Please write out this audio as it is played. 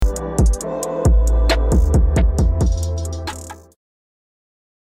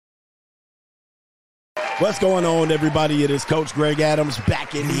What's going on, everybody? It is Coach Greg Adams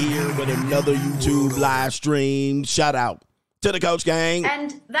back in here with another YouTube live stream. Shout out to the Coach Gang.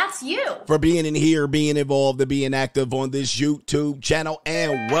 And that's you. For being in here, being involved, and being active on this YouTube channel.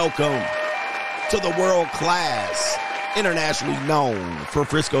 And welcome to the world-class, internationally known for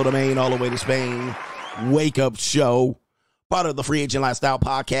Frisco to Maine, all the way to Spain, Wake Up Show. Part of the Free Agent Lifestyle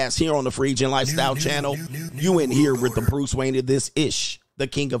podcast here on the Free Agent Lifestyle channel. You in here with the Bruce Wayne of this ish, the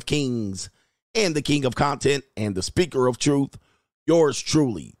King of Kings, and the king of content, and the speaker of truth, yours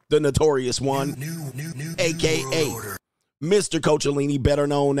truly, the notorious one, a.k.a. Mr. Coachellini, better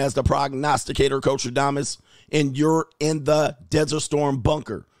known as the prognosticator, Coach Adamas, and you're in the Desert Storm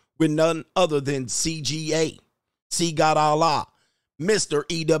bunker with none other than CGA, C God Allah, Mr.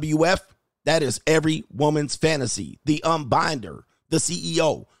 EWF, that is every woman's fantasy, the unbinder, the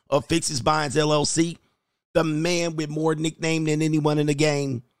CEO of Fixes Binds LLC, the man with more nickname than anyone in the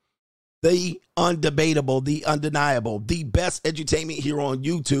game, the undebatable, the undeniable, the best edutainment here on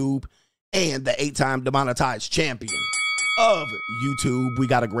YouTube, and the 8-time demonetized champion of YouTube. We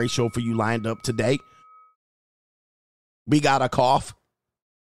got a great show for you lined up today. We got a cough.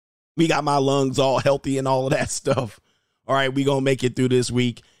 We got my lungs all healthy and all of that stuff. All right, we going to make it through this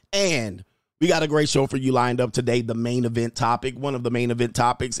week. And we got a great show for you lined up today. The main event topic, one of the main event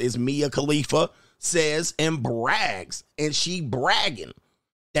topics is Mia Khalifa says and brags, and she bragging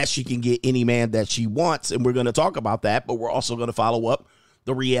that she can get any man that she wants. And we're going to talk about that, but we're also going to follow up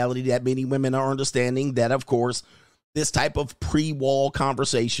the reality that many women are understanding that, of course, this type of pre-wall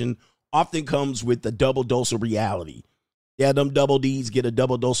conversation often comes with the double dose of reality. Yeah, them double Ds get a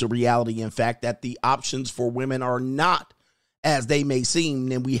double dose of reality. In fact, that the options for women are not as they may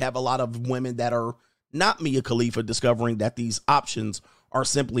seem. And we have a lot of women that are not Mia Khalifa discovering that these options are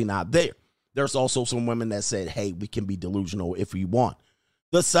simply not there. There's also some women that said, hey, we can be delusional if we want.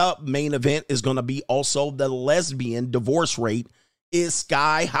 The sub-main event is going to be also the lesbian divorce rate is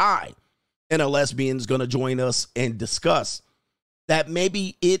sky high. And a lesbian is going to join us and discuss that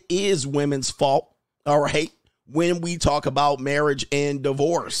maybe it is women's fault, all right, when we talk about marriage and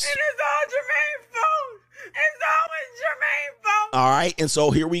divorce. It is all Jermaine's fault. It's always Jermaine's fault. All right, and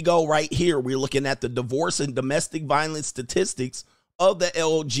so here we go right here. We're looking at the divorce and domestic violence statistics of the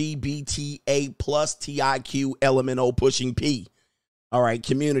LGBTA plus TIQ LMNO pushing P. All right,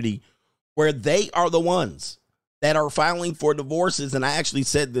 community, where they are the ones that are filing for divorces. And I actually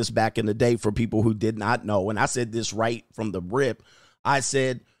said this back in the day for people who did not know. And I said this right from the rip. I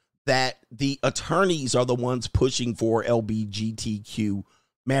said that the attorneys are the ones pushing for LGBTQ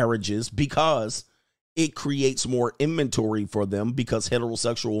marriages because it creates more inventory for them because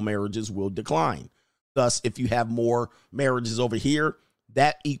heterosexual marriages will decline. Thus, if you have more marriages over here,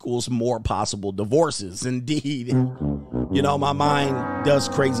 that equals more possible divorces. Indeed, you know, my mind does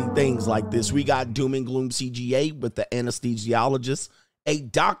crazy things like this. We got doom and gloom CGA with the anesthesiologist, a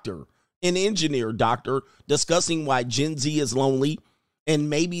doctor, an engineer doctor, discussing why Gen Z is lonely, and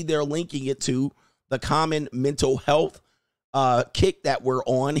maybe they're linking it to the common mental health kick that we're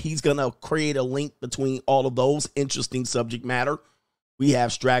on. He's going to create a link between all of those. Interesting subject matter. We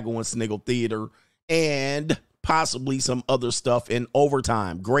have Straggle and Sniggle Theater and possibly some other stuff in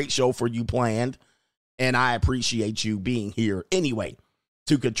overtime. Great show for you planned, and I appreciate you being here anyway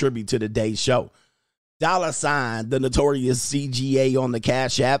to contribute to today's show. $, the notorious CGA on the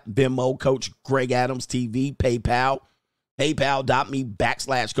Cash App, Venmo, Coach Greg Adams TV, PayPal,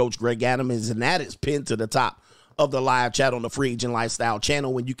 paypal.me/Coach Greg Adams, and that is pinned to the top of the live chat on the Free Agent Lifestyle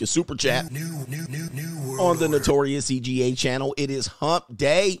channel when you can super chat on the notorious CGA channel. It is hump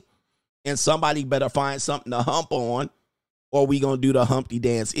day. And somebody better find something to hump on, or we going to do the Humpty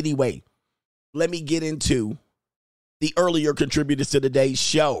dance. Anyway, let me get into the earlier contributors to today's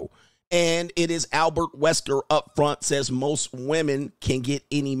show. And it is Albert Wesker up front, says most women can get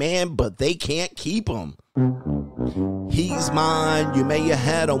any man, but they can't keep him. He's mine. You may have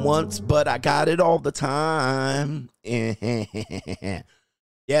had him once, but I got it all the time. Yeah,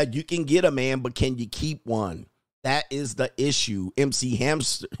 you can get a man, but can you keep one? That is the issue. MC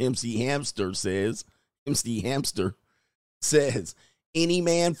Hamster says, any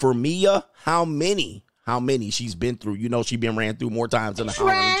man for Mia? How many? She's been through. You know, she's been ran through more times than a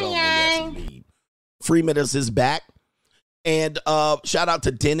holler in jungle. Yes, indeed. Freeman is back. And shout out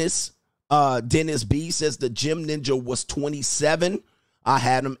to Dennis. Dennis B says the Gym Ninja was 27. I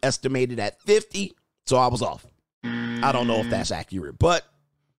had him estimated at 50, so I was off. I don't know if that's accurate, but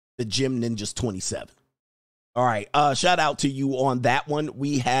the Gym Ninja's 27. All right, shout out to you on that one.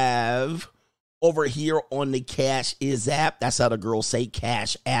 We have over here on the Cash Is app. That's how the girls say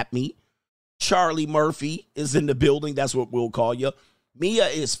Cash at me. Charlie Murphy is in the building. That's what we'll call you. Mia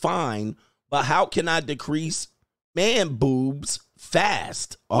is fine, But how can I decrease man boobs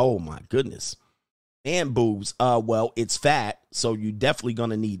fast? Oh my goodness. Man boobs. Well, it's fat, so you definitely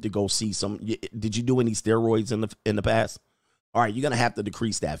gonna need to go see some. Did you do any steroids in the past? All right, you're gonna have to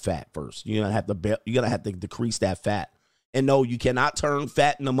decrease that fat first. You're gonna have to decrease that fat. And no, you cannot turn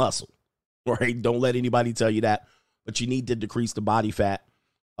fat into muscle. All right, don't let anybody tell you that. But you need to decrease the body fat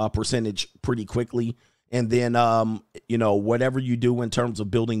percentage pretty quickly. And then, whatever you do in terms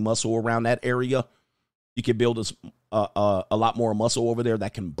of building muscle around that area, you can build a lot more muscle over there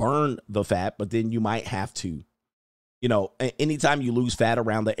that can burn the fat. But then you might have to, anytime you lose fat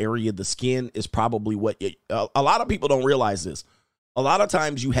around the area, the skin is probably a lot of people don't realize this. A lot of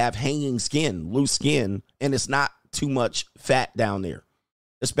times you have hanging skin, loose skin, and it's not too much fat down there.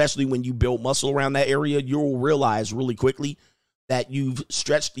 Especially when you build muscle around that area, you'll realize really quickly that you've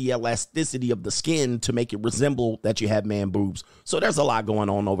stretched the elasticity of the skin to make it resemble that you have man boobs. So there's a lot going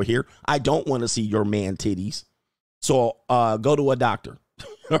on over here. I don't want to see your man titties. So go to a doctor.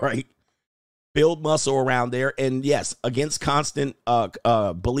 All right. Build muscle around there. And yes, against constant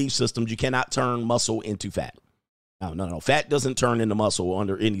belief systems, you cannot turn muscle into fat. No. Fat doesn't turn into muscle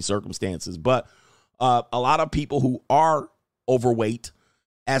under any circumstances. But a lot of people who are overweight,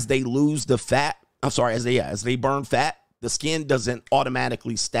 as they lose the fat, as they burn fat, the skin doesn't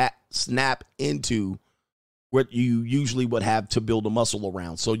automatically snap into what you usually would have to build a muscle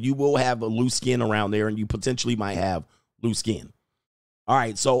around. So you will have a loose skin around there, and you potentially might have loose skin. All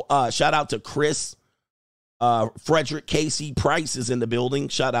right, so shout out to Chris. Frederick Casey Price is in the building.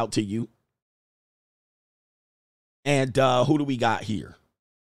 Shout out to you. And who do we got here?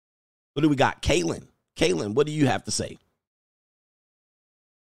 Who do we got? Kaylin. Kaylin, what do you have to say?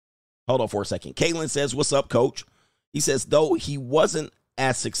 Hold on for a second. Kaylin says, what's up, coach? He says, though he wasn't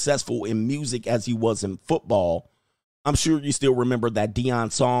as successful in music as he was in football, I'm sure you still remember that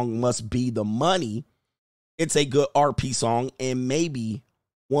Deion song, Must Be the Money. It's a good RP song, and maybe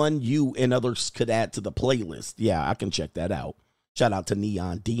one you and others could add to the playlist. Yeah, I can check that out. Shout out to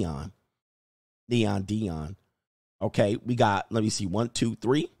Neon Dion. Okay, we got, let me see, 1, 2,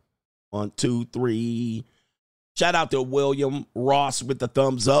 3. 1, 2, 3. Shout out to William Ross with the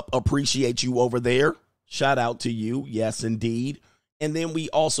thumbs up. Appreciate you over there. Shout out to you. Yes, indeed. And then we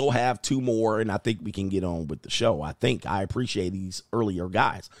also have 2 more, and I think we can get on with the show. I appreciate these earlier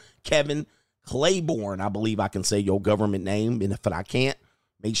guys. Kevin Claiborne, I believe I can say your government name. And if I can't,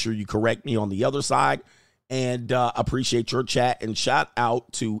 make sure you correct me on the other side. And appreciate your chat. And shout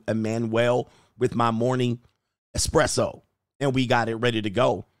out to Emmanuel with my morning espresso. And we got it ready to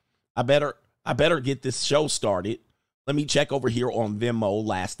go. I better get this show started. Let me check over here on Venmo.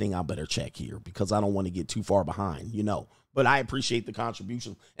 Last thing I better check here because I don't want to get too far behind, But I appreciate the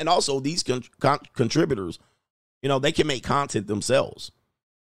contributions. And also these contributors, they can make content themselves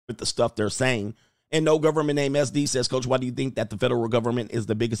with the stuff they're saying. And no government name SD says, Coach, why do you think that the federal government is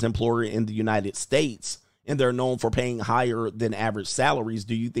the biggest employer in the United States and they're known for paying higher than average salaries?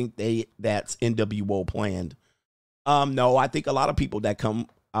 Do you think that's NWO planned? No, I think a lot of people that come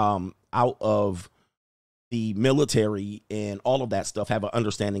out of the military and all of that stuff have an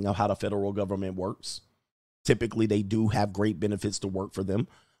understanding of how the federal government works. Typically, they do have great benefits to work for them.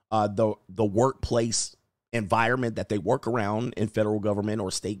 The workplace environment that they work around in federal government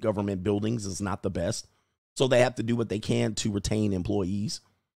or state government buildings is not the best. So they have to do what they can to retain employees.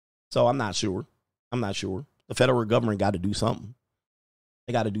 So I'm not sure. The federal government got to do something.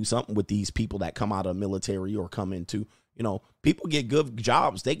 They got to do something with these people that come out of military or come into, people get good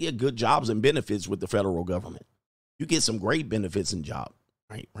jobs. They get good jobs and benefits with the federal government. You get some great benefits and job.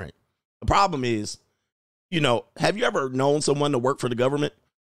 Right. The problem is, have you ever known someone to work for the government?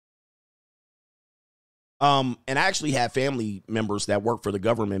 And I actually had family members that worked for the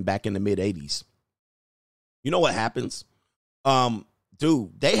government back in the mid 80s. You know what happens?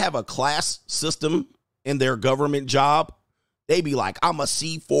 Dude, they have a class system in their government job. They be like, I'm a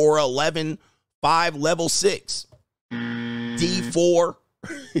C4 11 5 level 6. D4.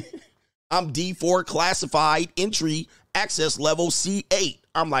 I'm D4 classified entry access level C8.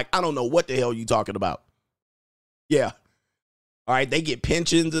 I'm like, I don't know what the hell you talking about. Yeah. All right. They get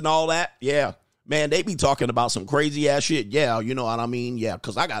pensions and all that. Yeah. Man, they be talking about some crazy ass shit. Yeah. You know what I mean? Yeah.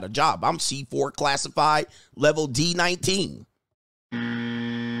 Because I got a job. I'm C4 classified level D19.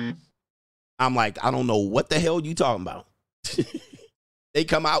 I'm like, I don't know what the hell you talking about. They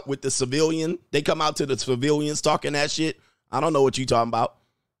come out with the civilian. They come out to the civilians talking that shit. I don't know what you talking about.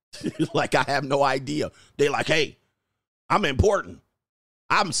 Like, I have no idea. They like, hey, I'm important.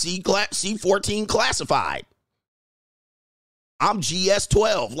 I'm C14 classified. I'm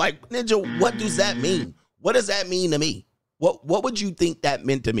GS12. Like, Ninja, what does that mean? What does that mean to me? What would you think that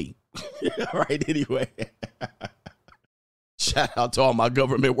meant to me? All right, anyway. Shout out to all my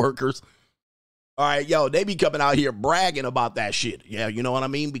government workers. All right, yo, they be coming out here bragging about that shit. Yeah, you know what I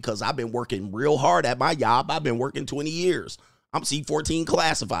mean? Because I've been working real hard at my job. I've been working 20 years. I'm C-14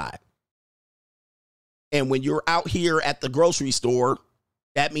 classified. And when you're out here at the grocery store,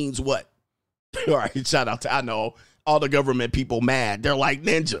 that means what? All right, shout out to, I know, all the government people mad. They're like,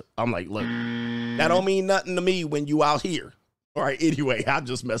 Ninja. I'm like, look, that don't mean nothing to me when you out here. All right, anyway, I'm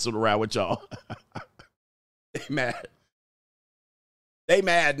just messing around with y'all. They mad. They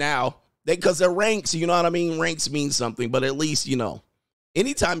mad now. Because they're ranks, you know what I mean? Ranks mean something, but at least, you know,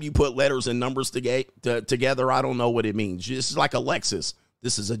 anytime you put letters and numbers together, I don't know what it means. It's like a Lexus.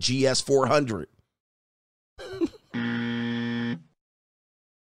 This is a GS 400.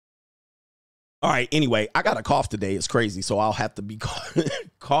 All right, anyway, I got a cough today. It's crazy, so I'll have to be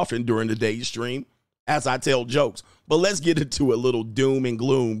coughing during the day stream as I tell jokes. But let's get into a little doom and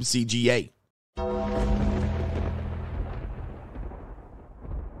gloom CGA.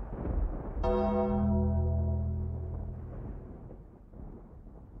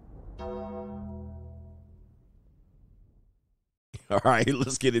 All right,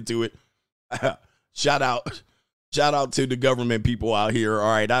 let's get into it. Shout out to the government people out here. All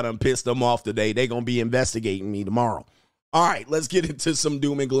right, I done pissed them off today. They're going to be investigating me tomorrow. All right, let's get into some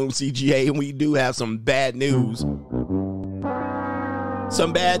doom and gloom CGA, and we do have some bad news.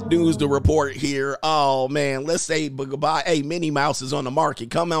 Some bad news to report here. Oh, man, let's say goodbye. Hey, Minnie Mouse is on the market.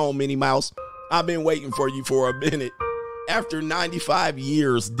 Come on, Minnie Mouse. I've been waiting for you for a minute. After 95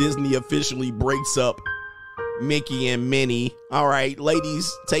 years, Disney officially breaks up Mickey and Minnie. All right, ladies,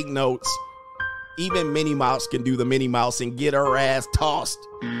 take notes. Even Minnie Mouse can do the Minnie Mouse and get her ass tossed.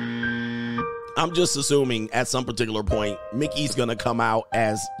 I'm just assuming at some particular point, Mickey's going to come out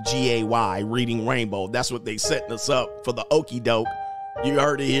as G-A-Y, reading Rainbow. That's what they setting us up for the okie doke. You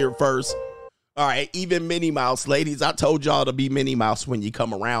heard it here first. All right, even Minnie Mouse, ladies, I told y'all to be Minnie Mouse when you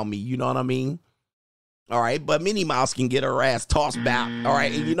come around me. You know what I mean? All right, but Minnie Mouse can get her ass tossed back. All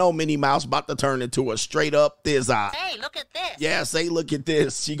right, and you know Minnie Mouse about to turn into a straight up thiz-eye. Hey, look at this. Yeah, say look at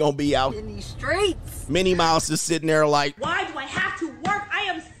this. She gonna be out In these streets. Minnie Mouse is sitting there like, Why do I have to work? I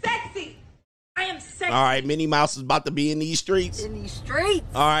am sexy. I am sexy. all right, Minnie Mouse is about to be in these streets. In these streets.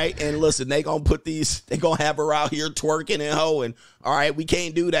 All right, and listen, they gonna have her out here twerking and hoeing. All right, we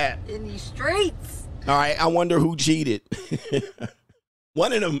can't do that. In these streets. All right, I wonder who cheated.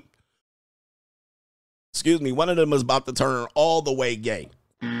 One of them is about to turn all the way gay.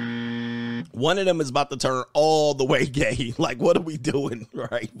 One of them is about to turn all the way gay. Like, what are we doing?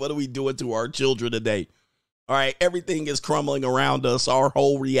 Right? What are we doing to our children today? All right, everything is crumbling around us. Our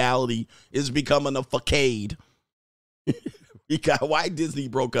whole reality is becoming a facade. Why Disney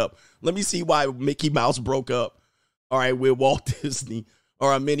broke up. Let me see why Mickey Mouse broke up. All right, with Walt Disney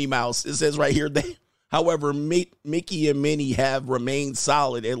or a Minnie Mouse. It says right here, however, Mickey and Minnie have remained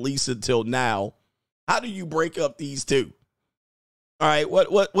solid, at least until now. How do you break up these two? All right,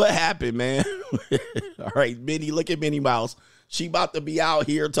 what happened, man? All right, Minnie, look at Minnie Mouse. She about to be out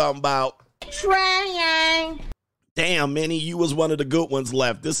here talking about Trying. damn, Minnie, you was one of the good ones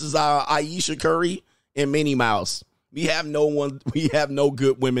left. This is Aisha Curry and Minnie Mouse. We have no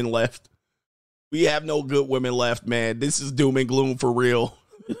good women left. We have no good women left, man. This is doom and gloom for real.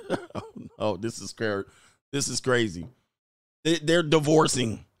 Oh, this is crazy. They're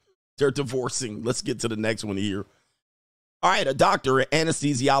divorcing. They're divorcing. Let's get to the next one here. All right, a doctor, an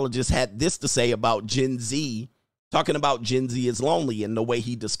anesthesiologist, had this to say about Gen Z, talking about Gen Z is lonely, and the way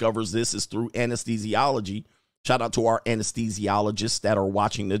he discovers this is through anesthesiology. Shout out to our anesthesiologists that are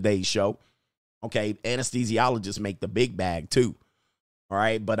watching today's show. Okay, anesthesiologists make the big bag too. All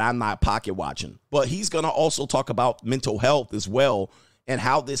right, but I'm not pocket watching. But he's going to also talk about mental health as well, and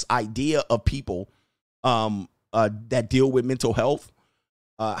how this idea of people that deal with mental health,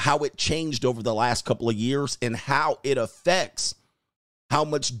 how it changed over the last couple of years, and how it affects how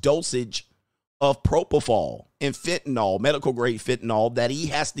much dosage of propofol and fentanyl, medical grade fentanyl, that he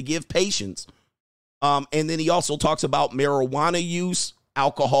has to give patients. And then he also talks about marijuana use,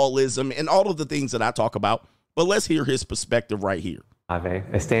 alcoholism, and all of the things that I talk about. But let's hear his perspective right here.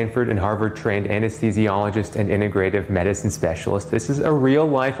 A Stanford and Harvard-trained anesthesiologist and integrative medicine specialist. This is a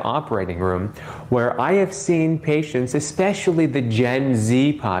real-life operating room where I have seen patients, especially the Gen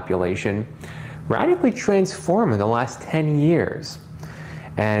Z population, radically transform in the last 10 years.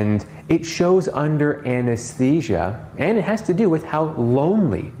 And it shows under anesthesia, and it has to do with how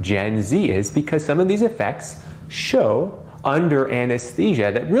lonely Gen Z is, because some of these effects show under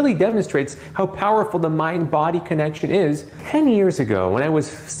anesthesia that really demonstrates how powerful the mind-body connection is. 10 years ago, when I was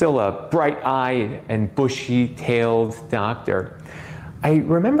still a bright-eyed and bushy-tailed doctor, I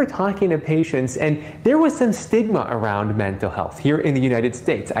remember talking to patients, and there was some stigma around mental health here in the United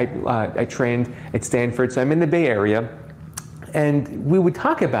States. I trained at Stanford, so I'm in the Bay Area, and we would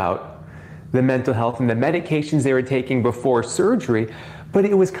talk about the mental health and the medications they were taking before surgery, but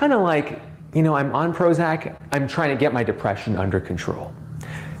it was kind of like, you know, I'm on Prozac, I'm trying to get my depression under control.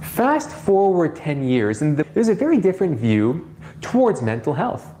 Fast forward 10 years, and there's a very different view towards mental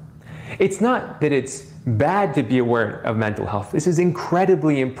health. It's not that it's bad to be aware of mental health. This is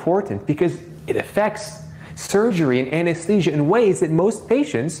incredibly important because it affects surgery and anesthesia in ways that most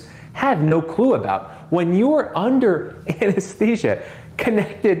patients have no clue about. When you're under anesthesia,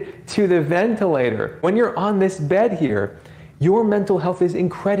 connected to the ventilator, when you're on this bed here, your mental health is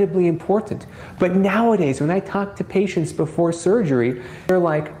incredibly important. But nowadays, when I talk to patients before surgery, they're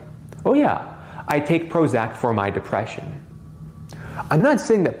like, oh yeah, I take Prozac for my depression. I'm not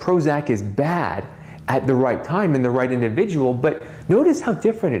saying that Prozac is bad at the right time in the right individual, but notice how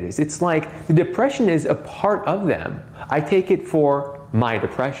different it is. It's like the depression is a part of them. I take it for my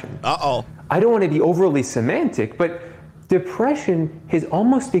depression. Uh-oh. I don't want to be overly semantic, but depression has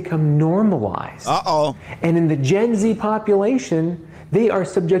almost become normalized. Uh-oh. And in the Gen Z population, they are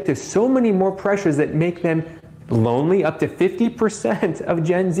subject to so many more pressures that make them lonely. Up to 50% of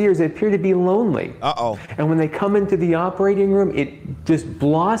Gen Zers appear to be lonely. Uh-oh. And when they come into the operating room, it just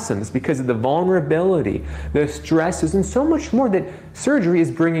blossoms because of the vulnerability, the stresses, and so much more that surgery is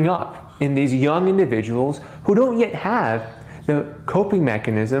bringing up in these young individuals who don't yet have the coping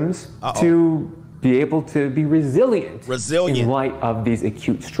mechanisms to be able to be resilient in light of these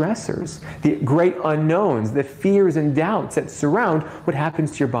acute stressors, the great unknowns, the fears and doubts that surround what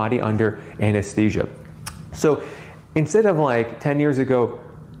happens to your body under anesthesia. So instead of like 10 years ago,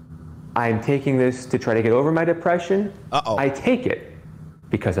 I'm taking this to try to get over my depression, I take it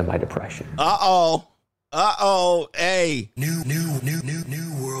because of my depression. Hey. New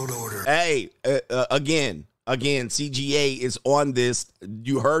world order. Hey, again, CGA is on this.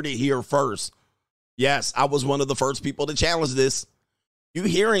 You heard it here first. Yes, I was one of the first people to challenge this. You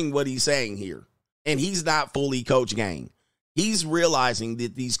hearing what he's saying here. And he's not fully Coach Gang. He's realizing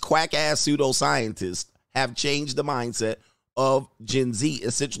that these quack-ass pseudoscientists have changed the mindset of Gen Z,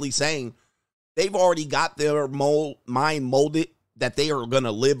 essentially saying they've already got their mind molded that they are going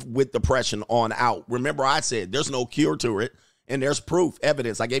to live with depression on out. Remember, I said there's no cure to it, and there's proof,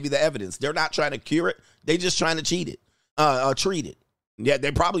 evidence. I gave you the evidence. They're not trying to cure it. They're just trying to treat it. Yeah,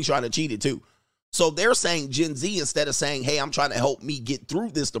 they're probably trying to cheat it too. So they're saying Gen Z, instead of saying, hey, I'm trying to help me get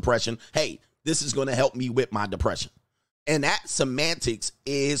through this depression, hey, this is going to help me with my depression. And that semantics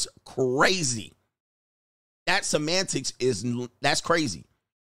is crazy. That's crazy,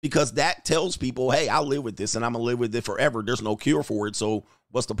 because that tells people, hey, I'll live with this and I'm going to live with it forever. There's no cure for it. So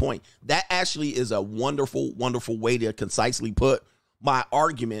what's the point? That actually is a wonderful, wonderful way to concisely put my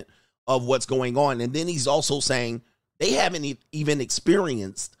argument of what's going on. And then he's also saying they haven't even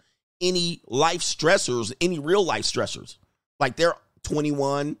experienced any life stressors, any real life stressors. Like they're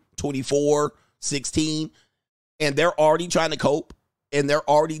 21, 24, 16, and they're already trying to cope, and they're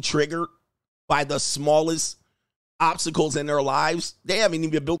already triggered by the smallest obstacles in their lives. They haven't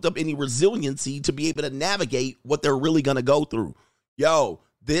even built up any resiliency to be able to navigate what they're really going to go through. Yo,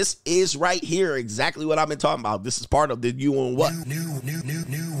 this is right here exactly what I've been talking about. This is part of the you and what?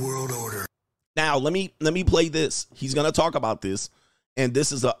 New world order. Now, let me play this. He's going to talk about this, and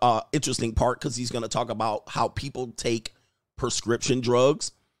this is a interesting part because he's going to talk about how people take prescription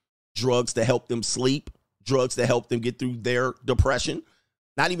drugs to help them sleep, drugs to help them get through their depression.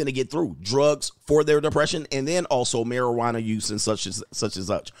 Not even to get through, drugs for their depression, and then also marijuana use and such as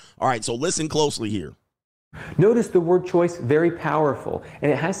such. All right, so listen closely here. Notice the word choice, very powerful,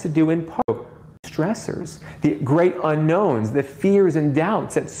 and it has to do in part with stressors, the great unknowns, the fears and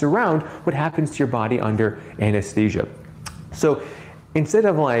doubts that surround what happens to your body under anesthesia. So instead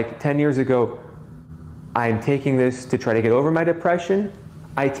of like 10 years ago, I'm taking this to try to get over my depression,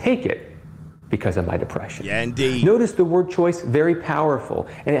 I take it because of my depression. Yeah, indeed. Notice the word choice, very powerful,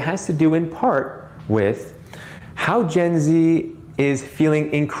 and it has to do in part with how Gen Z is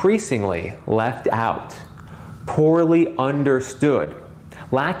feeling increasingly left out, poorly understood,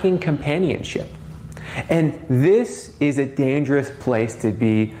 lacking companionship. And this is a dangerous place to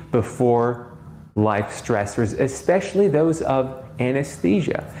be before life stressors, especially those of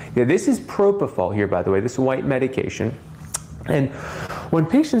anesthesia. Now, this is propofol here, by the way, this white medication. And when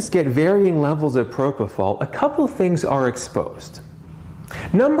patients get varying levels of propofol, a couple of things are exposed.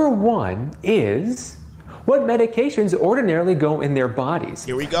 Number one is what medications ordinarily go in their bodies.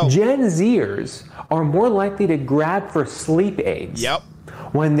 Here we go. Gen Zers are more likely to grab for sleep aids Yep.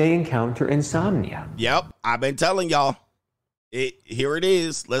 when they encounter insomnia. Yep. I've been telling y'all. Here it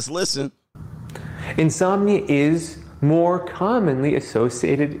is. Let's listen. Insomnia is more commonly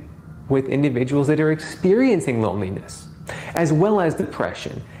associated with individuals that are experiencing loneliness, as well as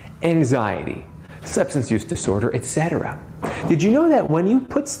depression, anxiety, substance use disorder, etc. Did you know that when you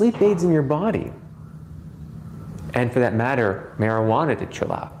put sleep aids in your body, and for that matter, marijuana to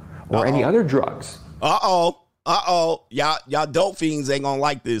chill out, or any other drugs? Y'all dope fiends ain't gonna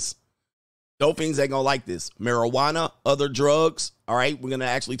like this. Dope fiends ain't gonna like this. Marijuana, other drugs. All right, we're gonna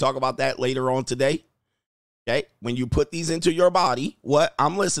actually talk about that later on today. Okay, when you put these into your body, what?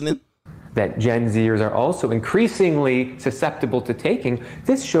 I'm listening. That Gen Zers are also increasingly susceptible to taking,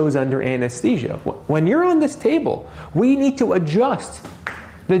 this shows under anesthesia. When you're on this table, we need to adjust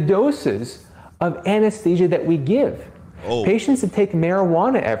the doses of anesthesia that we give. Patients that take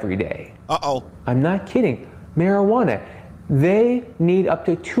marijuana every day. I'm not kidding. Marijuana, they need up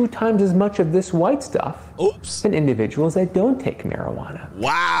to 2 times as much of this white stuff than individuals that don't take marijuana.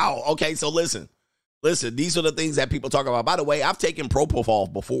 Wow. Okay, so listen, these are the things that people talk about. By the way, I've taken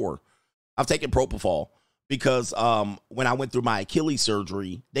propofol before. I've taken propofol because when I went through my Achilles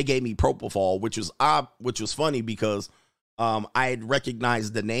surgery, they gave me propofol, which was funny because I had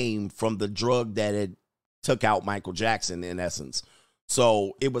recognized the name from the drug that had took out Michael Jackson, in essence.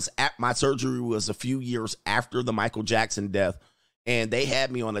 So it was my surgery was a few years after the Michael Jackson death, and they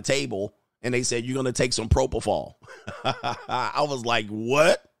had me on the table and they said, "You're going to take some propofol." I was like,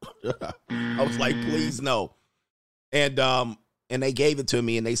 "What?" I was like, "Please no." And they gave it to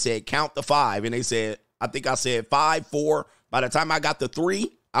me and they said, "Count the 5." And they said, I think I said 5, 4. By the time I got to 3,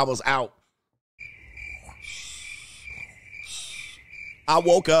 I was out. I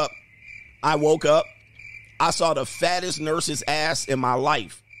woke up. I saw the fattest nurse's ass in my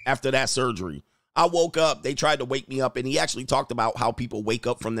life after that surgery. I woke up. They tried to wake me up, and he actually talked about how people wake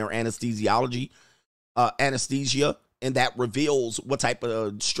up from their anesthesia, and that reveals what type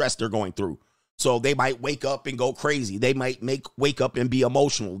of stress they're going through. So they might wake up and go crazy. They might wake up and be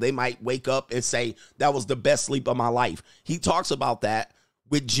emotional. They might wake up and say, "That was the best sleep of my life." He talks about that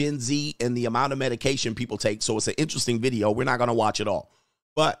with Gen Z and the amount of medication people take. So it's an interesting video. We're not going to watch it all.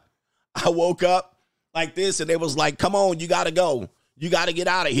 But I woke up like this, and they was like, "Come on, you got to go. You got to get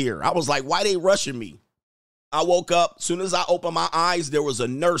out of here." I was like, "Why they rushing me?" I woke up. As soon as I opened my eyes, there was a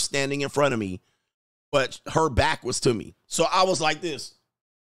nurse standing in front of me, but her back was to me. So I was like this.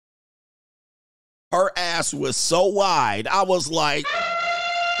 Her ass was so wide. I was like,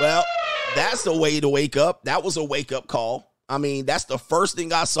 well, that's the way to wake up. That was a wake-up call. I mean, that's the first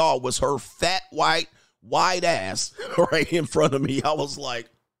thing I saw was her fat, wide ass right in front of me. I was like,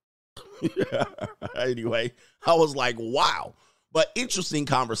 anyway, I was like, wow. But interesting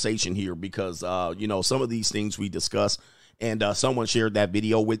conversation here because, some of these things we discuss, and someone shared that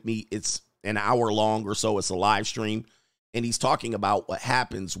video with me. It's an hour long or so. It's a live stream. And he's talking about what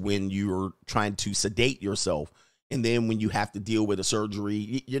happens when you're trying to sedate yourself. And then when you have to deal with a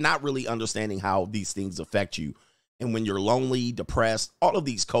surgery, you're not really understanding how these things affect you. And when you're lonely, depressed, all of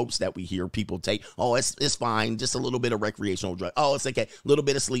these copes that we hear people take, "Oh, it's fine. Just a little bit of recreational drug. Oh, it's okay. A little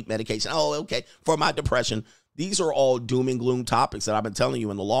bit of sleep medication. Oh, okay. For my depression." These are all doom and gloom topics that I've been telling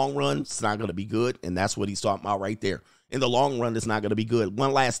you in the long run, it's not going to be good. And that's what he's talking about right there. In the long run, it's not going to be good.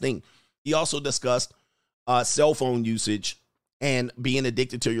 One last thing. He also discussed cell phone usage and being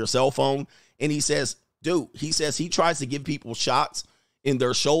addicted to your cell phone. And he says, he tries to give people shots in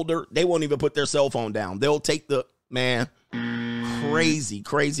their shoulder. They won't even put their cell phone down. They'll take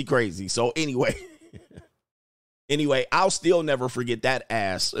crazy. So anyway, I'll still never forget that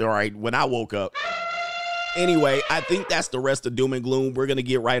ass. All right. When I woke up. Anyway, I think that's the rest of Doom and Gloom. We're going to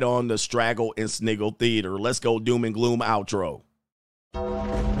get right on the Straggle and Sniggle Theater. Let's go Doom and Gloom outro.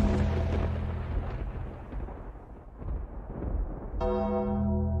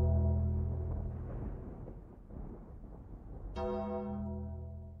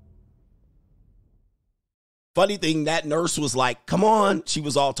 Funny thing, that nurse was like, "Come on." She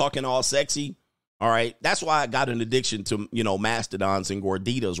was all talking all sexy. All right. That's why I got an addiction to, Mastodons and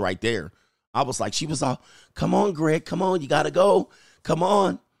Gorditas right there. I was like, she was all, "Come on, Greg. Come on. You got to go. Come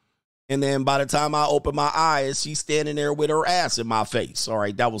on." And then by the time I opened my eyes, she's standing there with her ass in my face. All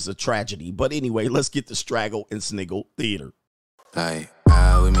right. That was a tragedy. But anyway, let's get the Straggle and Sniggle Theater. Like,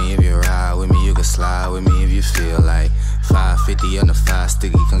 ride with me if you ride with me, you can slide with me if you feel like 550 on the 5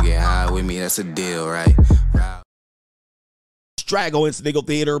 sticky, come get high with me, that's a deal, right? Straggle and Sniggle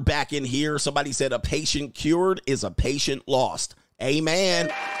Theater back in here. Somebody said a patient cured is a patient lost. Amen.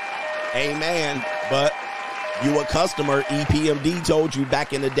 Amen. But you a customer. EPMD told you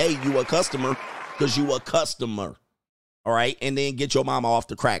back in the day you a customer because you a customer. All right, and then get your mama off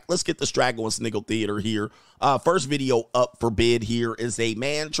the crack. Let's get the Straggle and Sniggle Theater here. First video up for bid here is a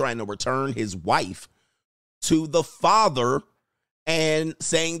man trying to return his wife to the father and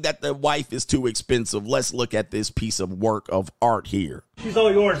saying that the wife is too expensive. Let's look at this piece of work of art here. She's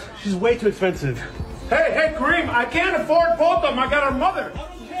all yours. She's way too expensive. Hey, Kareem, I can't afford both of them. I got her mother.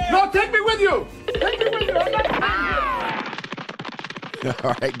 No, take me with you. Take me with you. I'm not staying here.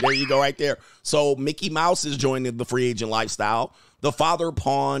 All right, there you go right there. So Mickey Mouse is joining the free agent lifestyle. The father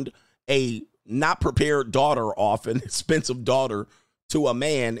pawned a not prepared daughter off, an expensive daughter, to a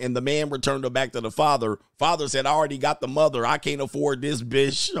man, and the man returned her back to the father. Father said, I already got the mother. I can't afford this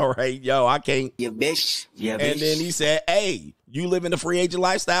bitch. All right, yo, I can't. Yeah, bitch. Yeah, bitch. And then he said, hey, you live in the free agent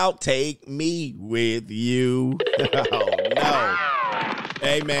lifestyle? Take me with you. Oh, no.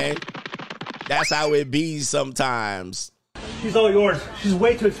 Hey, man, that's how it be sometimes. She's all yours. She's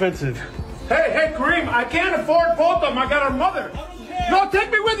way too expensive. Hey, Kareem, I can't afford both of them. I got her mother. No, take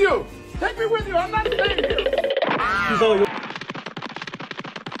me with you. Take me with you. I'm not staying here. She's all yours.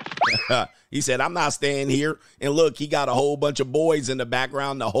 He said, I'm not staying here. And look, he got a whole bunch of boys in the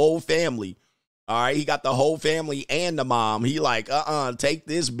background, the whole family. All right, he got the whole family and the mom. He like, take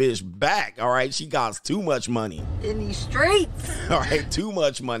this bitch back. All right, she got too much money. In these streets. All right, too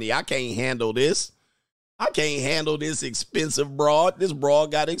much money. I can't handle this. I can't handle this expensive broad. This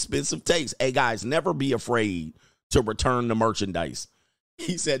broad got expensive taste. Hey, guys, never be afraid to return the merchandise.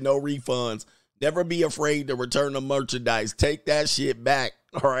 He said no refunds. Never be afraid to return the merchandise. Take that shit back.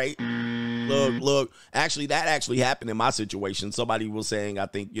 All right. Look. Actually, that actually happened in my situation. Somebody was saying, I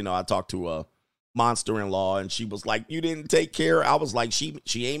think, I talked to a monster-in-law, and she was like, you didn't take care. I was like, she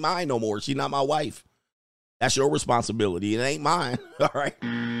ain't mine no more. She not my wife. That's your responsibility. It ain't mine. All right.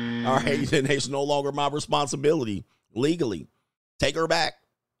 All right. Then it's no longer my responsibility legally. Take her back.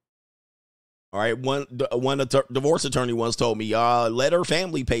 All right. One divorce attorney once told me, let her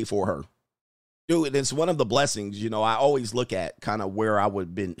family pay for her. Dude, it's one of the blessings. I always look at kind of where I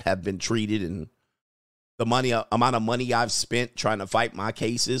have been treated and the amount of money I've spent trying to fight my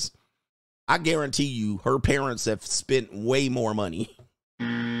cases. I guarantee you her parents have spent way more money.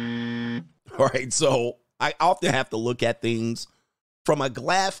 All right. So I often have to look at things from a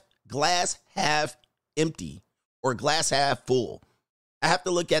glass half empty or glass half full. I have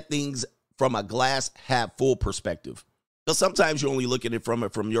to look at things from a glass half full perspective. Because sometimes you only look at it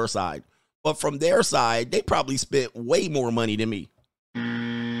from your side. But from their side, they probably spent way more money than me.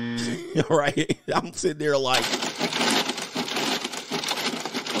 All right? I'm sitting there like,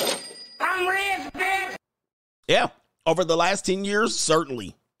 I'm rich, bitch. yeah, over the last 10 years,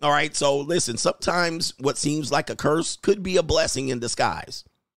 certainly. All right, so listen, sometimes what seems like a curse could be a blessing in disguise.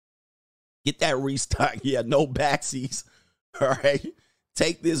 Get that restock. Yeah, no backsies. All right,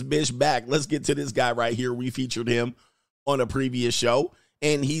 take this bitch back. Let's get to this guy right here. We featured him on a previous show.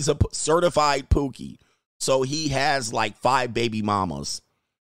 And he's a certified Pookie. So he has like 5 baby mamas.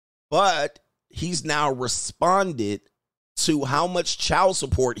 But he's now responded to how much child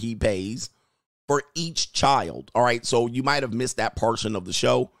support he pays for each child. All right. So you might have missed that portion of the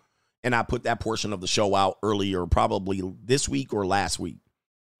show. And I put that portion of the show out earlier, probably this week or last week.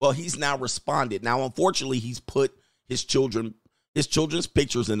 Well, he's now responded. Now, unfortunately, he's put his children's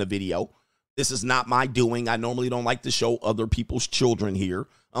pictures in the video. This is not my doing. I normally don't like to show other people's children here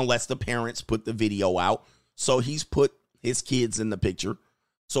unless the parents put the video out. So he's put his kids in the picture.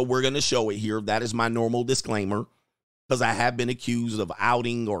 So we're going to show it here. That is my normal disclaimer because I have been accused of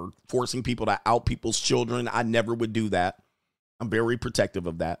outing or forcing people to out people's children. I never would do that. I'm very protective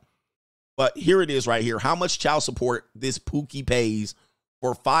of that. But here it is right here. How much child support this Pookie pays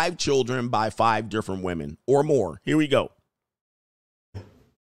for 5 children by 5 different women or more. Here we go.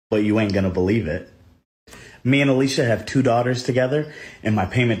 But you ain't gonna believe it. Me and Alicia have 2 daughters together, and my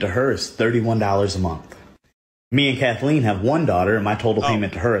payment to her is $31 a month. Me and Kathleen have 1 daughter, and my total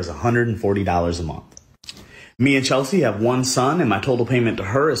payment to her is $140 a month. Me and Chelsea have 1 son, and my total payment to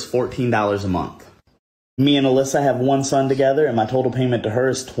her is $14 a month. Me and Alyssa have 1 son together, and my total payment to her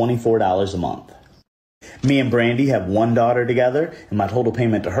is $24 a month. Me and Brandy have 1 daughter together, and my total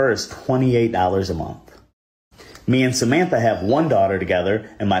payment to her is $28 a month. Me and Samantha have 1 daughter together,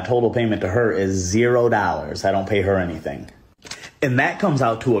 and my total payment to her is $0. I don't pay her anything. And that comes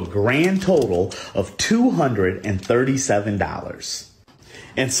out to a grand total of $237.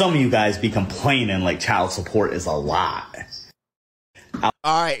 And some of you guys be complaining like child support is a lot. All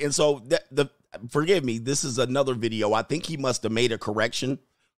right, and so forgive me, this is another video. I think he must have made a correction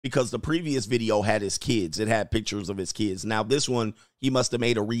because the previous video had his kids. It had pictures of his kids. Now this one, he must have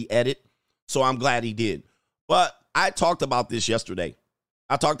made a re-edit, so I'm glad he did. But I talked about this yesterday.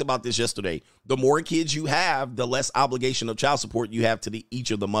 I talked about this yesterday. The more kids you have, the less obligation of child support you have to each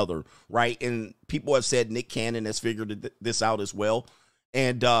of the mother, right? And people have said Nick Cannon has figured this out as well.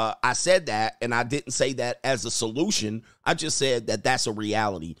 And I said that, and I didn't say that as a solution. I just said that that's a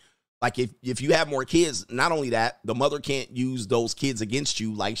reality. Like if you have more kids, not only that, the mother can't use those kids against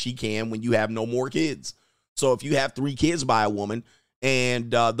you like she can when you have no more kids. So if you have 3 kids by a woman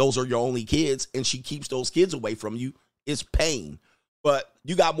and those are your only kids and she keeps those kids away from you, it's pain. But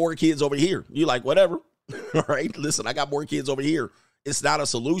you got more kids over here. You're like, whatever. All right, listen, I got more kids over here. It's not a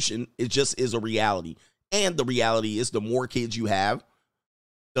solution. It just is a reality. And the reality is the more kids you have,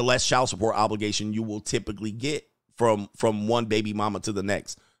 the less child support obligation you will typically get from one baby mama to the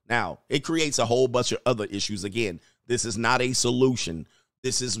next. Now, it creates a whole bunch of other issues. Again, this is not a solution.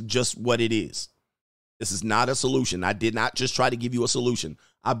 This is just what it is. This is not a solution. I did not just try to give you a solution.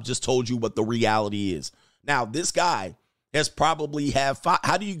 I've just told you what the reality is. Now, this guy has probably have 5.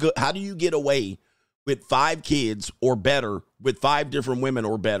 How do you get away with 5 kids or better, with 5 different women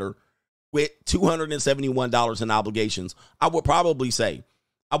or better, with $271 in obligations? I would probably say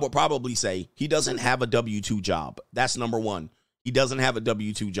he doesn't have a W-2 job. That's number one. He doesn't have a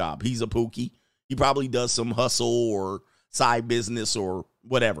W-2 job. He's a pookie. He probably does some hustle or side business or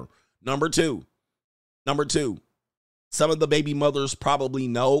whatever. Number two, some of the baby mothers probably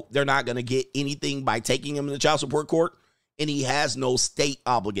know they're not going to get anything by taking him to child support court, and he has no state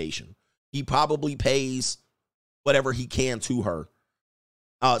obligation. He probably pays whatever he can to her.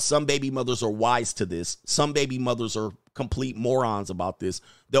 Some baby mothers are wise to this. Some baby mothers are complete morons about this.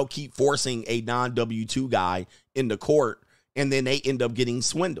 They'll keep forcing a non-W-2 guy into court, and then they end up getting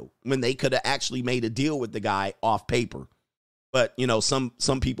swindled when they could have actually made a deal with the guy off paper. But, you know, some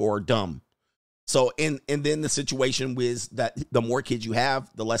people are dumb. So, and then the situation with that, the more kids you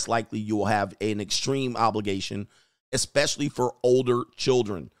have, the less likely you will have an extreme obligation, especially for older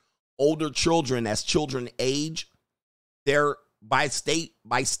children. Older children, as children age, they're by state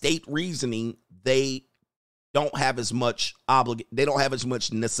reasoning, they don't have as much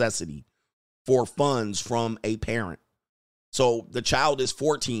necessity for funds from a parent. So the child is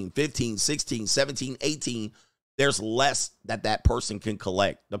 14, 15, 16, 17, 18. There's less that person can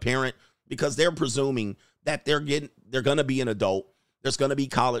collect. The parent, because they're presuming that they're going to be an adult. There's going to be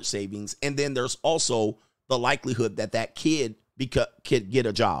college savings. And then there's also the likelihood that kid can get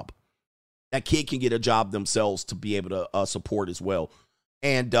a job. That kid can get a job themselves to be able to support as well.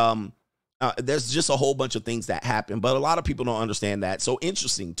 And there's just a whole bunch of things that happen. But a lot of people don't understand that. So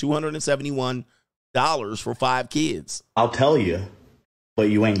interesting, $271 for 5 kids. I'll tell you, but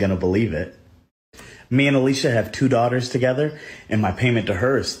you ain't going to believe it. Me and Alicia have 2 daughters together, and my payment to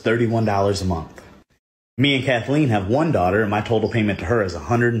her is $31 a month. Me and Kathleen have 1 daughter, and my total payment to her is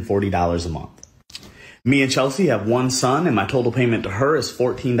 $140 a month. Me and Chelsea have 1 son, and my total payment to her is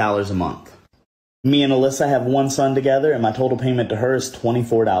 $14 a month. Me and Alyssa have 1 son together, and my total payment to her is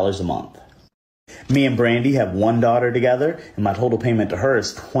 $24 a month. Me and Brandy have 1 daughter together, and my total payment to her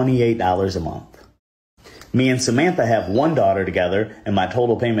is $28 a month. Me and Samantha have 1 daughter together, and my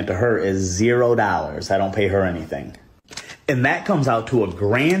total payment to her is $0. I don't pay her anything. And that comes out to a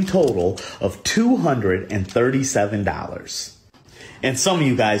grand total of $237. And some of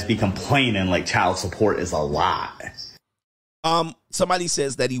you guys be complaining like child support is a lot. Somebody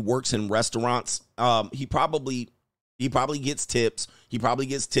says that he works in restaurants. He probably gets tips. He probably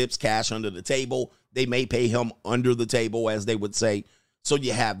gets tips cash under the table. They may pay him under the table, as they would say. So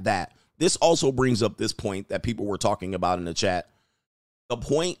you have that. This also brings up this point that people were talking about in the chat. The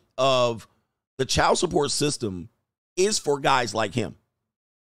point of the child support system is for guys like him.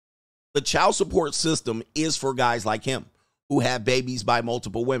 The child support system is for guys like him who have babies by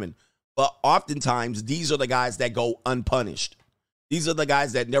multiple women. But oftentimes, these are the guys that go unpunished. These are the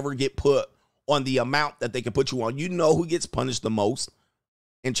guys that never get put on the amount that they can put you on. You know who gets punished the most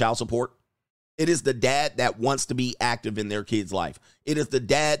in child support? It is the dad that wants to be active in their kid's life. It is the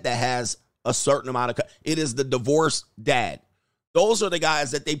dad that has a certain amount of... It is the divorced dad. Those are the guys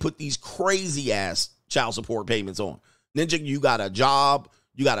that they put these crazy-ass child support payments on. Ninja, you got a job.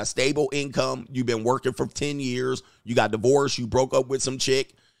 You got a stable income. You've been working for 10 years. You got divorced. You broke up with some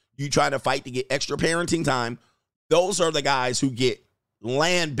chick. You trying to fight to get extra parenting time. Those are the guys who get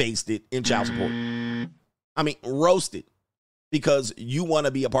land-basted in child support. I mean, roasted. Because you want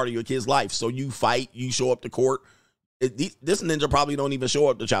to be a part of your kid's life. So you fight, you show up to court. This ninja probably don't even show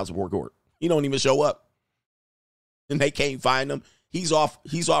up to child support court. He don't even show up. And they can't find him. He's off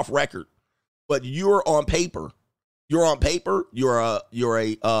record. But you're on paper. You're on paper. You're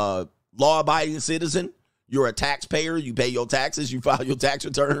a law-abiding citizen. You're a taxpayer. You pay your taxes. You file your tax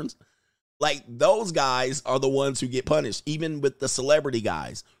returns. Like, those guys are the ones who get punished, even with the celebrity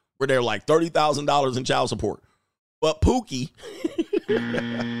guys, where they're like $30,000 in child support. But Pookie,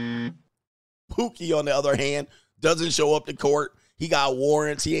 Pookie, on the other hand, doesn't show up to court. He got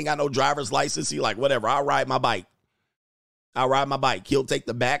warrants. He ain't got no driver's license. He like, whatever, I'll ride my bike. He'll take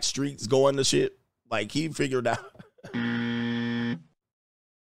the back streets going to shit. Like, he figured out.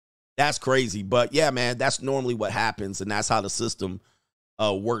 That's crazy. But yeah, man, that's normally what happens. And that's how the system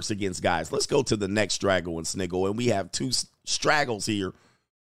works against guys. Let's go to the next straggle and sniggle. And we have two straggles here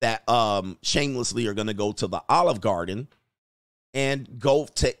that shamelessly are going to go to the Olive Garden and go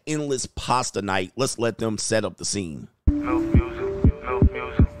to endless pasta night. Let's let them set up the scene.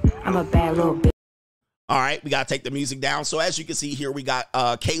 I'm a bad little bitch. All right, we got to take the music down. So as you can see here, we got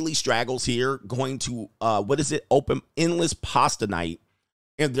Kaylee Straggles here going to, open endless pasta night.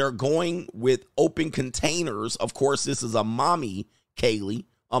 And they're going with open containers. Of course, this is a mommy Kaylee,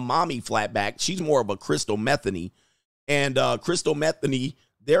 a mommy flatback. She's more of a Crystal Metheny. And Crystal Metheny,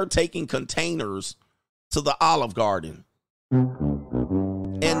 they're taking containers to the Olive Garden.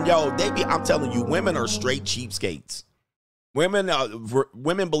 And yo, I'm telling you, women are straight cheapskates.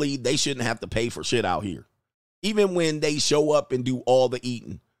 Women believe they shouldn't have to pay for shit out here, even when they show up and do all the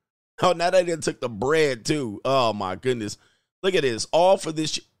eating. Oh, now they done took the bread too. Oh my goodness. Look at this. All for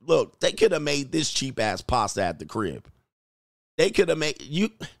this. Look, they could have made this cheap ass pasta at the crib. They could have made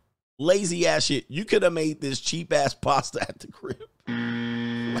lazy ass shit. You could have made this cheap ass pasta at the crib.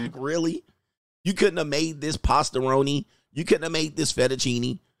 Like, really? You couldn't have made this pastaroni. You couldn't have made this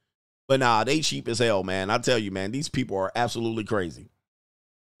fettuccine. But nah, they cheap as hell, man. I tell you, man, these people are absolutely crazy.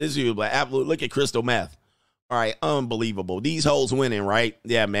 This is like, absolute. Look at Crystal Meth. All right, unbelievable. These hoes winning, right?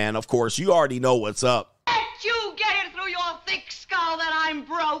 Yeah, man. Of course, you already know what's up. Let you get it through your thick skull that I'm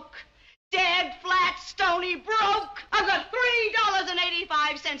broke. Dead, flat, stony broke. I've got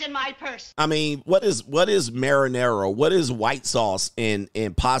 $3.85 in my purse. I mean, what is marinara? What is white sauce and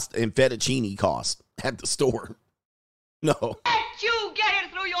pasta and fettuccine cost at the store? No. Let you get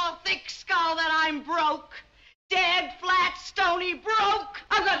it through your thick skull that I'm broke. Dead, flat, stony broke.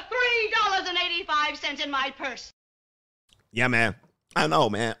 I've got $3.85 in my purse. Yeah, man. I know,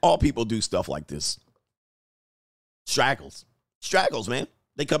 man. All people do stuff like this. Straggles, man.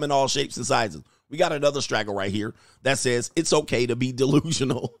 They come in all shapes and sizes. We got another straggle right here that says it's okay to be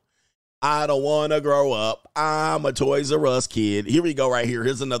delusional. I don't want to grow up. I'm a Toys R Us kid. Here we go right here.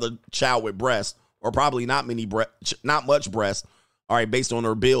 Here's another child with breasts, or probably not much breast. All right, based on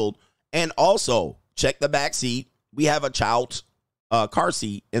her build. And also, check the back seat. We have a child's car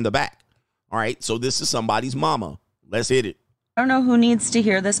seat in the back. All right, so this is somebody's mama. Let's hit it. I don't know who needs to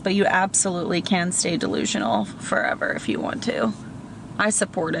hear this, but you absolutely can stay delusional forever if you want to. I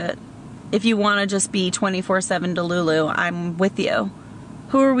support it. If you want to just be 24/7 Delulu, I'm with you.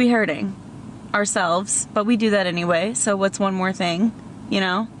 Who are we hurting? Ourselves, but we do that anyway, so what's one more thing, you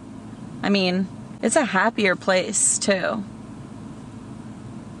know? I mean, it's a happier place, too.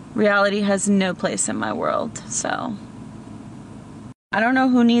 Reality has no place in my world, so... I don't know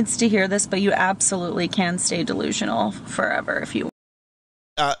who needs to hear this, but you absolutely can stay delusional forever if you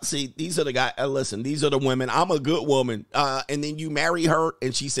want. See, these are the guys. Listen, these are the women. I'm a good woman. And then you marry her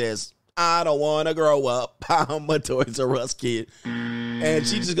and she says, I don't want to grow up. I'm a Toys R Us kid. And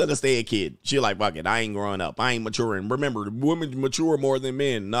she's just going to stay a kid. She's like, fuck it. I ain't growing up. I ain't maturing. Remember, women mature more than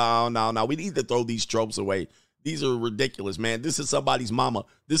men. No. We need to throw these tropes away. These are ridiculous, man. This is somebody's mama.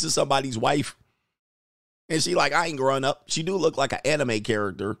 This is somebody's wife. And she like, I ain't growing up. She do look like an anime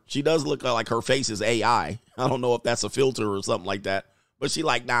character. She does look like her face is AI. I don't know if that's a filter or something like that. But she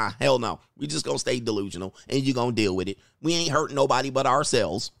like, nah, hell no. We just gonna stay delusional and you gonna deal with it. We ain't hurting nobody but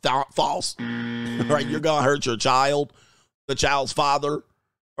ourselves. False. All right, you're gonna hurt your child, the child's father,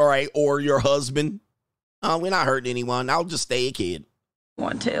 all right, or your husband. We're not hurting anyone. I'll just stay a kid.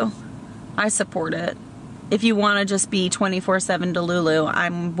 Want to. I support it. If you want to just be 24/7 Delulu,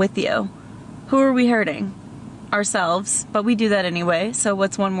 I'm with you. Who are we hurting? Ourselves, but we do that anyway, so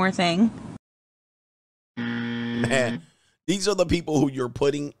what's one more thing? Man, these are the people who you're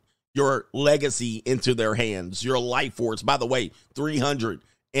putting your legacy into their hands, your life force. By the way,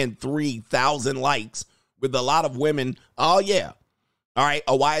 303,000 likes with a lot of women. Oh, yeah. All right,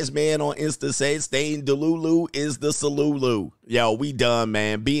 a wise man on Insta says staying Delulu is the Salulu. Yo, we done,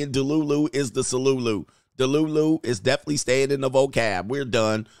 man. Being Delulu is the Salulu. Delulu is definitely staying in the vocab. We're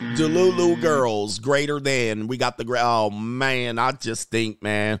done. Delulu girls, greater than. We got the, oh, man, I just think,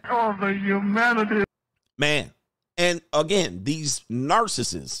 man. Oh, the humanity. Man. And again, these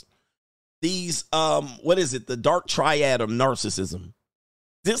narcissists, these, what is it? The dark triad of narcissism.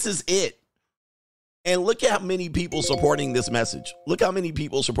 This is it. And look at how many people supporting this message. Look how many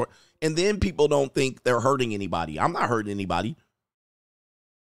people support. And then people don't think they're hurting anybody. I'm not hurting anybody.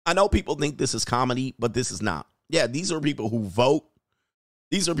 I know people think this is comedy, but this is not. Yeah, these are people who vote.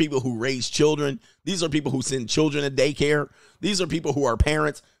 These are people who raise children. These are people who send children to daycare. These are people who are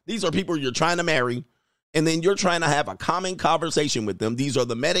parents. These are people you're trying to marry. And then you're trying to have a common conversation with them. These are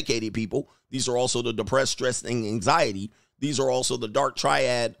the medicated people. These are also the depressed, stress, and anxiety. These are also the dark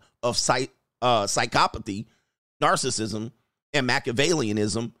triad of psychopathy, narcissism, and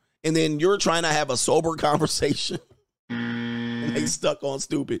Machiavellianism. And then you're trying to have a sober conversation. And they stuck on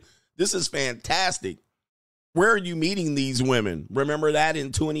stupid. This is fantastic. Where are you meeting these women? Remember that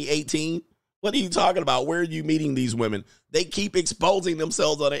in 2018? What are you talking about? Where are you meeting these women? They keep exposing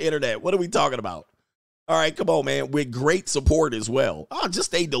themselves on the internet. What are we talking about? All right, come on, man. With great support as well. Oh, just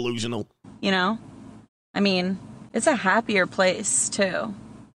stay delusional. You know, I mean, it's a happier place, too.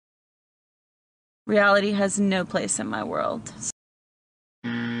 Reality has no place in my world.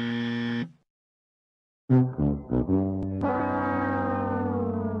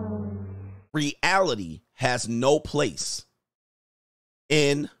 Reality has no place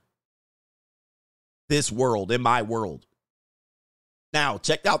in this world, in my world. Now,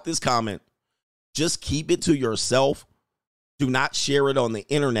 check out this comment. Just keep it to yourself. Do not share it on the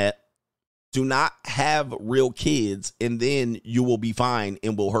internet. Do not have real kids, and then you will be fine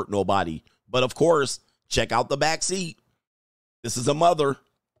and will hurt nobody. But of course, check out the back seat. This is a mother.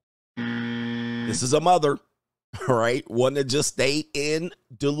 This is a mother. All right. Want to just stay in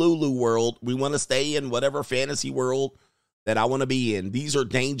Delulu world. We want to stay in whatever fantasy world that I want to be in. These are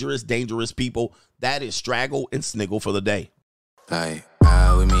dangerous, dangerous people. That is Straggle and Sniggle for the day. Like,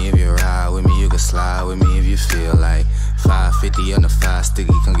 ride with me if you ride with me, you can slide with me if you feel like 550 on the 5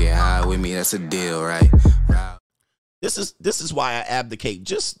 sticky, come get high with me, that's a deal, right? This is why I abdicate.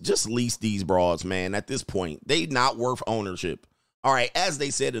 Just lease these broads, man. At this point, they not worth ownership. All right, as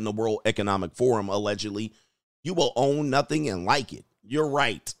they said in the World Economic Forum, allegedly, you will own nothing and like it. You're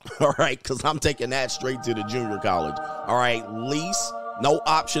right. All right, because I'm taking that straight to the junior college. All right, lease, no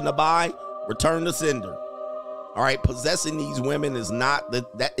option to buy, return to sender. All right, possessing these women is not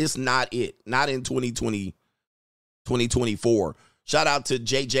that is not it. Not in 2024. Shout out to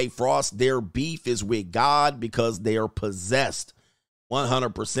JJ Frost. Their beef is with God because they are possessed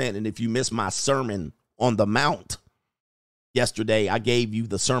 100%. And if you missed my sermon on the Mount yesterday, I gave you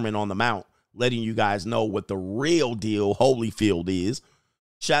the Sermon on the Mount, letting you guys know what the real deal Holyfield is.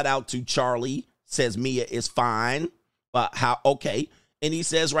 Shout out to Charlie. Says Mia is fine. But how? Okay. And he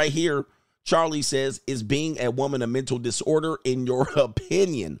says right here, Charlie says, is being a woman a mental disorder in your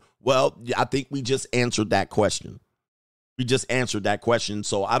opinion? Well, I think we just answered that question. We just answered that question,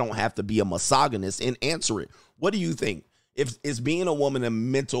 so I don't have to be a misogynist and answer it. What do you think? Is being a woman a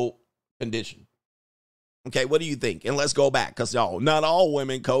mental condition? Okay, what do you think? And let's go back, because y'all, not all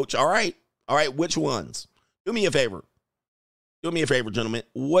women, coach. All right, which ones? Do me a favor. Do me a favor, gentlemen.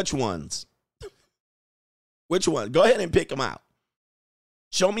 Which ones? Which one? Go ahead and pick them out.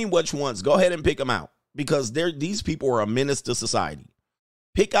 Show me which ones. Go ahead and pick them out, because these people are a menace to society.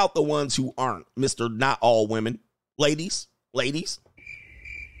 Pick out the ones who aren't, Mr. Not All Women. Ladies,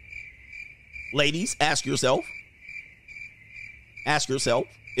 ask yourself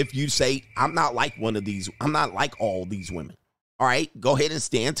if you say, I'm not like one of these. I'm not like all these women. All right, go ahead and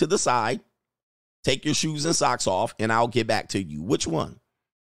stand to the side. Take your shoes and socks off, and I'll get back to you. Which one?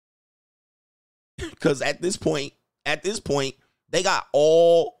 Because at this point, they got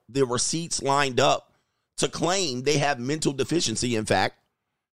all the receipts lined up to claim they have mental deficiency. In fact,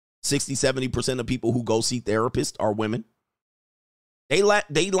 60-70% of people who go see therapists are women.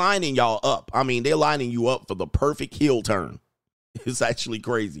 They lining y'all up. I mean, they're lining you up for the perfect heel turn. It's actually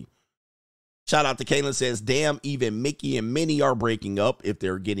crazy. Shout out to Kaylin, says, damn, even Mickey and Minnie are breaking up if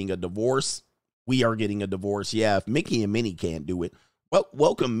they're getting a divorce. We are getting a divorce. Yeah, if Mickey and Minnie can't do it. Well,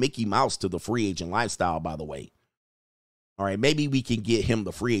 welcome Mickey Mouse to the free agent lifestyle, by the way. All right, maybe we can get him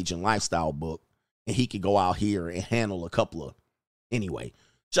the free agent lifestyle book, and he can go out here and handle a couple of. Anyway,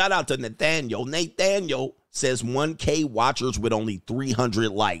 shout out to Nathaniel. Nathaniel says 1K watchers with only 300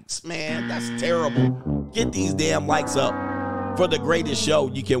 likes. Man, that's terrible. Get these damn likes up for the greatest show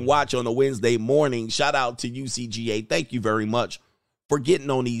you can watch on a Wednesday morning. Shout out to UCGA. Thank you very much for getting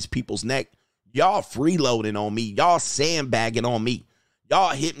on these people's neck. Y'all freeloading on me. Y'all sandbagging on me.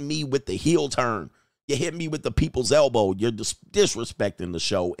 Y'all hitting me with the heel turn. You hit me with the people's elbow. You're disrespecting the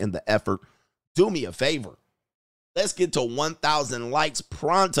show and the effort. Do me a favor. Let's get to 1,000 likes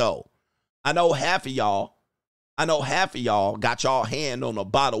pronto. I know half of y'all got y'all hand on a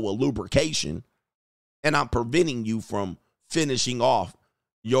bottle of lubrication, and I'm preventing you from finishing off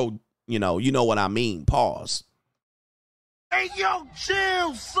your you know what I mean. Pause. Hey, yo,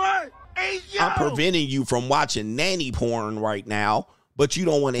 chill, son. Hey, yo. I'm preventing you from watching nanny porn right now, but you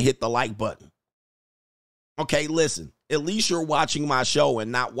don't want to hit the like button. Okay, listen. At least you're watching my show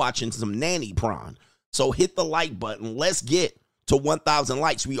and not watching some nanny porn. So hit the like button. Let's get to 1,000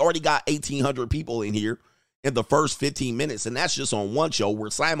 likes. We already got 1,800 people in here in the first 15 minutes, and that's just on one show. We're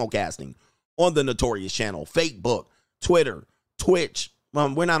simulcasting on the Notorious channel, Facebook, Twitter, Twitch.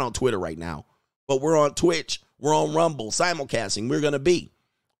 We're not on Twitter right now, but we're on Twitch. We're on Rumble, simulcasting. We're going to be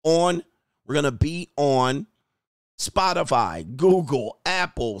on Spotify, Google,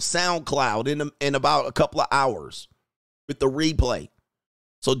 Apple, SoundCloud in about a couple of hours with the replay.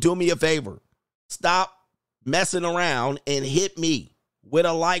 So do me a favor. Stop messing around and hit me with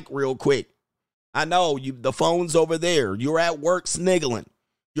a like real quick. I know the phone's over there. You're at work sniggling.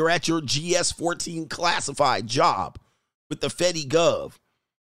 You're at your GS-14 classified job with the Fedi Gov.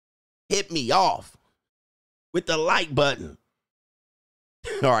 Hit me off with the like button.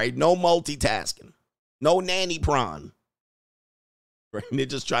 All right, no multitasking. No nanny prawn. Right? They're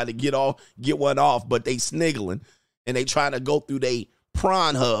just trying to get one off, but they sniggling and they trying to go through their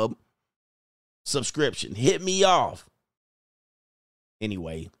prawn hub subscription. Hit me off.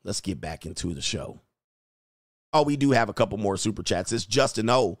 Anyway, let's get back into the show. Oh, we do have a couple more super chats. It's Justin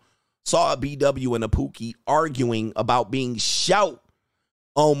O. Saw a BW and a Pookie arguing about being shout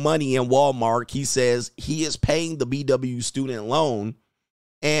on money in Walmart. He says he is paying the BW student loan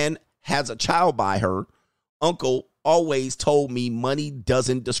and has a child by her. Uncle always told me money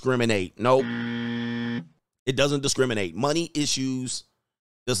doesn't discriminate. Nope. It doesn't discriminate. Money issues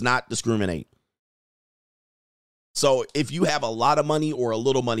does not discriminate. So if you have a lot of money or a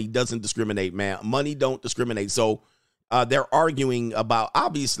little money, doesn't discriminate, man. Money don't discriminate. So they're arguing about,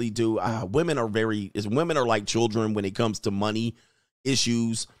 obviously, women are like children when it comes to money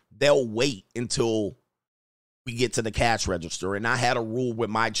issues. They'll wait until we get to the cash register. And I had a rule with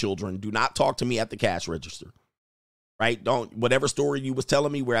my children: do not talk to me at the cash register. Right? Whatever story you was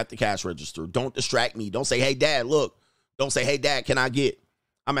telling me, we're at the cash register. Don't distract me. Don't say, hey, Dad, look. Don't say, hey, Dad, can I get?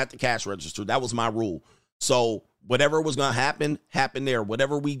 I'm at the cash register. That was my rule. So whatever was going to happen there.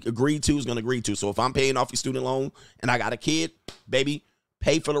 Whatever we agreed to is going to agree to. So if I'm paying off your student loan and I got a kid, baby,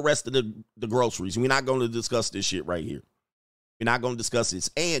 pay for the rest of the groceries. We're not going to discuss this shit right here. We're not going to discuss this.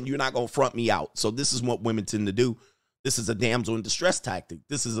 And you're not going to front me out. So this is what women tend to do. This is a damsel in distress tactic.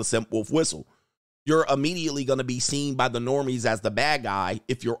 This is a simple wolf whistle. You're immediately going to be seen by the normies as the bad guy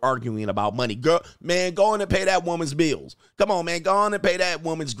if you're arguing about money. Girl, man, go on and pay that woman's bills. Come on, man. Go on and pay that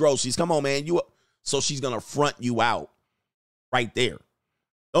woman's groceries. Come on, man. So she's going to front you out right there.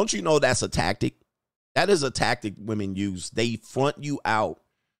 Don't you know that's a tactic? That is a tactic women use. They front you out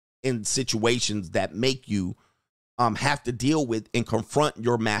in situations that make you have to deal with and confront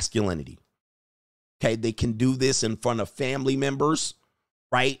your masculinity. Okay, they can do this in front of family members,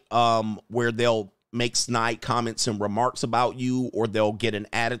 right? Where they'll make snide comments and remarks about you, or they'll get an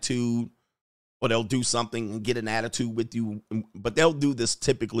attitude, or they'll do something and get an attitude with you. But they'll do this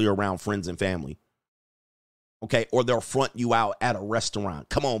typically around friends and family. Okay, or they'll front you out at a restaurant.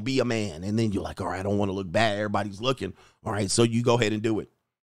 Come on, be a man. And then you're like, all right, I don't want to look bad. Everybody's looking. All right, so you go ahead and do it.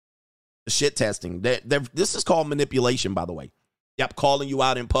 The shit testing. This is called manipulation, by the way. Yep, calling you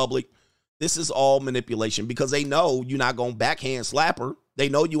out in public. This is all manipulation because they know you're not going to backhand slap her. They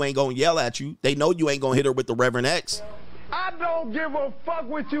know you ain't going to yell at you. They know you ain't going to hit her with the Reverend X. I don't give a fuck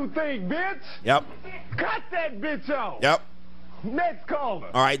what you think, bitch. Yep. Cut that bitch off. Yep. Next caller.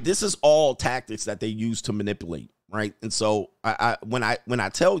 All right, this is all tactics that they use to manipulate, right? And so when I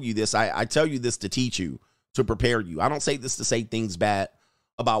tell you this, I tell you this to teach you, to prepare you. I don't say this to say things bad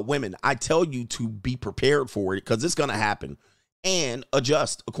about women. I tell you to be prepared for it because it's going to happen and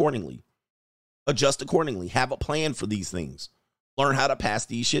adjust accordingly. Adjust accordingly. Have a plan for these things. Learn how to pass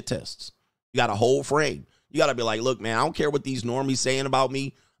these shit tests. You got a whole frame. You got to be like, look, man, I don't care what these normies saying about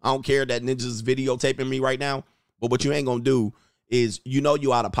me. I don't care that Ninja's videotaping me right now. But what you ain't going to do is,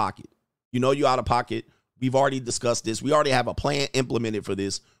 you out of pocket. You out of pocket. We've already discussed this. We already have a plan implemented for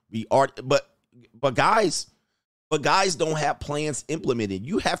this. But guys don't have plans implemented.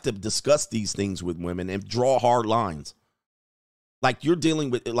 You have to discuss these things with women and draw hard lines. Like you're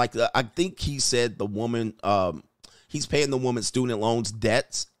dealing with, like I think he said the woman, he's paying the woman student loans,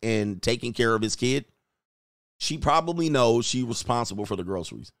 debts, and taking care of his kid. She probably knows she's responsible for the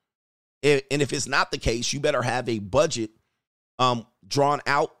groceries. And if it's not the case, you better have a budget drawn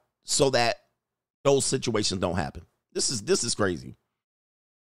out so that those situations don't happen. This is crazy.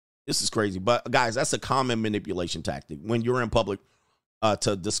 This is crazy. But guys, that's a common manipulation tactic. When you're in public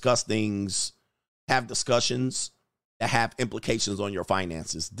to discuss things, have discussions, that have implications on your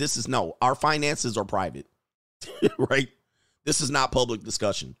finances. This is no, our finances are private, right? This is not public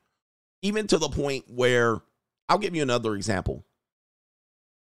discussion. Even to the point where, I'll give you another example.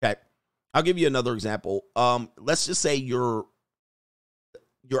 Okay. I'll give you another example. Let's just say you're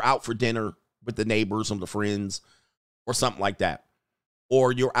out for dinner with the neighbors and the friends or something like that.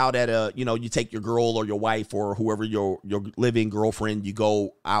 Or you're out at you take your girl or your wife or whoever your living girlfriend, you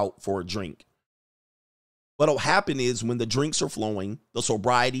go out for a drink. What'll happen is when the drinks are flowing, the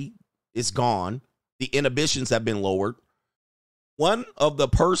sobriety is gone, the inhibitions have been lowered. One of the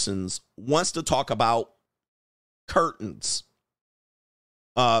persons wants to talk about curtains,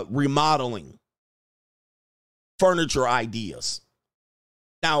 remodeling, furniture ideas.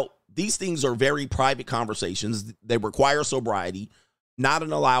 Now, these things are very private conversations. They require sobriety, not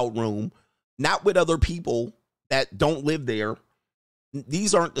in a loud room, not with other people that don't live there.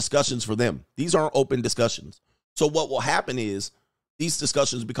 These aren't discussions for them. These aren't open discussions. So what will happen is these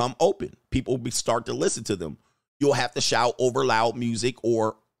discussions become open. People start to listen to them. You'll have to shout over loud music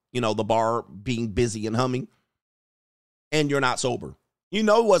or, the bar being busy and humming, and you're not sober. You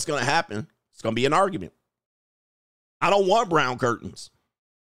know what's going to happen. It's going to be an argument. I don't want brown curtains.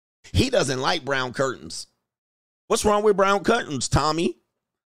 He doesn't like brown curtains. What's wrong with brown curtains, Tommy?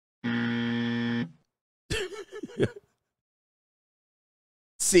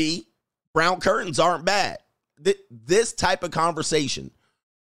 See, brown curtains aren't bad. This type of conversation,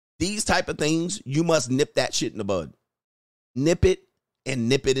 these type of things, you must nip that shit in the bud. Nip it and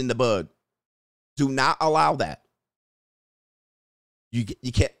nip it in the bud. Do not allow that. You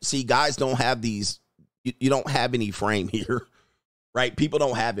can't see, guys don't have these. You don't have any frame here, right? People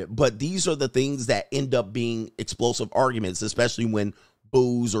don't have it. But these are the things that end up being explosive arguments, especially when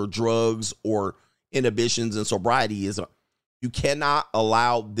booze or drugs or inhibitions and sobriety is. You cannot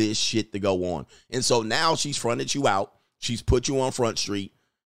allow this shit to go on. And so now she's fronted you out. She's put you on Front Street.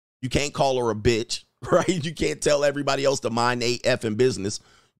 You can't call her a bitch, right? You can't tell everybody else to mind they effing business.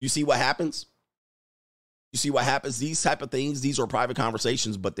 You see what happens? You see what happens? These type of things, these are private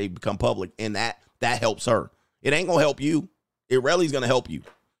conversations, but they become public, and that helps her. It ain't going to help you. It rarely is going to help you.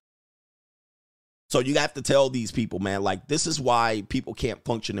 So you have to tell these people, man, like, this is why people can't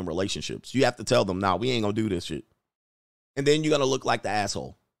function in relationships. You have to tell them, nah, we ain't going to do this shit. And then you're going to look like the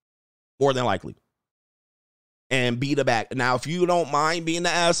asshole, more than likely, and be the back. Now, if you don't mind being the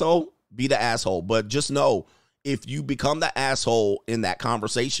asshole, be the asshole. But just know, if you become the asshole in that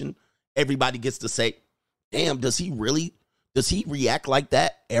conversation, everybody gets to say, damn, does he react like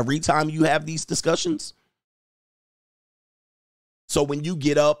that every time you have these discussions? So when you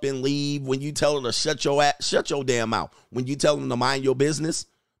get up and leave, when you tell her to shut your damn mouth, when you tell them to mind your business,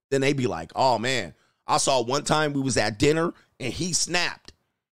 then they be like, oh man, I saw one time we was at dinner and he snapped.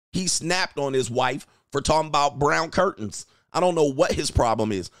 He snapped on his wife for talking about brown curtains. I don't know what his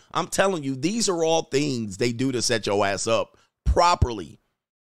problem is. I'm telling you, these are all things they do to set your ass up properly.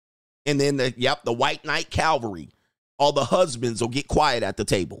 And then the white knight cavalry, all the husbands will get quiet at the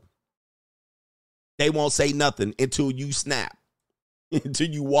table. They won't say nothing until you snap, until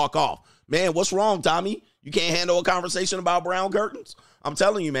you walk off. Man, what's wrong, Tommy? You can't handle a conversation about brown curtains? I'm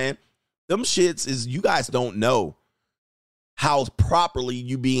telling you, man, them shits is, you guys don't know how properly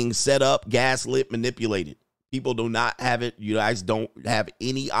you being set up, gaslit, manipulated. People do not have it. You guys don't have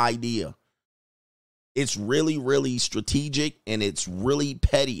any idea. It's really, really strategic, and it's really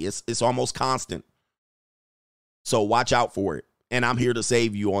petty. It's almost constant. So watch out for it. And I'm here to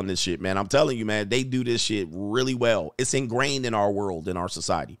save you on this shit, man. I'm telling you, man, they do this shit really well. It's ingrained in our world, in our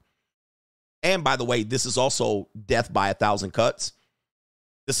society. And by the way, this is also death by 1,000 cuts.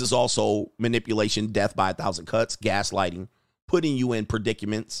 This is also manipulation, death by 1,000 cuts, gaslighting, putting you in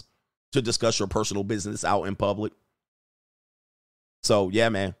predicaments to discuss your personal business out in public. So yeah,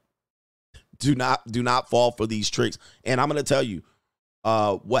 man, do not fall for these tricks. And I'm going to tell you,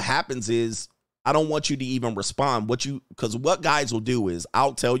 what happens is, I don't want you to even respond. Because what guys will do is,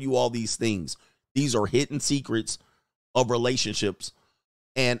 I'll tell you all these things. These are hidden secrets of relationships.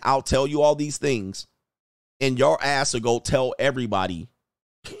 And I'll tell you all these things, and your ass will go tell everybody.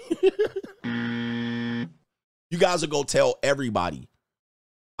 You guys will go tell everybody.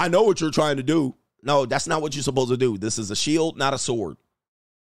 I know what you're trying to do. No, that's not what you're supposed to do. This is a shield, not a sword.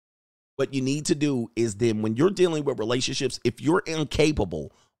 What you need to do is, then when you're dealing with relationships, if you're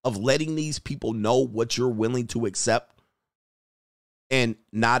incapable of letting these people know what you're willing to accept and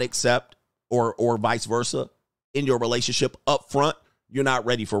not accept, or vice versa, in your relationship up front, you're not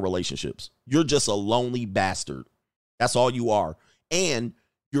ready for relationships. You're just a lonely bastard. That's all you are. And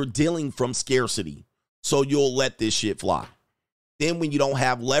you're dealing from scarcity. So you'll let this shit fly. Then when you don't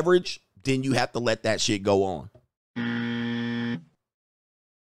have leverage, then you have to let that shit go on.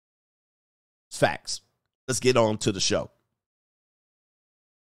 facts. Let's get on to the show.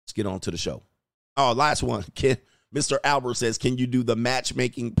 Oh, last one. Mr. Albert says, can you do the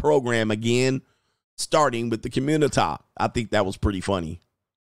matchmaking program again, starting with the community? I think that was pretty funny.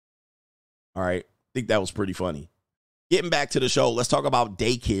 All right. I think that was pretty funny. Getting back to the show, let's talk about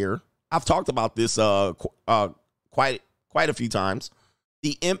daycare. I've talked about this quite a few times.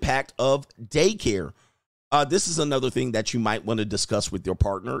 The impact of daycare. This is another thing that you might want to discuss with your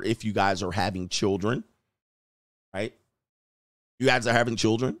partner if you guys are having children, right? You guys are having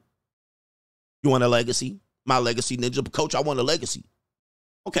children. You want a legacy? My legacy ninja coach, I want a legacy.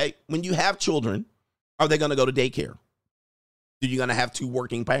 Okay, when you have children, are they going to go to daycare? Are you going to have two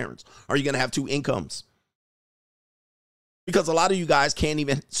working parents? Are you going to have two incomes? Because a lot of you guys can't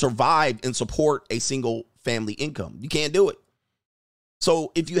even survive and support a single family income. You can't do it.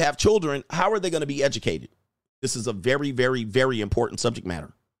 So if you have children, how are they going to be educated? This is a very, very, very important subject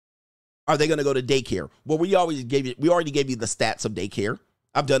matter. Are they going to go to daycare? Well, we already gave you the stats of daycare.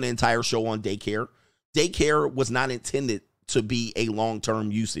 I've done an entire show on daycare. Daycare was not intended to be a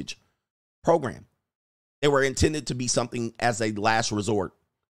long-term usage program. They were intended to be something as a last resort.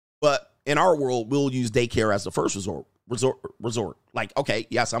 But in our world, we'll use daycare as the first resort. Like, okay,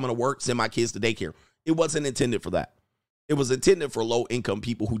 yes, I'm going to work, send my kids to daycare. It wasn't intended for that. It was intended for low-income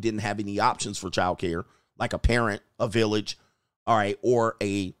people who didn't have any options for childcare, like a parent, a village, all right, or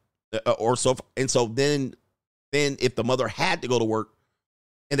so. And so then if the mother had to go to work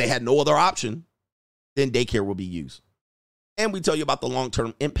and they had no other option, then daycare will be used. And we tell you about the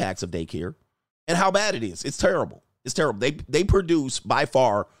long-term impacts of daycare and how bad it is. It's terrible. It's terrible. They produce by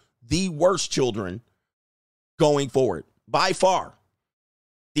far the worst children going forward. By far.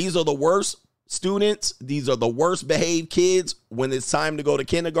 These are the worst students. These are the worst behaved kids when it's time to go to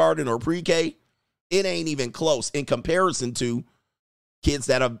kindergarten or pre-K. It ain't even close in comparison to kids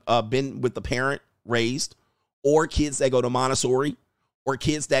that have been with the parent raised, or kids that go to Montessori, or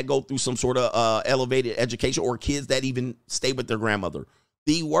kids that go through some sort of elevated education, or kids that even stay with their grandmother.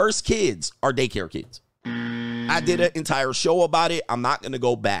 The worst kids are daycare kids. I did an entire show about it. I'm not going to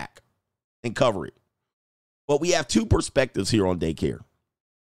go back and cover it. But we have two perspectives here on daycare.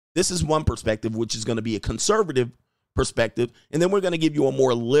 This is one perspective, which is going to be a conservative perspective, and then we're going to give you a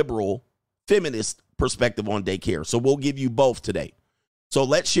more liberal, feminist perspective on daycare. So we'll give you both today. So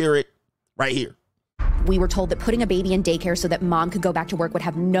let's share it right here. We were told that putting a baby in daycare so that mom could go back to work would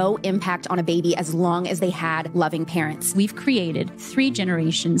have no impact on a baby as long as they had loving parents. We've created 3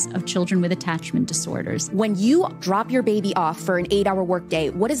 generations of children with attachment disorders. When you drop your baby off for an 8-hour workday,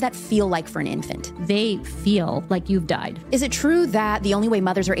 what does that feel like for an infant? They feel like you've died. Is it true that the only way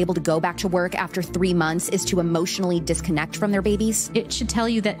mothers are able to go back to work after 3 months is to emotionally disconnect from their babies? It should tell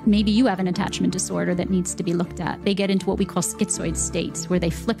you that maybe you have an attachment disorder that needs to be looked at. They get into what we call schizoid states, where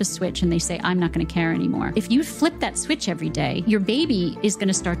they flip a switch and they say, I'm not going to care anymore. If you flip that switch every day, your baby is going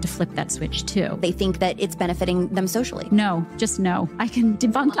to start to flip that switch too. They think that it's benefiting them socially. No, just no. I can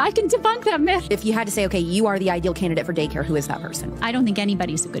debunk that myth. If you had to say, okay, you are the ideal candidate for daycare, who is that person? I don't think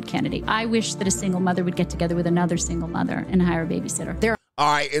anybody's a good candidate. I wish that a single mother would get together with another single mother and hire a babysitter.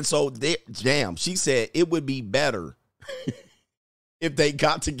 All right, and so, she said it would be better if they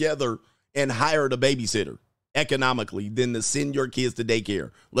got together and hired a babysitter economically than to send your kids to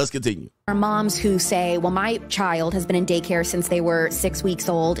daycare. Let's continue. There are moms who say, well, my child has been in daycare since they were 6 weeks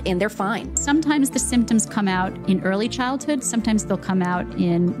old and they're fine. Sometimes the symptoms come out in early childhood. Sometimes they'll come out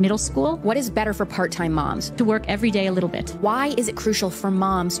in middle school. What is better for part-time moms? To work every day a little bit. Why is it crucial for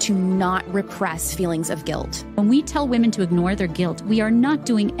moms to not repress feelings of guilt? When we tell women to ignore their guilt, we are not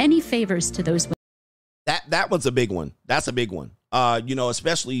doing any favors to those women. That one's a big one. That's a big one.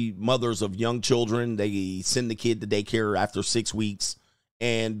 Especially mothers of young children, they send the kid to daycare after 6 weeks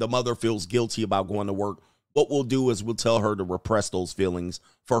and the mother feels guilty about going to work. What we'll do is we'll tell her to repress those feelings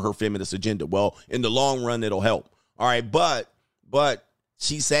for her feminist agenda. Well, in the long run, it'll help. All right. But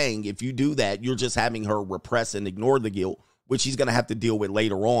she's saying if you do that, you're just having her repress and ignore the guilt, which she's going to have to deal with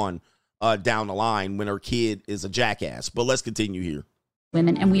later on down the line when her kid is a jackass. But let's continue here.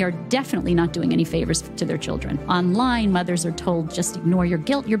 Women, and we are definitely not doing any favors to their children. Online, mothers are told just ignore your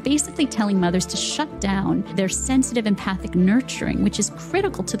guilt. You're basically telling mothers to shut down their sensitive, empathic nurturing, which is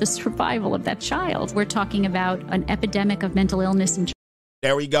critical to the survival of that child. We're talking about an epidemic of mental illness in.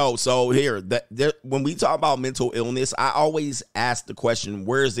 There we go. So here, when we talk about mental illness, I always ask the question,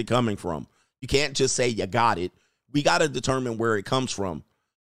 where is it coming from? You can't just say you got it. We got to determine where it comes from.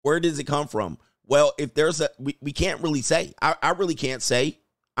 Where does it come from? Well, if there's we can't really say. I really can't say.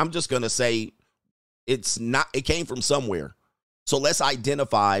 I'm just going to say it came from somewhere. So let's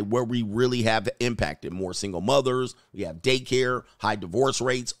identify where we really have impacted more single mothers. We have daycare, high divorce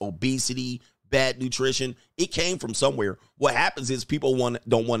rates, obesity, bad nutrition. It came from somewhere. What happens is people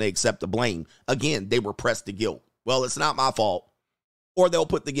don't want to accept the blame. Again, they were pressed to guilt. Well, it's not my fault. Or they'll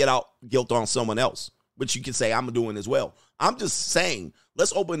put the guilt on someone else, which you can say I'm doing as well. I'm just saying,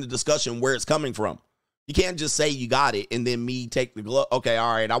 let's open the discussion where it's coming from. You can't just say you got it and then me take the glove. Okay,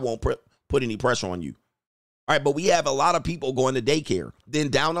 all right, I won't put any pressure on you. All right, but we have a lot of people going to daycare. Then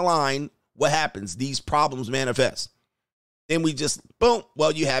down the line, what happens? These problems manifest. Then we just, boom,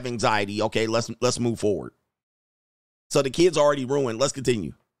 well, you have anxiety. Okay, let's move forward. So the kid's already ruined. Let's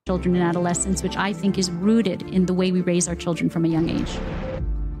continue. Children and adolescents, which I think is rooted in the way we raise our children from a young age.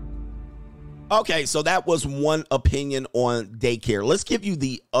 Okay, so that was one opinion on daycare. Let's give you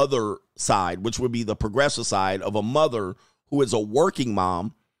the other side, which would be the progressive side of a mother who is a working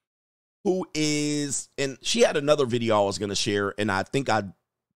mom who is, and she had another video I was going to share, and I think I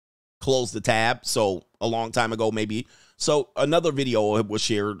closed the tab, so a long time ago maybe. So another video was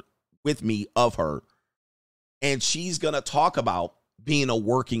shared with me of her, and she's going to talk about being a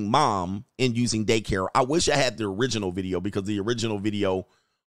working mom and using daycare. I wish I had the original video, because the original video,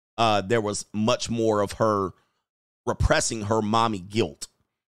 there was much more of her repressing her mommy guilt.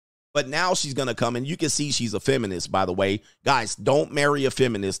 But now she's going to come, and you can see she's a feminist, by the way. Guys, don't marry a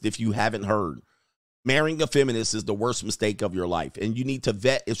feminist if you haven't heard. Marrying a feminist is the worst mistake of your life, and you need to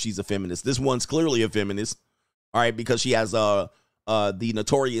vet if she's a feminist. This one's clearly a feminist, all right, because she has the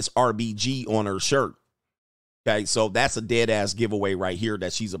notorious RBG on her shirt. Okay, so that's a dead-ass giveaway right here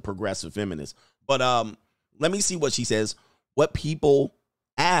that she's a progressive feminist. But let me see what she says. What people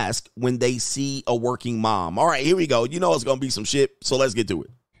ask when they see a working mom. All right, here we go. You know it's going to be some shit, so let's get to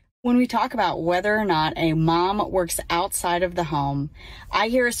it. When we talk about whether or not a mom works outside of the home, I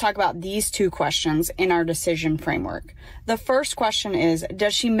hear us talk about these two questions in our decision framework. The first question is,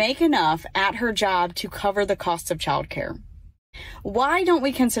 does she make enough at her job to cover the costs of childcare? Why don't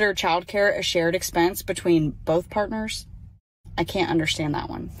we consider childcare a shared expense between both partners? I can't understand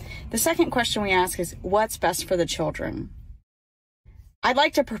that one. The second question we ask is, what's best for the children? I'd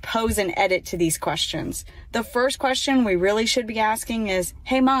like to propose an edit to these questions. The first question we really should be asking is,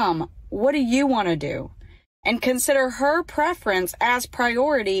 hey mom, what do you want to do? And consider her preference as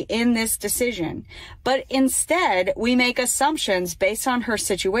priority in this decision. But instead, we make assumptions based on her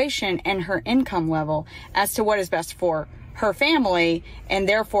situation and her income level as to what is best for her family, and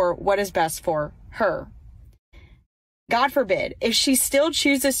therefore what is best for her. God forbid, if she still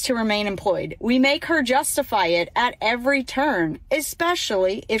chooses to remain employed, we make her justify it at every turn,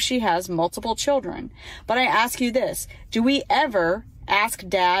 especially if she has multiple children. But I ask you this, do we ever ask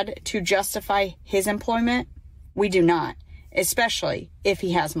dad to justify his employment? We do not, especially if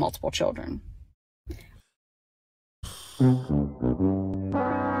he has multiple children.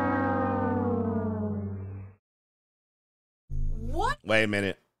 What? Wait a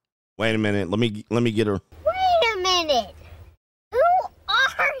minute. Let me get her. Wait a minute. Who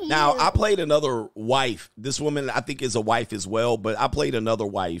are you? Now, I played another wife. This woman, I think, is a wife as well, but I played another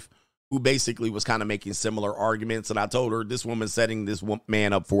wife who basically was kind of making similar arguments, and I told her this woman's setting this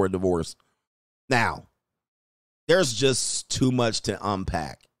man up for a divorce. Now, there's just too much to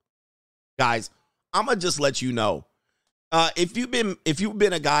unpack. Guys, I'm going to just let you know. If you've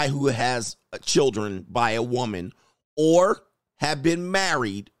been a guy who has children by a woman or have been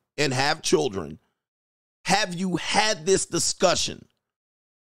married and have children, have you had this discussion?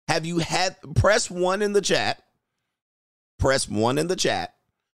 Press 1 in the chat. Press 1 in the chat.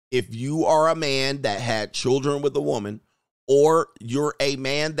 If you are a man that had children with a woman, or you're a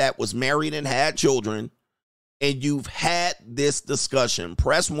man that was married and had children, and you've had this discussion,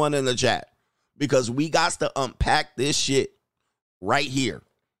 press 1 in the chat, because we got to unpack this shit right here.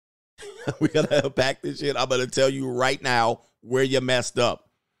 We got to unpack this shit. I'm going to tell you right now where you messed up,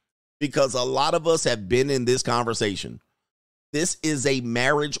 because a lot of us have been in this conversation. This is a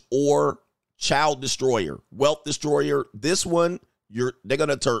marriage or child destroyer, wealth destroyer. This one, they're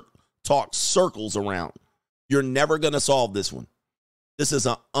going to talk circles around. You're never going to solve this one. This is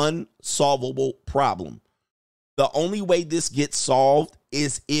an unsolvable problem. The only way this gets solved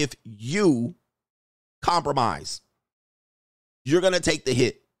is if you compromise. You're going to take the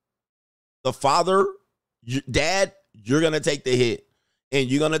hit. The father, dad, you're going to take the hit, and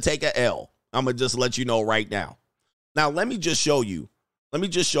you're going to take an L. I'm going to just let you know right now. Now, let me just show you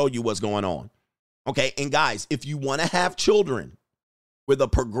what's going on. Okay, and guys, if you want to have children with a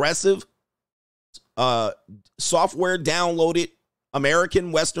progressive, software downloaded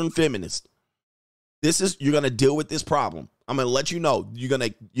American Western feminist, you're going to deal with this problem. I'm going to let you know you're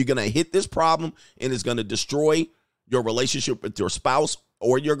going to hit this problem, and it's going to destroy your relationship with your spouse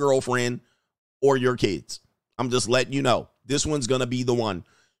or your girlfriend or your kids. I'm just letting you know this one's going to be the one.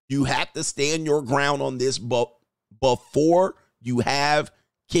 You have to stand your ground on this before you have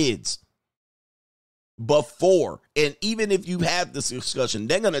kids. Before. And even if you have this discussion,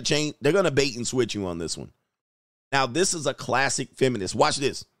 they're going to change. They're going to bait and switch you on this one. Now, this is a classic feminist. Watch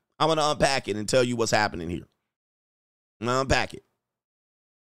this. I'm going to unpack it and tell you what's happening here. I'm going to unpack it.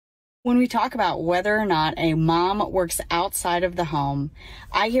 When we talk about whether or not a mom works outside of the home,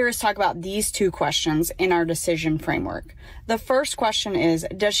 I hear us talk about these two questions in our decision framework. The first question is,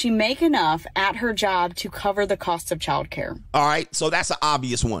 does she make enough at her job to cover the cost of childcare? All right, so that's an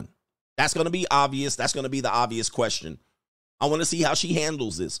obvious one. That's going to be obvious. That's going to be the obvious question. I want to see how she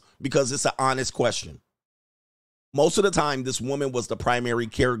handles this because it's an honest question. Most of the time, this woman was the primary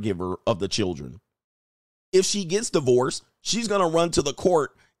caregiver of the children. If she gets divorced, she's going to run to the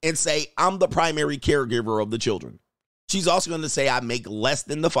court and say, I'm the primary caregiver of the children. She's also going to say, I make less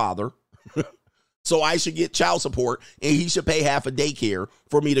than the father, so I should get child support, and he should pay half a daycare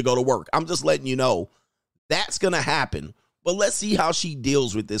for me to go to work. I'm just letting you know that's going to happen. But let's see how she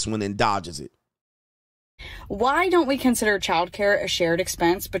deals with this one and dodges it. Why don't we consider childcare a shared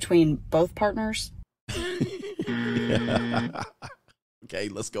expense between both partners? Okay,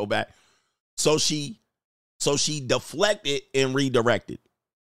 let's go back. So she deflected and redirected.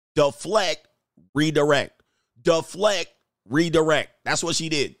 Deflect, redirect. Deflect, redirect. That's what she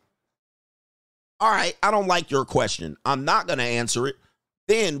did. All right, I don't like your question. I'm not going to answer it.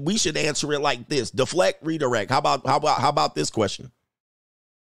 Then we should answer it like this. Deflect, redirect. How about this question?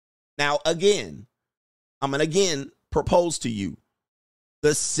 Now, again, I'm going to propose to you.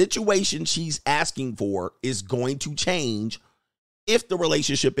 The situation she's asking for is going to change if the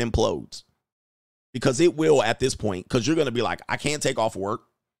relationship implodes. Because it will at this point, because you're going to be like, I can't take off work.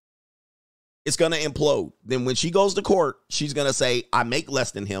 It's going to implode. Then when she goes to court, she's going to say, I make less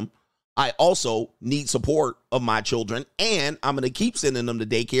than him. I also need support of my children, and I'm going to keep sending them to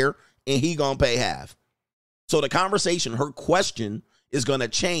daycare, and he going to pay half. So the conversation, her question is going to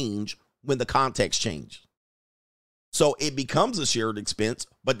change when the context changes. So it becomes a shared expense,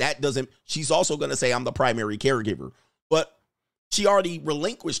 but that doesn't, she's also going to say, I'm the primary caregiver. But she already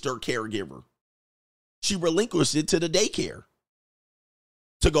relinquished her caregiver. She relinquished it to the daycare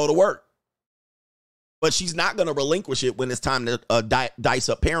to go to work. But she's not going to relinquish it when it's time to dice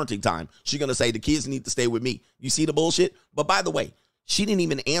up parenting time. She's going to say the kids need to stay with me. You see the bullshit? But by the way, she didn't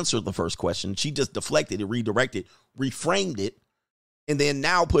even answer the first question. She just deflected it, redirected, reframed it, and then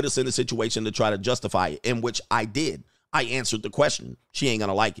now put us in a situation to try to justify it, in which I did. I answered the question. She ain't going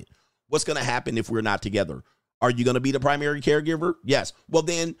to like it. What's going to happen if we're not together? Are you going to be the primary caregiver? Yes. Well,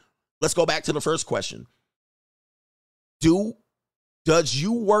 then let's go back to the first question. Does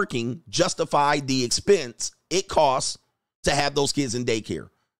you working justify the expense it costs to have those kids in daycare?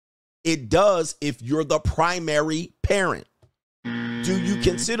 It does if you're the primary parent. Do you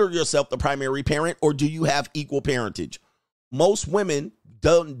consider yourself the primary parent, or do you have equal parentage? Most women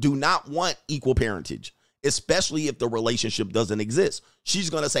do not want equal parentage, especially if the relationship doesn't exist. She's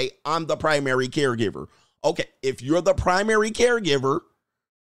going to say, I'm the primary caregiver. Okay, if you're the primary caregiver,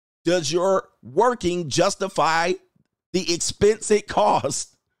 does your working justify the expense it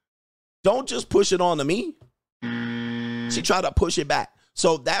costs? Don't just push it on to me. She tried to push it back.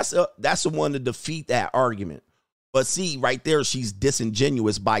 So that's the one to defeat that argument. But see, right there, she's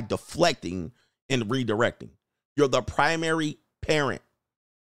disingenuous by deflecting and redirecting. You're the primary parent.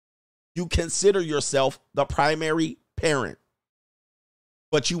 You consider yourself the primary parent.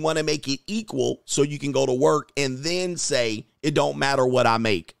 But you want to make it equal so you can go to work and then say, it don't matter what I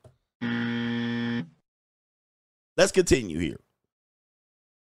make. Let's continue here.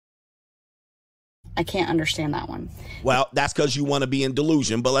 I can't understand that one. Well, that's because you want to be in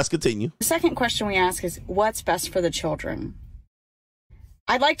delusion, but let's continue. The second question we ask is, what's best for the children?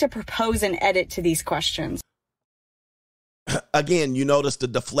 I'd like to propose an edit to these questions. Again, you notice the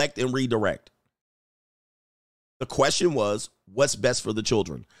deflect and redirect. The question was, what's best for the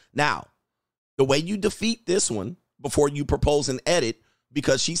children? Now, the way you defeat this one before you propose an edit,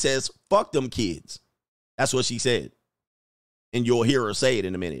 because she says, fuck them kids. That's what she said. And you'll hear her say it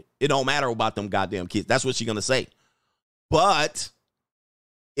in a minute. It don't matter about them goddamn kids. That's what she's going to say. But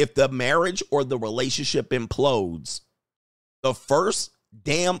if the marriage or the relationship implodes, the first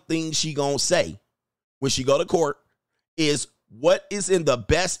damn thing she going to say when she go to court is, what is in the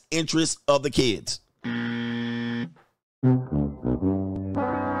best interest of the kids?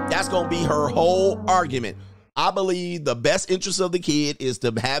 That's going to be her whole argument. I believe the best interest of the kid is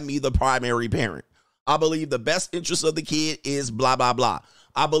to have me the primary parent. I believe the best interest of the kid is blah, blah, blah.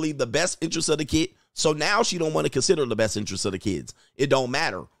 I believe the best interest of the kid. So now she don't want to consider the best interest of the kids. It don't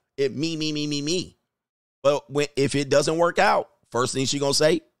matter. It me. But if it doesn't work out, First thing she gonna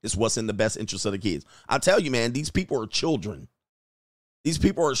say is what's in the best interest of the kids. I tell you, man, these people are children. These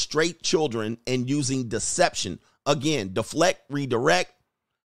people are straight children and using deception. Again, deflect, redirect,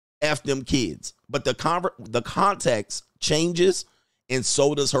 F them kids. But the context changes, and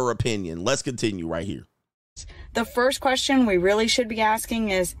so does her opinion. Let's continue right here. The first question we really should be asking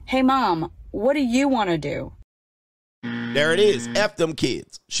is, hey, Mom, what do you want to do? There it is. F them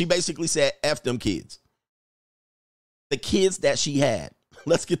kids. She basically said F them kids. The kids that she had.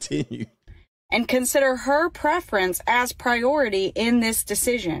 Let's continue. And consider her preference as priority in this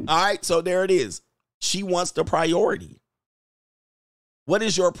decision. All right, so there it is. She wants the priority. What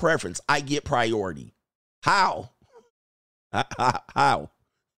is your preference? I get priority. How? How?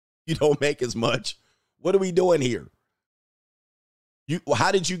 You don't make as much. What are we doing here?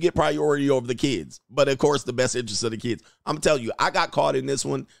 How did you get priority over the kids? But, of course, the best interest of the kids. I'm telling you, I got caught in this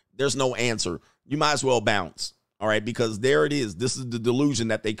one. There's no answer. You might as well bounce, all right, because there it is. This is the delusion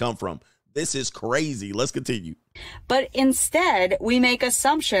that they come from. This is crazy. Let's continue. But instead, we make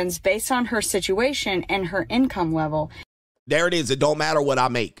assumptions based on her situation and her income level. There it is. It don't matter what I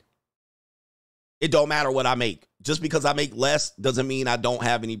make. It don't matter what I make. Just because I make less doesn't mean I don't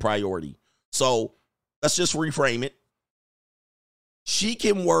have any priority. So let's just reframe it. She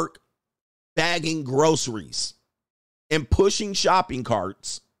can work bagging groceries and pushing shopping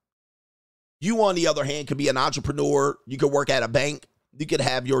carts. You, on the other hand, could be an entrepreneur. You could work at a bank. You could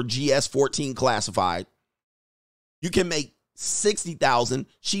have your GS-14 classified. You can make $60,000.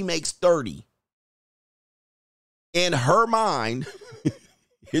 She makes $30,000. In her mind,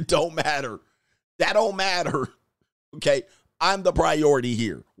 it don't matter. That don't matter. Okay, I'm the priority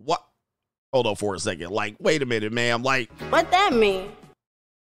here. What? Hold on for a second. Like, wait a minute, ma'am. Like, what that mean?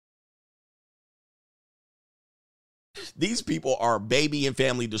 These people are baby and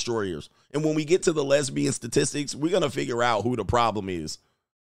family destroyers. And when we get to the lesbian statistics, we're going to figure out who the problem is.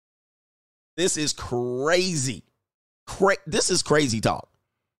 This is crazy. This is crazy talk.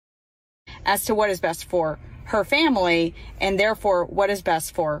 As to what is best for her family, and therefore what is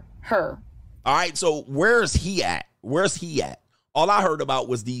best for her. All right, so where's he at? Where's he at? All I heard about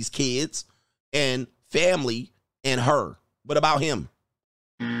was these kids and family and her. What about him?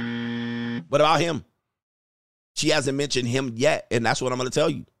 What about him? She hasn't mentioned him yet, and that's what I'm going to tell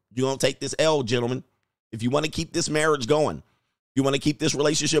you. You're going to take this L, gentlemen. If you want to keep this marriage going, you want to keep this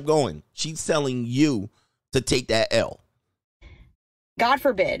relationship going, she's telling you to take that L. God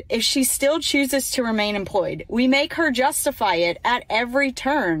forbid, if she still chooses to remain employed, we make her justify it at every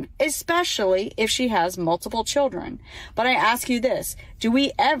turn, especially if she has multiple children. But I ask you this, do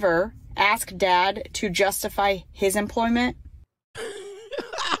we ever ask Dad to justify his employment?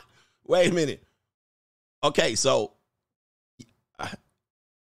 Wait a minute. Okay, so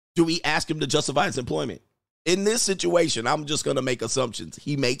do we ask him to justify his employment? In this situation, I'm just going to make assumptions.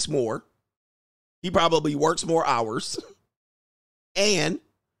 He makes more. He probably works more hours. And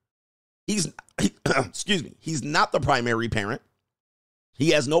he's not the primary parent. He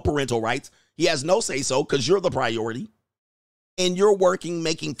has no parental rights. He has no say-so because you're the priority. And you're working,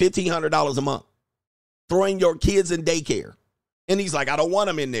 making $1,500 a month, throwing your kids in daycare. And he's like, I don't want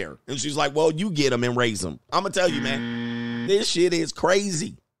them in there. And she's like, well, you get them and raise them. I'm going to tell you, man, this shit is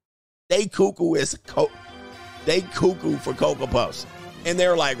crazy. They cuckoo for Cocoa Puffs. And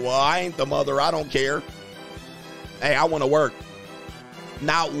they're like, well, I ain't the mother. I don't care. Hey, I want to work.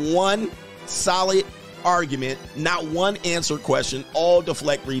 Not one solid argument, not one answered question, all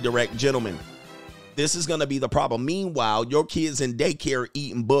deflect, redirect. Gentlemen, this is going to be the problem. Meanwhile, your kids in daycare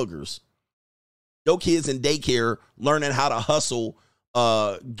eating boogers. Your kids in daycare learning how to hustle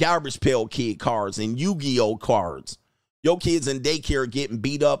Garbage Pail Kid cards and Yu-Gi-Oh cards. Your kids in daycare getting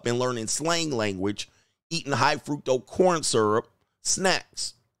beat up and learning slang language, eating high fructose corn syrup,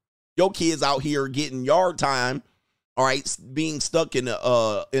 snacks. Your kids out here getting yard time, all right, being stuck in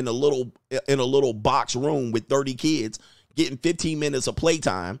a little box room with 30 kids, getting 15 minutes of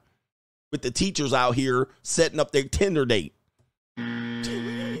playtime, with the teachers out here setting up their Tinder date.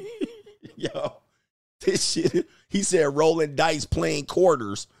 Yo, this shit. He said rolling dice, playing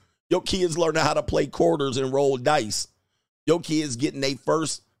quarters. Your kids learning how to play quarters and roll dice. Your kids getting their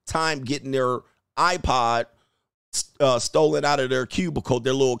first time getting their iPod stolen out of their cubicle,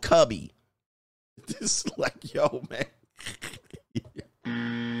 their little cubby. This is like, yo, man.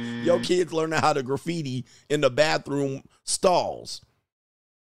 Your kids learning how to graffiti in the bathroom stalls.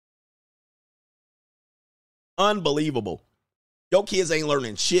 Unbelievable. Your kids ain't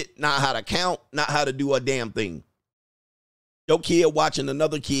learning shit, not how to count, not how to do a damn thing. Your kid watching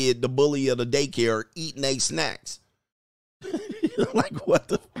another kid, the bully of the daycare, eating their snacks. Like, what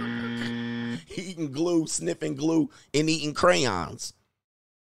the fuck? eating glue, sniffing glue, and eating crayons.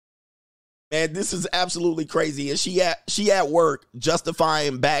 Man, this is absolutely crazy. And she at work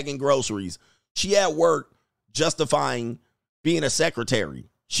justifying bagging groceries. She at work justifying being a secretary.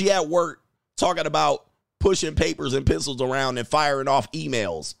 She at work talking about pushing papers and pencils around and firing off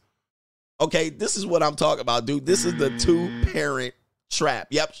emails. Okay, this is what I'm talking about, dude. This is the 2-parent trap.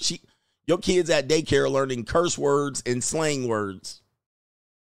 Yep, your kids at daycare learning curse words and slang words.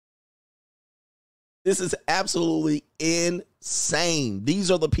 This is absolutely insane.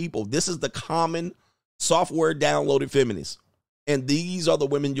 These are the people. This is the common software downloaded feminists. And these are the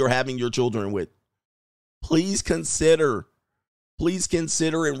women you're having your children with. Please consider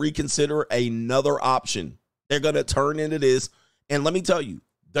and reconsider another option. They're going to turn into this. And let me tell you,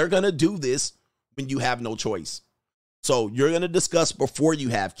 they're going to do this when you have no choice. So you're going to discuss before you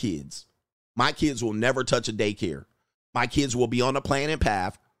have kids. My kids will never touch a daycare. My kids will be on a plan and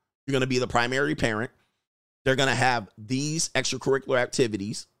path. You're going to be the primary parent. They're going to have these extracurricular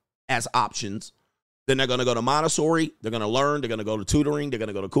activities as options. Then they're going to go to Montessori. They're going to learn. They're going to go to tutoring. They're going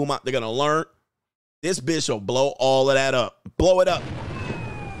to go to Kuma. They're going to learn. This bitch will blow all of that up. Blow it up.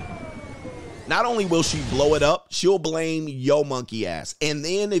 Not only will she blow it up, she'll blame yo monkey ass. And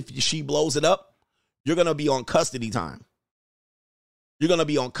then if she blows it up, you're going to be on custody time. You're going to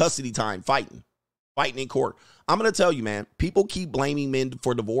be on custody time fighting in court. I'm going to tell you, man, people keep blaming men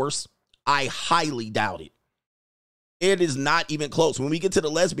for divorce. I highly doubt it. It is not even close. When we get to the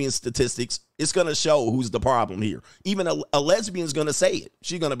lesbian statistics, it's going to show who's the problem here. Even a lesbian's going to say it.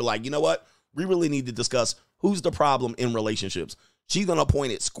 She's going to be like, you know what? We really need to discuss who's the problem in relationships. She's going to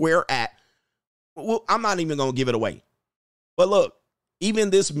point it square at, well, I'm not even going to give it away. But look, even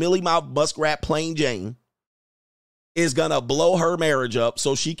this Millie Mouth Muskrat Plain Jane is going to blow her marriage up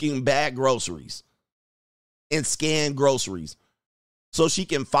so she can bag groceries and scan groceries so she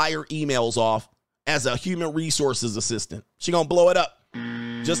can fire emails off as a human resources assistant. She going to blow it up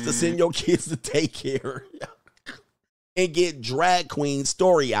just to send your kids to daycare and get drag queen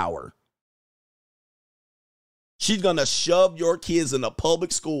story hour. She's going to shove your kids in a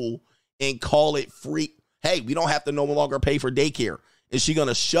public school and call it free. Hey, we don't have to no longer pay for daycare. And she's going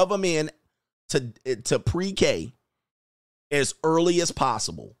to shove them in to pre-K as early as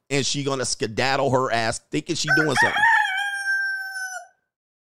possible. And she's going to skedaddle her ass thinking she's doing something.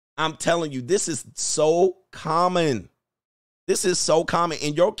 I'm telling you, this is so common. This is so common.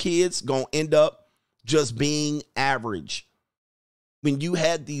 And your kids going to end up just being average. When you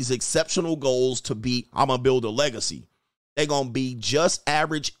had these exceptional goals to be, I'm going to build a legacy, they're going to be just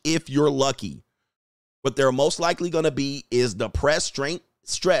average if you're lucky. What they're most likely going to be is depressed,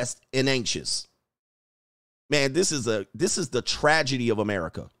 stressed, and anxious. Man, this is the tragedy of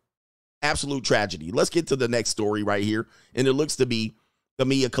America. Absolute tragedy. Let's get to the next story right here. And it looks to be the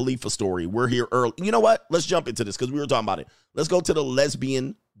Mia Khalifa story. We're here early. You know what? Let's jump into this because we were talking about it. Let's go to the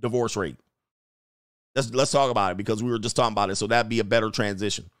lesbian divorce rate. Let's talk about it because we were just talking about it. So that'd be a better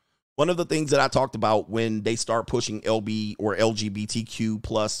transition. One of the things that I talked about when they start pushing LB or LGBTQ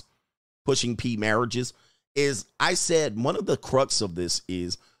plus pushing P marriages is I said one of the crux of this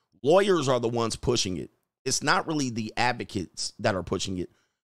is lawyers are the ones pushing it. It's not really the advocates that are pushing it.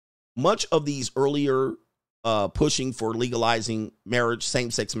 Much of these earlier pushing for legalizing marriage,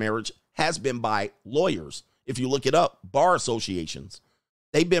 same-sex marriage, has been by lawyers. If you look it up, bar associations,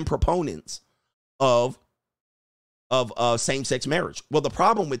 they've been proponents of same-sex marriage. Well, the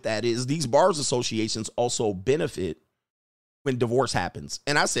problem with that is these bars associations also benefit when divorce happens.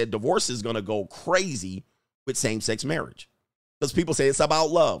 And I said divorce is going to go crazy with same-sex marriage because people say it's about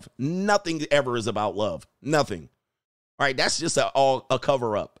love. Nothing ever is about love. Nothing. All right, that's just a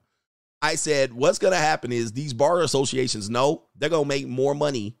cover-up. I said what's going to happen is these bar associations know they're going to make more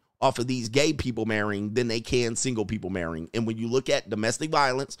money off of these gay people marrying than they can single people marrying. And when you look at domestic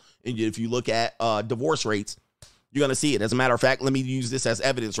violence and if you look at divorce rates, you're going to see it. As a matter of fact, let me use this as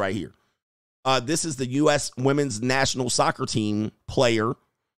evidence right here. This is the U.S. women's national soccer team player,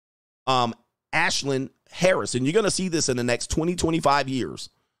 Ashlyn Harris. And you're going to see this in the next 20, 25 years.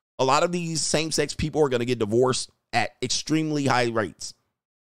 A lot of these same-sex people are going to get divorced at extremely high rates.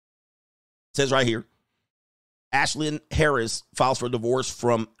 It says right here, Ashlyn Harris files for divorce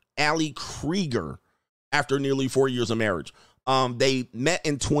from Allie Krieger after nearly 4 years of marriage. They met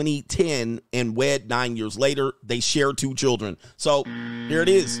in 2010 and wed 9 years later. They share 2 children. So here it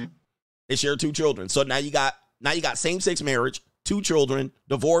is. They share 2 children. So now you got same-sex marriage, 2 children,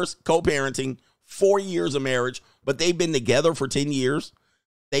 divorce, co-parenting, 4 years of marriage, but they've been together for 10 years.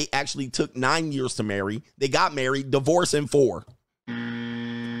 They actually took 9 years to marry. They got married, divorce in 4.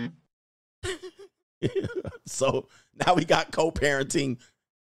 So now we got co-parenting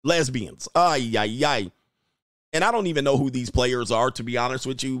Lesbians. Ay, ay, ay. And I don't even know who these players are, to be honest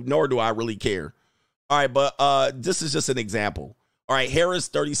with you, nor do I really care. All right, but this is just an example. All right, Harris,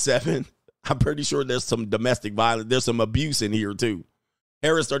 37. I'm pretty sure there's some domestic violence. There's some abuse in here, too.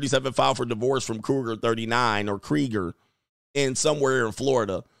 Harris, 37, filed for divorce from Kruger, 39, or Krieger, in somewhere in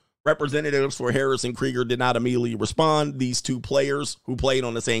Florida. Representatives for Harris and Krieger did not immediately respond. These two players who played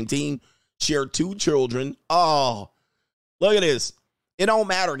on the same team share 2 children. Oh, look at this. It don't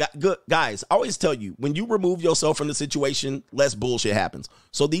matter. Good guys, I always tell you, when you remove yourself from the situation, less bullshit happens.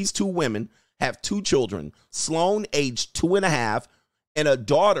 So these 2 women have 2 children. Sloan, aged 2.5, and a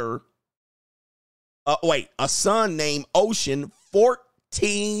daughter, a son named Ocean,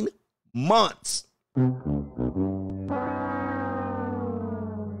 14 months.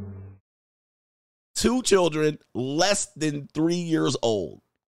 Two children less than 3 years old.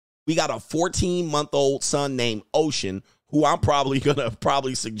 We got a 14-month-old son named Ocean, who I'm probably going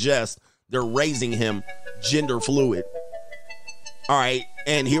to suggest they're raising him gender fluid. All right,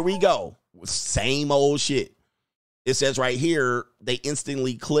 and here we go. Same old shit. It says right here, they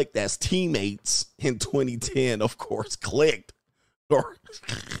instantly clicked as teammates in 2010. Of course, clicked. Or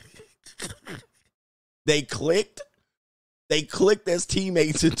they clicked as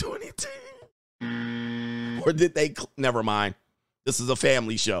teammates in 2010. Or did they? Never mind. This is a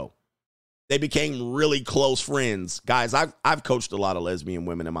family show. They became really close friends. Guys, I've coached a lot of lesbian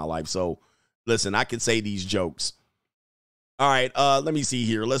women in my life, so listen, I can say these jokes. All right, let me see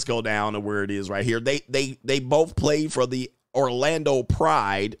here. Let's go down to where it is right here. They both played for the Orlando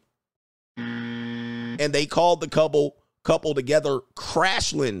Pride, and they called the couple together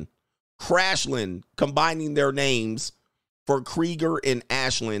Crashland, combining their names for Krieger and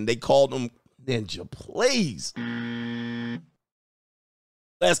Ashland. They called them Ninja, please.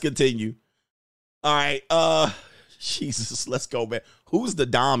 Let's continue. All right, Jesus, let's go back. Who's the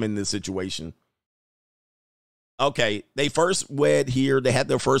dom in this situation? Okay, they first wed here. They had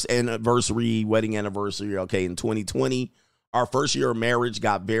their first wedding anniversary, okay, in 2020. Our first year of marriage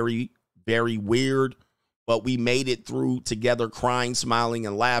got very, very weird, but we made it through together, crying, smiling,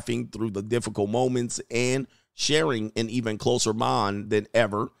 and laughing through the difficult moments and sharing an even closer bond than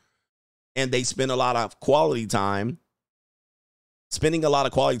ever. And they spent a lot of quality time. Spending a lot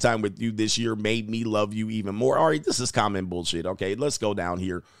of quality time with you this year made me love you even more. All right, this is common bullshit. Okay, let's go down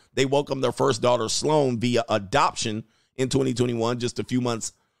here. They welcomed their first daughter, Sloan, via adoption in 2021, just a few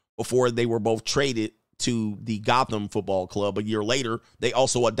months before they were both traded to the Gotham Football Club. A year later, they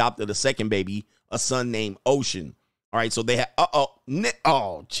also adopted a second baby, a son named Ocean. All right, so they had,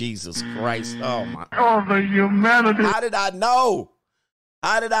 oh, Jesus Christ. Oh, my. Oh, the humanity. How did I know?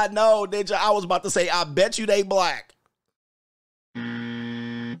 Ninja? I was about to say, I bet you they black.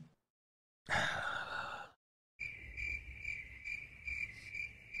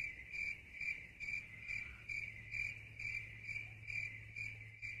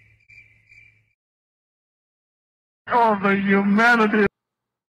 Oh, the humanity.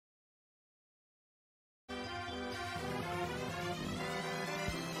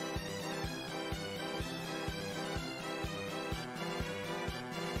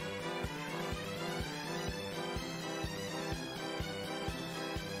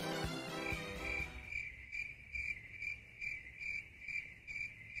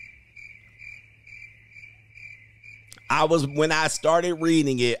 When I started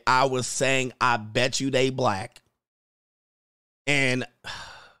reading it, I was saying, I bet you they black. And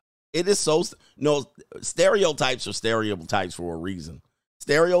it is so, stereotypes are stereotypes for a reason.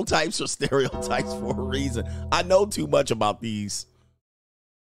 Stereotypes are stereotypes for a reason. I know too much about these.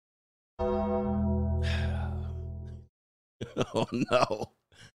 Oh, no.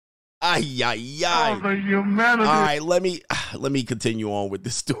 Ay, ay, ay. Oh, the humanity. All right, let me continue on with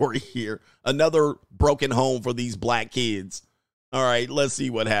this story here. Another broken home for these black kids. All right, let's see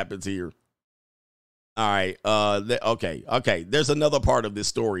what happens here. All right, okay. There's another part of this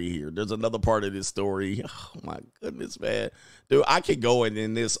story here. Oh, my goodness, man. Dude, I could go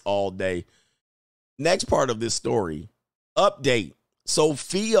in this all day. Next part of this story. Update.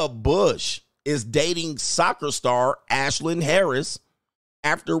 Sophia Bush is dating soccer star Ashlyn Harris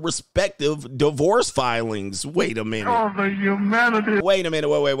after respective divorce filings. Wait a minute. Oh, the humanity. Wait a minute.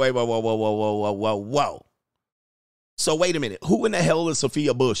 Whoa. So wait a minute. Who in the hell is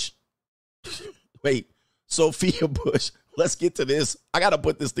Sophia Bush? Wait, Sophia Bush. Let's get to this. I got to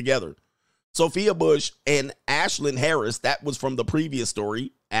put this together. Sophia Bush and Ashlyn Harris, that was from the previous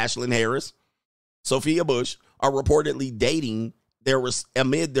story. Ashlyn Harris, Sophia Bush are reportedly dating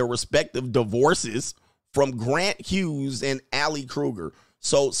amid their respective divorces from Grant Hughes and Allie Kruger.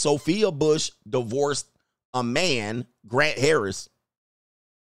 So Sophia Bush divorced a man, Grant Harris,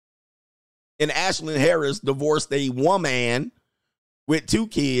 And Ashlyn Harris divorced a woman with 2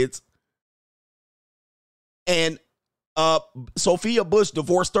 kids. And Sophia Bush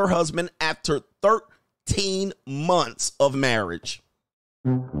divorced her husband after 13 months of marriage.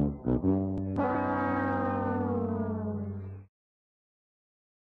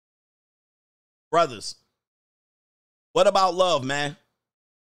 Brothers, what about love, man?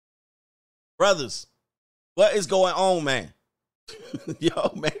 Brothers, what is going on, man?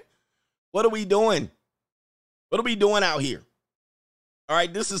 Yo, man, what are we doing? What are we doing out here? All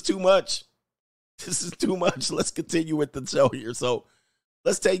right, this is too much. This is too much. Let's continue with the show here. So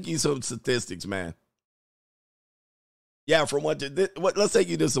let's take you some statistics, man. Yeah, let's take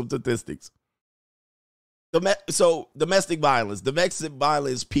you to some statistics. So domestic violence. Domestic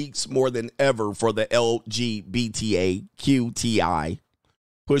violence peaks more than ever for the LGBTQTI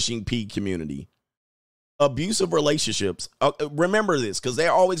pushing P community. Abusive relationships. Remember this, because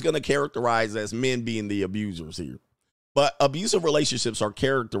they're always going to characterize as men being the abusers here. But abusive relationships are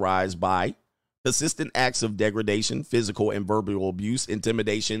characterized by persistent acts of degradation, physical and verbal abuse,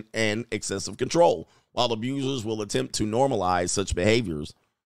 intimidation, and excessive control. While abusers will attempt to normalize such behaviors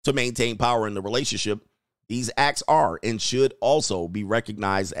to maintain power in the relationship, these acts are and should also be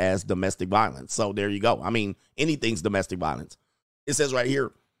recognized as domestic violence. So there you go. I mean, anything's domestic violence. It says right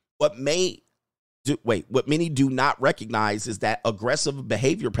here, what many do not recognize is that aggressive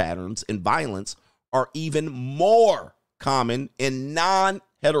behavior patterns and violence are even more common in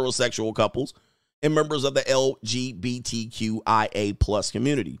non-heterosexual couples and members of the LGBTQIA plus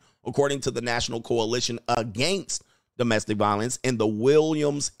community. According to the National Coalition Against Domestic Violence and the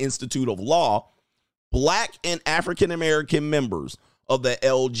Williams Institute of Law, Black and African American members of the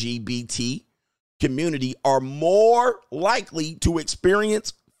LGBT community are more likely to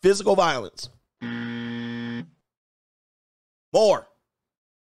experience physical violence. More.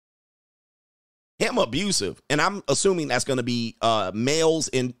 Him abusive. And I'm assuming that's going to be males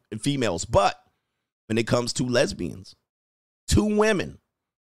and females. But when it comes to lesbians, 2 women,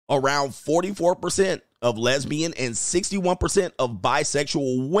 around 44% of lesbian and 61% of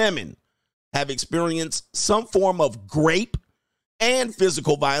bisexual women have experienced some form of rape and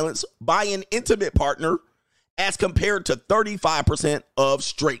physical violence by an intimate partner as compared to 35% of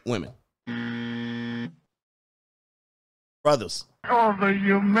straight women. Brothers. Oh, the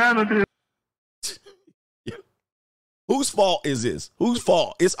humanity. Whose fault is this? Whose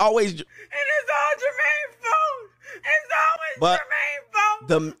fault? It's always... It is all Jermaine's fault. It's always Jermaine's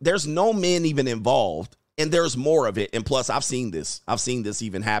fault. There's no men even involved. And there's more of it. And plus, I've seen this. I've seen this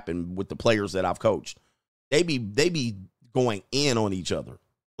even happen with the players that I've coached. They be going in on each other.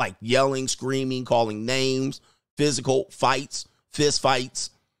 Like yelling, screaming, calling names, physical fights, fist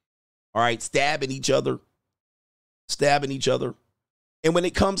fights. All right, stabbing each other. And when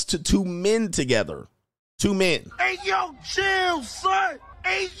it comes to 2 men together, 2 men. Hey, yo, chill, son.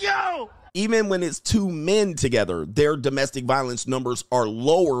 Hey, yo. Even when it's 2 men together, their domestic violence numbers are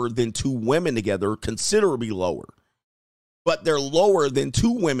lower than 2 women together, considerably lower. But they're lower than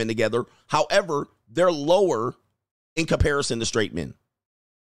 2 women together. However, they're lower in comparison to straight men.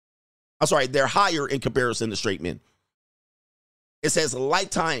 I'm sorry, they're higher in comparison to straight men. It says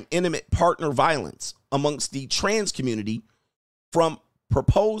lifetime intimate partner violence amongst the trans community from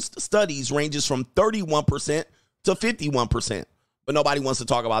proposed studies ranges from 31% to 51%. But nobody wants to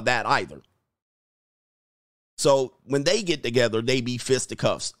talk about that either. So when they get together, they be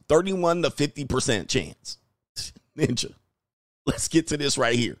fisticuffs. 31 to 50% chance. Ninja. Let's get to this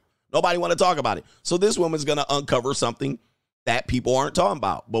right here. Nobody want to talk about it. So this woman's going to uncover something that people aren't talking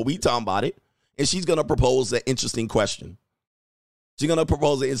about. But we talking about it. And she's going to propose an interesting question. She's going to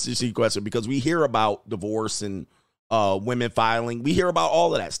propose an interesting question because we hear about divorce and women filing. We hear about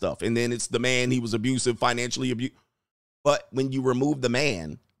all of that stuff. And then it's the man, he was abusive, financially abusive. But when you remove the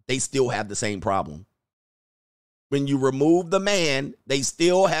man, they still have the same problem. When you remove the man, they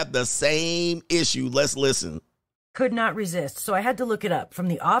still have the same issue. Let's listen. Could not resist, so I had to look it up. From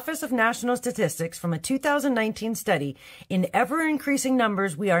the Office of National Statistics, from a 2019 study, in ever-increasing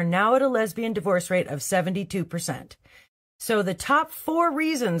numbers, we are now at a lesbian divorce rate of 72%. So the top 4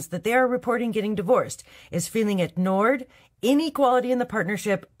 reasons that they are reporting getting divorced is feeling ignored, inequality in the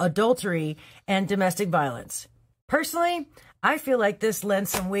partnership, adultery, and domestic violence. Personally, I feel like this lends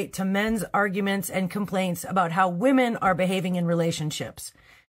some weight to men's arguments and complaints about how women are behaving in relationships.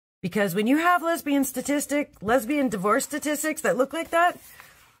 Because when you have lesbian divorce statistics that look like that,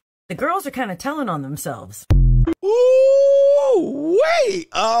 the girls are kind of telling on themselves. Ooh, wait.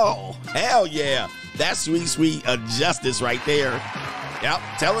 Oh, hell yeah. That's sweet, sweet justice right there. Yep,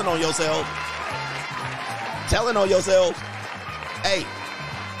 telling on yourself. Telling on yourself. Hey,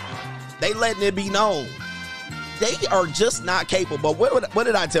 They letting it be known. They are just not capable. What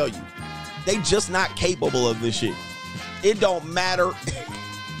did I tell you? They just not capable of this shit. It don't matter.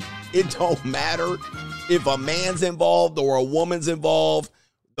 It don't matter if a man's involved or a woman's involved.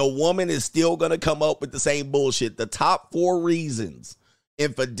 The woman is still going to come up with the same bullshit. The top 4 reasons: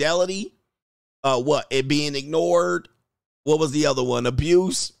 infidelity, it being ignored. What was the other one?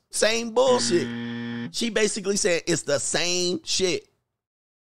 Abuse. Same bullshit. She basically said it's the same shit.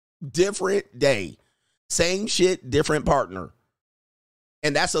 Different day. Same shit, different partner.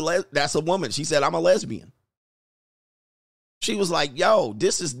 And that's a woman. She said, I'm a lesbian. She was like, yo,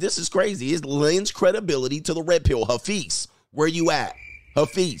 this is crazy. It lends credibility to the red pill. Hafiz, where you at?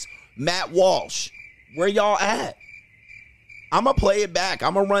 Hafiz. Matt Walsh, where y'all at? I'm going to play it back.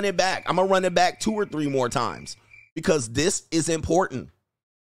 I'm going to run it back. I'm going to run it back 2 or 3 more times because this is important.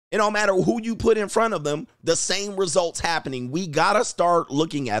 It don't matter who you put in front of them, the same results happening. We got to start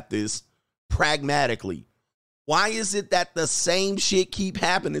looking at this pragmatically. Why is it that the same shit keep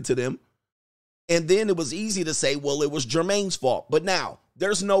happening to them? And then it was easy to say, well, it was Jermaine's fault. But now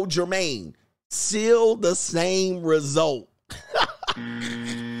there's no Jermaine. Still the same result.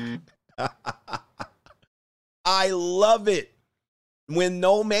 I love it. When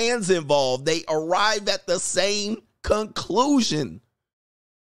no man's involved, they arrive at the same conclusion.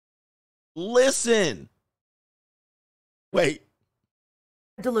 Listen. Wait.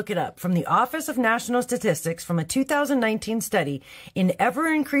 To look it up from the Office of National Statistics from a 2019 study. In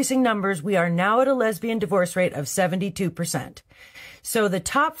ever-increasing numbers, we are now at a lesbian divorce rate of 72%. So the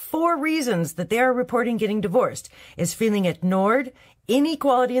top 4 reasons that they are reporting getting divorced is feeling ignored,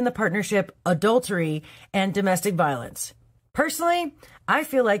 inequality in the partnership, adultery, and domestic violence. Personally, I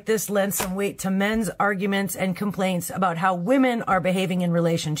feel like this lends some weight to men's arguments and complaints about how women are behaving in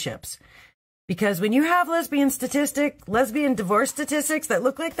relationships. Because when you have lesbian divorce statistics that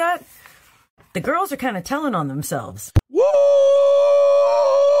look like that, the girls are kind of telling on themselves. Woo!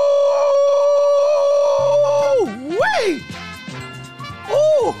 Wait!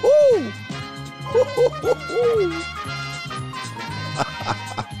 Ooh! Ooh!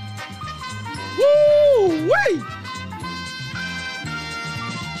 Woo! Wait!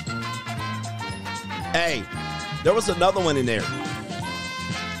 Hey, there was another one in there.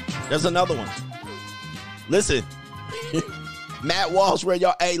 There's another one. Listen, Matt Walsh, where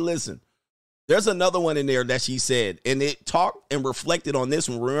y'all, hey, listen. There's another one in there that she said, and it talked and reflected on this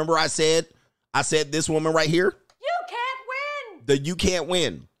one. Remember I said this woman right here? You can't win. You can't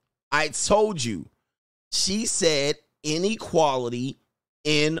win. I told you. She said inequality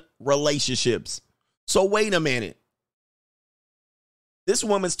in relationships. So wait a minute. This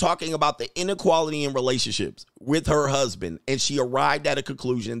woman's talking about the inequality in relationships with her husband, and she arrived at a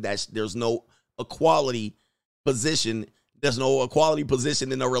conclusion that there's no equality position. There's no equality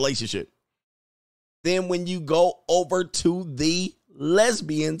position in a relationship. Then when you go over to the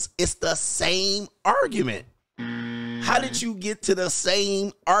lesbians, it's the same argument. How did you get to the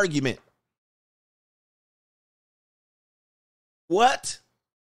same argument? What?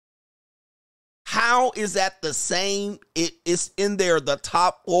 How is that the same? It's in there, the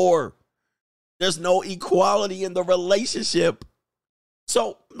top 4. There's no equality in the relationship.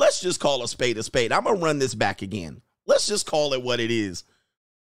 So let's just call a spade a spade. I'm going to run this back again. Let's just call it what it is.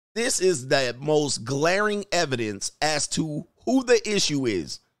 This is the most glaring evidence as to who the issue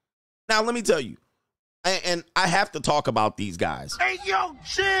is. Now, let me tell you, and I have to talk about these guys. Hey, yo,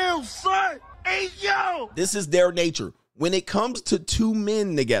 chill, son. Hey, yo. This is their nature. When it comes to 2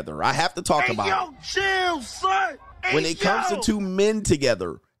 men together, I have to talk about it. Hey, yo, chill, son. Hey, when it comes to 2 men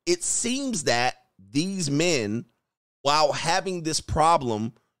together, it seems that these men, while having this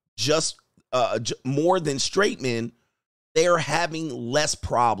problem just more than straight men, they're having less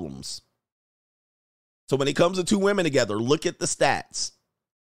problems. So when it comes to 2 women together, look at the stats.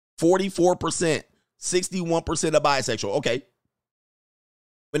 44%, 61% of bisexual. Okay.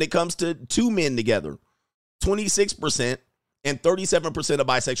 When it comes to 2 men together, 26% and 37% of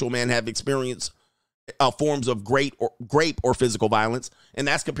bisexual men have experienced forms of grape or physical violence, and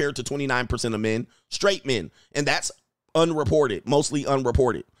that's compared to 29% of men, straight men, and that's unreported, mostly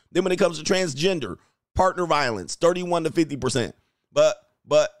unreported. Then when it comes to transgender, partner violence, 31 to 50%. But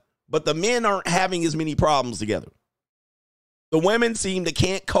the men aren't having as many problems together. The women seem to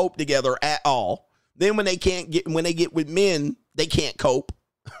can't cope together at all. Then when they get with men, they can't cope,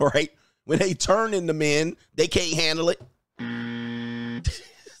 right? When they turn into men, they can't handle it.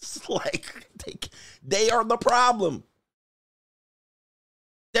 It's like they are the problem.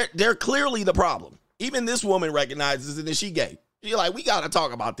 They're clearly the problem. Even this woman recognizes it, and she gay. She's like, we got to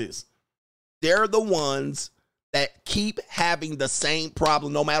talk about this. They're the ones that keep having the same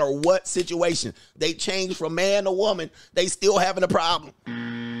problem no matter what situation. They change from man to woman, they still having a problem.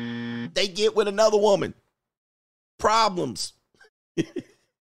 They get with another woman. Problems.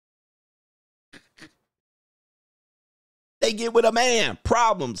 They get with a man.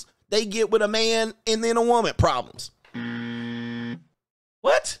 Problems. They get with a man and then a woman. Problems.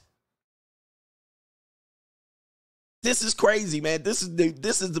 What? This is crazy, man. This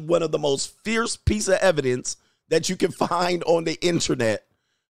is one of the most fierce piece of evidence that you can find on the internet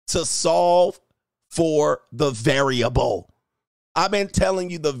to solve for the variable. I've been telling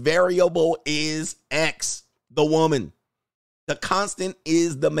you the variable is X, the woman. The constant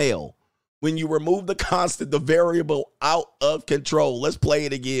is the male. When you remove the constant, the variable out of control. Let's play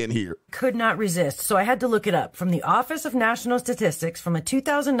it again here. Could not resist, so I had to look it up. From the Office of National Statistics, from a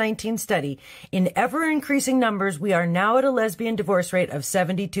 2019 study, in ever-increasing numbers, we are now at a lesbian divorce rate of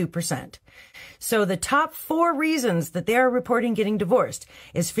 72%. So the top 4 reasons that they are reporting getting divorced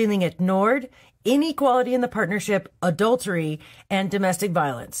is feeling ignored, inequality in the partnership, adultery, and domestic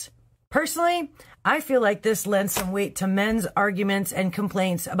violence. Personally, I feel like this lends some weight to men's arguments and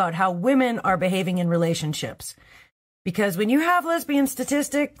complaints about how women are behaving in relationships. Because when you have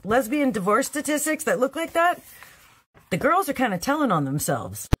lesbian divorce statistics that look like that, the girls are kind of telling on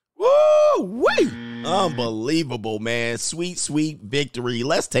themselves. Woo! Wait! Unbelievable, man. Sweet, sweet victory.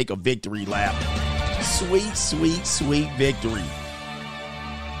 Let's take a victory lap. Sweet, sweet, sweet victory.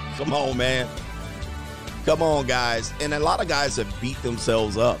 Come on, man. Come on, guys. And a lot of guys have beat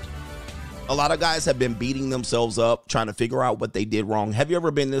themselves up. A lot of guys have been beating themselves up, trying to figure out what they did wrong. Have you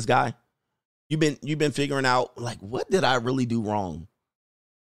ever been this guy? You've been figuring out, like, what did I really do wrong?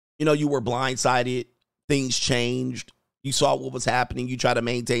 You know, you were blindsided. Things changed. You saw what was happening. You tried to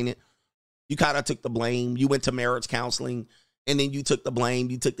maintain it. You kind of took the blame. You went to marriage counseling, and then you took the blame.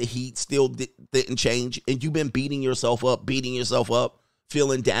 You took the heat. Still didn't change. And you've been beating yourself up,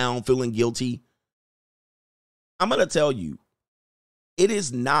 feeling down, feeling guilty. I'm going to tell you, it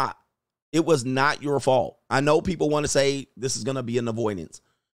was not your fault. I know people want to say this is going to be an avoidance.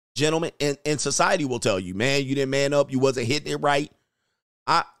 Gentlemen, and society will tell you, man, you didn't man up. You wasn't hitting it right.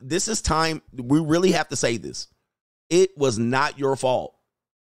 This is time. We really have to say this. It was not your fault.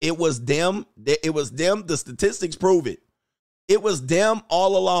 It was them. It was them. The statistics prove it. It was them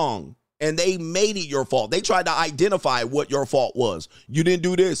all along. And they made it your fault. They tried to identify what your fault was. You didn't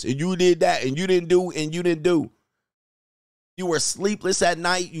do this, and you did that, and you didn't do, and you didn't do. You were sleepless at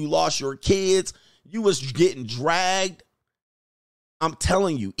night. You lost your kids. You was getting dragged. I'm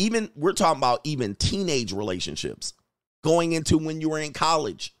telling you, we're talking about even teenage relationships, going into when you were in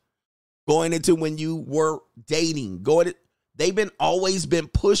college, going into when you were dating, they've always been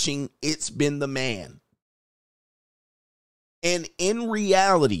pushing. It's been the man. And in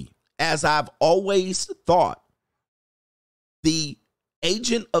reality, as I've always thought, the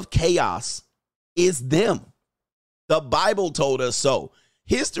agent of chaos is them. The Bible told us so.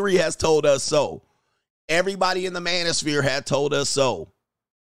 History has told us so. Everybody in the manosphere had told us so.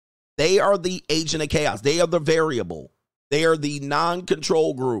 They are the agent of chaos. They are the variable. They are the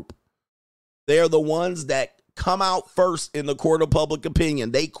non-control group. They are the ones that come out first in the court of public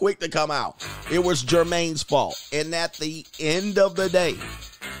opinion. They quick to come out. It was Jermaine's fault. And at the end of the day,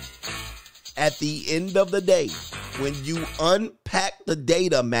 when you unpack the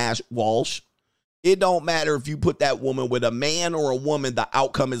data, Walsh, it don't matter if you put that woman with a man or a woman, the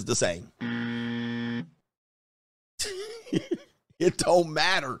outcome is the same. It don't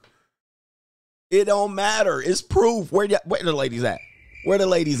matter. It don't matter. It's proof. Where the ladies at? Where the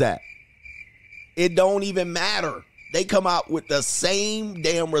ladies at? It don't even matter. They come out with the same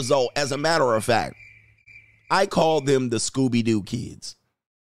damn result. As a matter of fact, I call them the Scooby-Doo kids.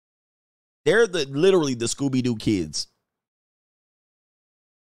 They're literally the Scooby-Doo kids.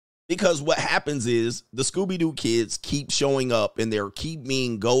 Because what happens is the Scooby-Doo kids keep showing up and they're keep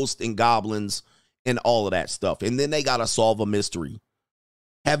being ghosts and goblins and all of that stuff. And then they got to solve a mystery.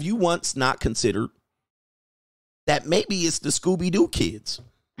 Have you once not considered that maybe it's the Scooby-Doo kids?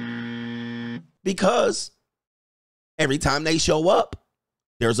 Because every time they show up,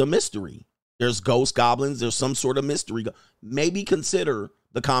 there's a mystery. There's ghost goblins. There's some sort of mystery. Maybe consider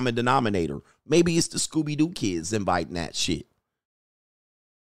the common denominator. Maybe it's the Scooby-Doo kids inviting that shit.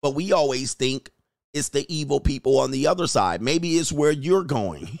 But we always think it's the evil people on the other side. Maybe it's where you're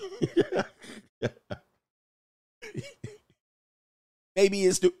going. Maybe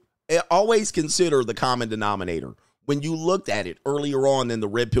it's always consider the common denominator. When you looked at it earlier on in the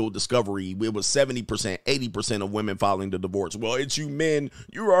red pill discovery, it was 70%, 80% of women filing the divorce. Well, it's you men.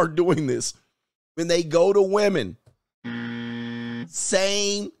 You are doing this. When they go to women,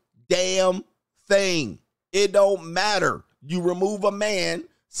 same damn thing. It don't matter. You remove a man,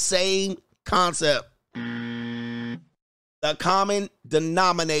 same concept. The common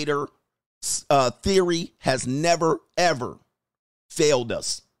denominator theory has never, ever failed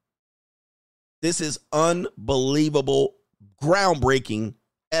us. This is unbelievable, groundbreaking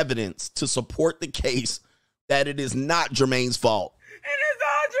evidence to support the case that it is not Jermaine's fault. It is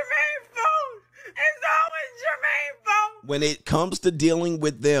all Jermaine's fault. It's always Jermaine's fault. When it comes to dealing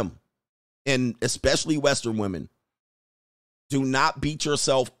with them, and especially Western women, do not beat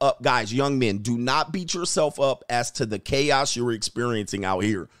yourself up. Guys, young men, do not beat yourself up as to the chaos you're experiencing out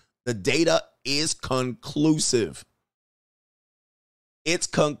here. The data is conclusive. It's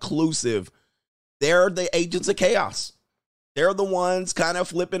conclusive. They're the agents of chaos. They're the ones kind of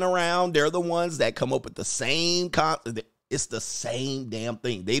flipping around. They're the ones that come up with the same it's the same damn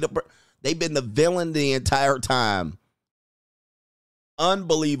thing. They've been the villain the entire time.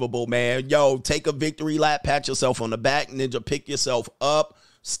 Unbelievable, man. Yo, take a victory lap, pat yourself on the back, ninja, pick yourself up.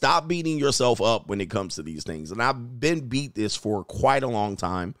 Stop beating yourself up when it comes to these things. And I've been beat this for quite a long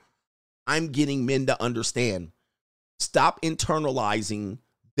time. I'm getting men to understand. Stop internalizing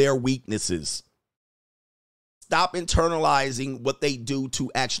their weaknesses. Stop internalizing what they do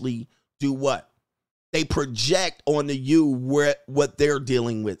to actually do what? They project onto you what they're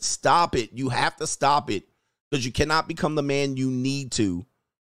dealing with. Stop it. You have to stop it. Because you cannot become the man you need to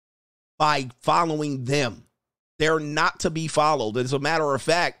by following them. They're not to be followed. As a matter of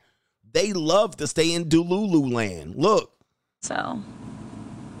fact, they love to stay in Delulu land. Look. So,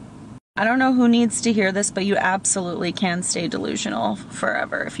 I don't know who needs to hear this, but you absolutely can stay delusional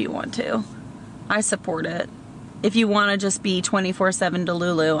forever if you want to. I support it. If you want to just be 24/7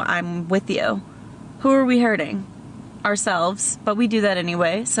 Delulu, I'm with you. Who are we hurting? Ourselves. But we do that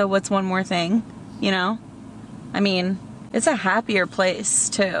anyway, so what's one more thing, you know? I mean, it's a happier place,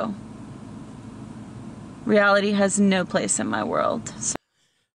 too. Reality has no place in my world. So.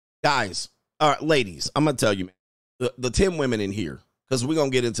 Guys, all right, ladies, I'm going to tell you, man, the 10 women in here, because we're going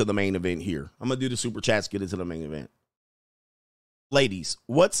to get into the main event here. I'm going to do the super chats, get into the main event. Ladies,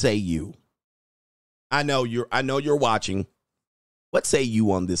 what say you? I know you're watching. What say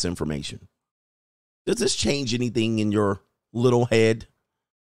you on this information? Does this change anything in your little head?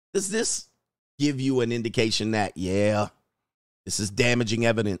 Does this give you an indication that, yeah, this is damaging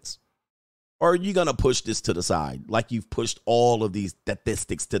evidence? Or are you going to push this to the side like you've pushed all of these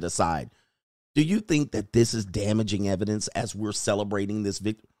statistics to the side? Do you think that this is damaging evidence as we're celebrating this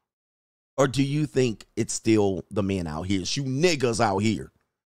victory? Or do you think it's still the men out here? It's you niggas out here.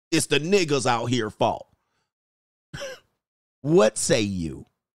 It's the niggas out here fault. What say you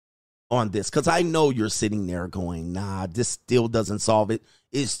on this? Because I know you're sitting there going, nah, this still doesn't solve it.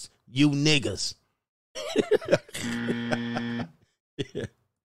 It's you niggas.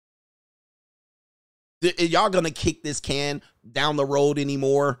 Y'all gonna kick this can down the road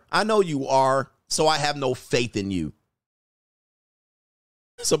anymore? I know you are, so I have no faith in you.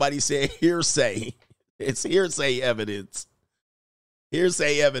 Somebody said hearsay. It's hearsay evidence.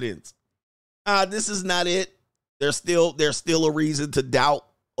 Hearsay evidence. This is not it. There's still a reason to doubt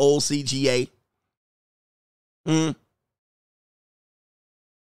old CGA.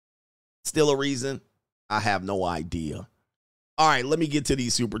 Still a reason? I have no idea. All right, let me get to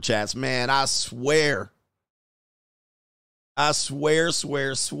these super chats, man. I swear. They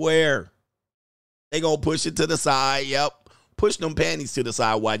gonna push it to the side. Yep. Push them panties to the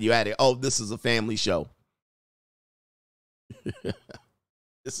side while you at it. Oh, this is a family show.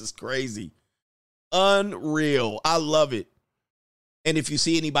 This is crazy. Unreal. I love it. And if you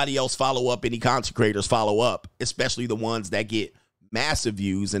see anybody else follow up, any content creators follow up, especially the ones that get massive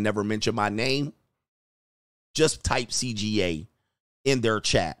views and never mention my name, just type CGA in their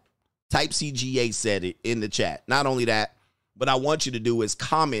chat. Type CGA said it in the chat. Not only that, what I want you to do is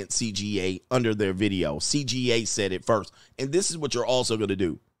comment CGA under their video. CGA said it first. And this is what you're also going to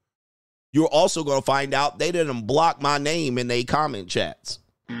do. You're also going to find out they didn't block my name in their comment chats.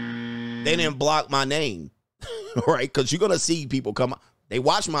 They didn't block my name. Right? Because you're going to see people come out. They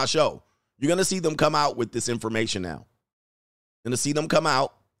watch my show. You're going to see them come out with this information now. You're going to see them come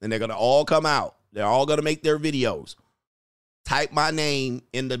out, and they're going to all come out. They're all going to make their videos. Type my name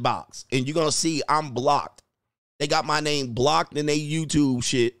in the box, and you're going to see I'm blocked. They got my name blocked in their YouTube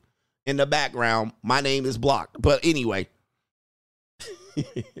shit in the background. My name is blocked. But anyway. All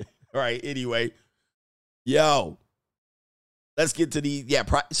right, anyway. Yo. Let's get to the,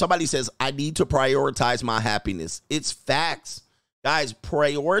 somebody says, I need to prioritize my happiness. It's facts. Guys,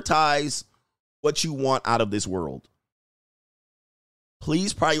 prioritize what you want out of this world.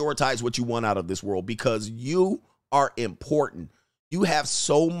 Please prioritize what you want out of this world because you are important. You have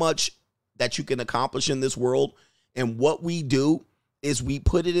so much that you can accomplish in this world. And what we do is we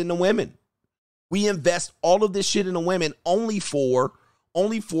put it in the women. We invest all of this shit in the women only for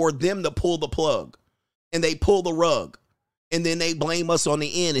them to pull the plug. And they pull the rug. And then they blame us on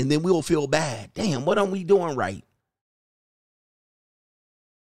the end. And then we'll feel bad. Damn, what are we doing right?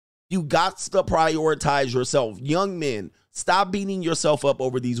 You got to prioritize yourself. Young men, stop beating yourself up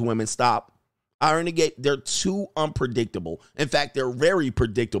over these women. Stop. They're too unpredictable. In fact, they're very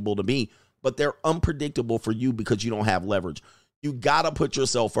predictable to me, but they're unpredictable for you because you don't have leverage. You got to put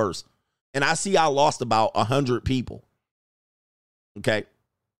yourself first. And I see I lost about 100 people. Okay.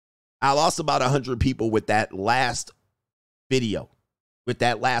 I lost about 100 people with that last video, with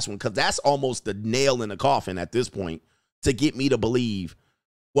that last one, because that's almost the nail in the coffin at this point to get me to believe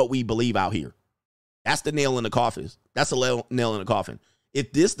what we believe out here. That's the nail in the coffin. That's the nail in the coffin.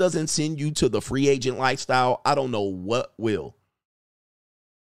 If this doesn't send you to the free agent lifestyle, I don't know what will.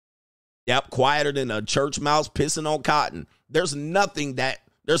 Yep, quieter than a church mouse pissing on cotton. There's nothing that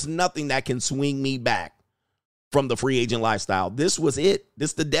can swing me back from the free agent lifestyle. This was it.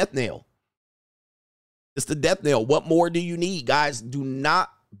 This is the death nail. It's the death nail. What more do you need, guys? Do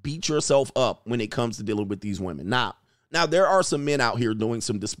not beat yourself up when it comes to dealing with these women. Now, there are some men out here doing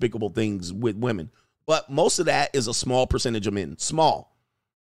some despicable things with women, but most of that is a small percentage of men. Small.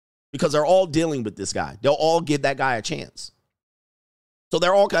 Because they're all dealing with this guy. They'll all give that guy a chance. So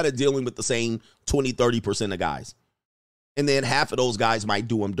they're all kind of dealing with the same 20, 30% of guys. And then half of those guys might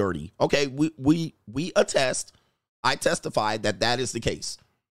do them dirty. Okay, we attest. I testify that is the case.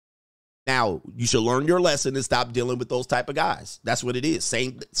 Now, you should learn your lesson and stop dealing with those type of guys. That's what it is.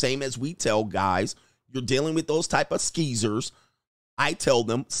 Same as we tell guys, you're dealing with those type of skeezers. I tell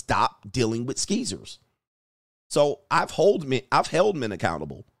them, stop dealing with skeezers. So I've held men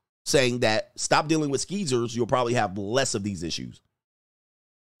accountable, saying that stop dealing with skeezers, you'll probably have less of these issues.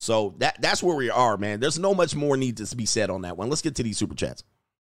 So that's where we are, man. There's no much more need to be said on that one. Let's get to these super chats.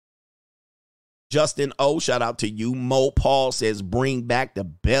 Justin O, shout out to you. Mo Paul says, bring back the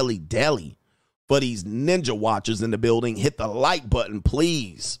belly deli. For these ninja watchers in the building, hit the like button,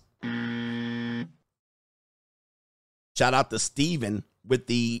 please. Shout out to Steven with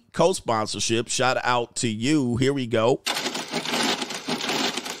the co-sponsorship. Shout out to you. Here we go.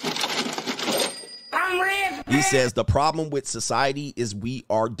 He says, the problem with society is we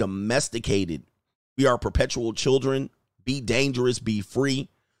are domesticated. We are perpetual children. Be dangerous, be free.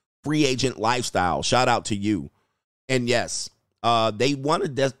 Free agent lifestyle. Shout out to you. And yes, they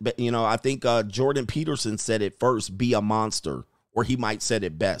wanted that, I think Jordan Peterson said it first, be a monster, or he might said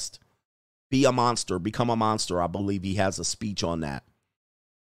it best. Be a monster, become a monster. I believe he has a speech on that.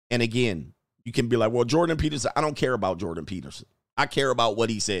 And again, you can be like, well, Jordan Peterson, I don't care about Jordan Peterson. I care about what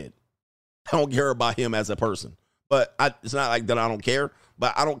he said. I don't care about him as a person. But it's not like that I don't care,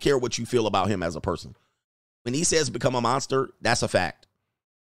 but I don't care what you feel about him as a person. When he says become a monster, that's a fact.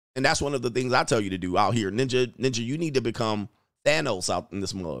 And that's one of the things I tell you to do out here. Ninja, you need to become Thanos out in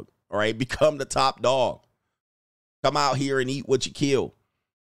this mug. All right? Become the top dog. Come out here and eat what you kill.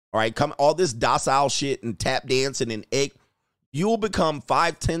 All right? Come all this docile shit and tap dancing and egg. You'll become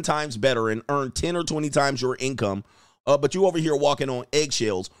 5-10 times better and earn 10 or 20 times your income. But you over here walking on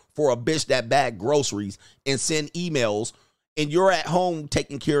eggshells for a bitch that bag groceries and send emails, and you're at home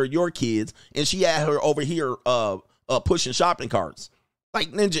taking care of your kids, and she at her over here pushing shopping carts.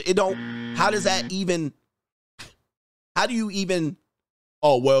 Like, Ninja, it don't, how do you even,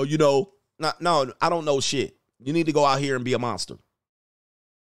 oh, well, no, I don't know shit. You need to go out here and be a monster.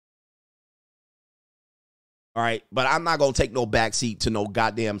 All right, but I'm not going to take no backseat to no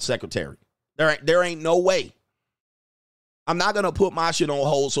goddamn secretary. There ain't no way. I'm not going to put my shit on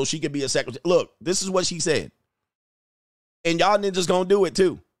hold so she can be a secretary. Look, this is what she said. And y'all ninjas going to do it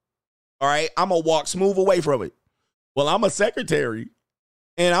too. All right, I'm going to walk smooth away from it. Well, I'm a secretary.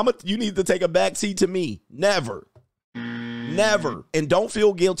 And you need to take a backseat to me. Never. Never. And don't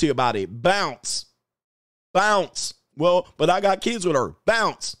feel guilty about it. Bounce. Bounce. Well, but I got kids with her.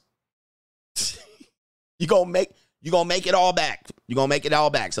 Bounce. You're gonna make it all back. You're gonna make it all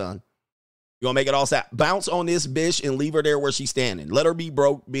back, son. You're gonna make it all back. Bounce on this bitch and leave her there where she's standing. Let her be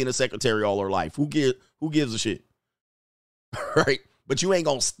broke being a secretary all her life. Who gives a shit? Right? But you ain't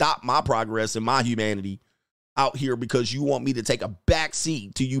gonna stop my progress and my humanity out here because you want me to take a back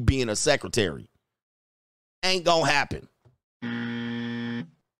seat to you being a secretary. Ain't gonna happen.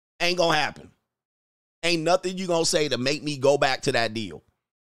 Ain't gonna happen. Ain't nothing you gonna say to make me go back to that deal.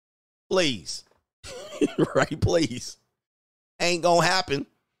 Please. Right? Please. Ain't gonna happen.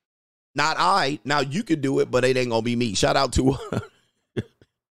 Not I. Now you could do it, but it ain't gonna be me. Shout out to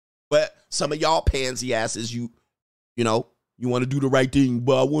but some of y'all pansy asses, you You want to do the right thing,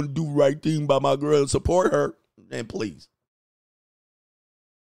 but I want to do the right thing by my girl and support her. And please.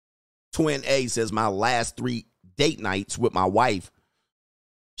 Twin A says, my last 3 date nights with my wife,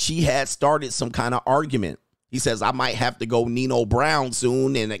 she had started some kind of argument. He says, I might have to go Nino Brown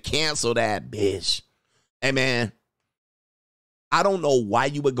soon and cancel that bitch. Hey, man, I don't know why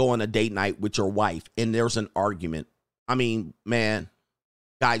you would go on a date night with your wife and there's an argument. I mean, man,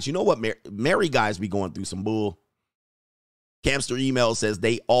 guys, you know what? Married guys be going through some bull. Camster email says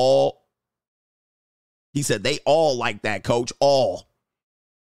they all like that, coach, all.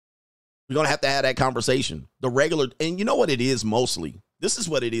 We're going to have that conversation. The regular, and you know what it is mostly? This is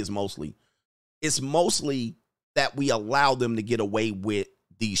what it is mostly. It's mostly that we allow them to get away with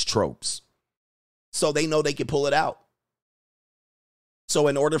these tropes. So they know they can pull it out. So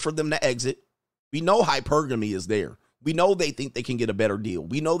in order for them to exit, we know hypergamy is there. We know they think they can get a better deal.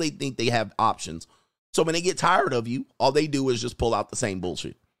 We know they think they have options. So when they get tired of you, all they do is just pull out the same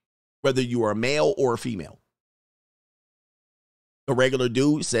bullshit, whether you are a male or a female. The regular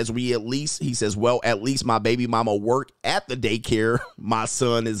dude says, he says, well, at least my baby mama work at the daycare my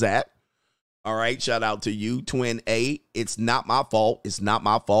son is at. All right, shout out to you, Twin A. It's not my fault. It's not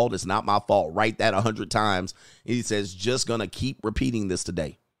my fault. It's not my fault. Write that 100 times. He says, just going to keep repeating this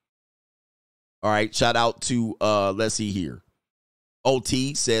today. All right, shout out to, let's see here.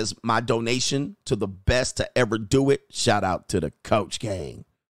 OT says, my donation to the best to ever do it. Shout out to the Coach Gang.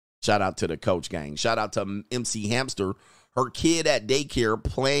 Shout out to the Coach Gang. Shout out to MC Hamster. Her kid at daycare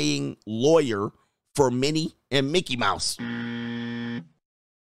playing lawyer for Minnie and Mickey Mouse.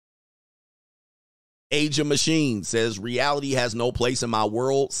 Age of Machine says, reality has no place in my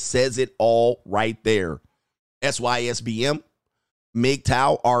world. Says it all right there. SYSBM.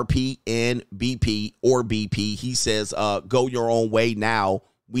 MGTOW, RP, and BP or BP. He says, go your own way now.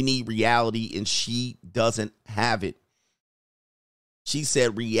 We need reality, and she doesn't have it. She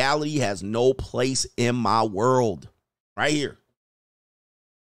said, reality has no place in my world. Right here.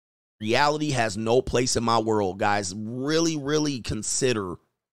 Reality has no place in my world, guys. Really, really consider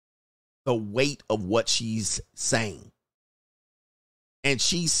the weight of what she's saying. And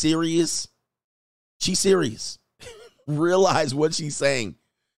she's serious. She's serious. Realize what she's saying.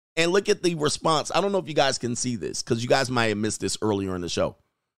 And look at the response. I don't know if you guys can see this because you guys might have missed this earlier in the show.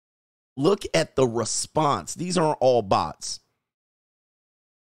 Look at the response. These aren't all bots.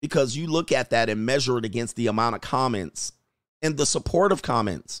 Because you look at that and measure it against the amount of comments and the supportive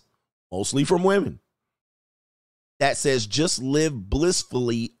comments, mostly from women, that says just live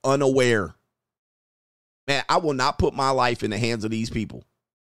blissfully unaware. Man, I will not put my life in the hands of these people.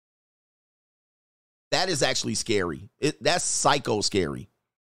 That is actually scary. That's psycho scary.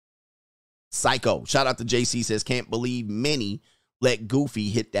 Psycho. Shout out to JC says, can't believe Minnie let Goofy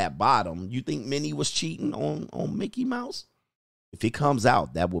hit that bottom. You think Minnie was cheating on Mickey Mouse? If it comes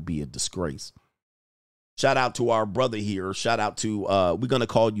out, that will be a disgrace. Shout out to our brother here. Shout out to, we're going to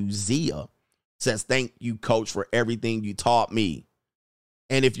call you Zia. Says, thank you, coach, for everything you taught me.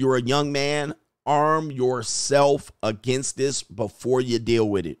 And if you're a young man, arm yourself against this before you deal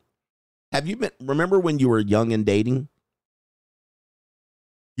with it. Remember when you were young and dating?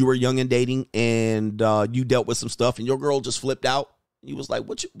 You were young and dating and you dealt with some stuff and your girl just flipped out. You was like,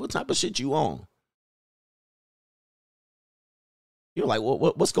 what type of shit you on? You're like,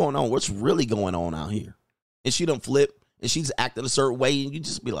 what's going on? What's really going on out here? And she done flip and she's acting a certain way and you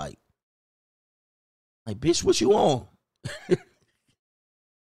just be like, bitch, what you on?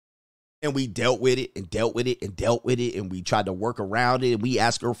 And we dealt with it and dealt with it and dealt with it and we tried to work around it and we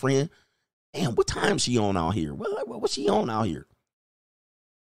asked her friend, damn, what time she on out here? What's she on out here?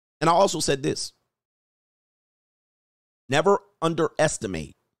 And I also said this. Never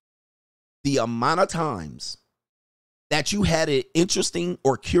underestimate the amount of times that you had an interesting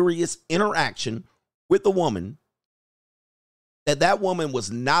or curious interaction with a woman, that woman was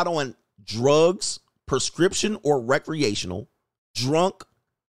not on drugs, prescription or recreational, drunk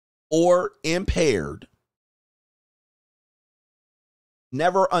or impaired.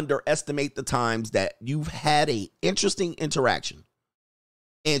 Never underestimate the times that you've had an interesting interaction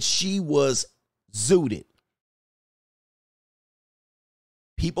and she was zooted.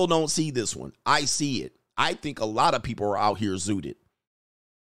 People don't see this one. I see it. I think a lot of people are out here zooted.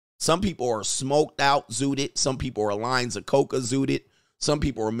 Some people are smoked out zooted. Some people are lines of coca zooted. Some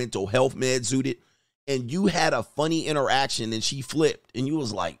people are mental health meds zooted. And you had a funny interaction and she flipped and you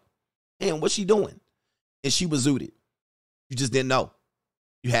was like, damn, what's she doing? And she was zooted. You just didn't know.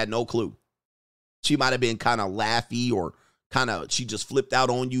 You had no clue. She might have been kind of laughy or she just flipped out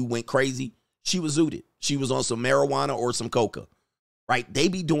on you, went crazy. She was zooted. She was on some marijuana or some coca, right? They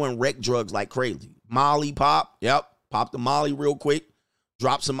be doing rec drugs like crazy. Molly, pop, yep. popped the Molly real quick,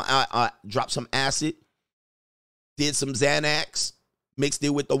 dropped some acid, did some Xanax, mixed it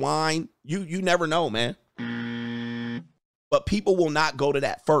with the wine. You never know, man. But people will not go to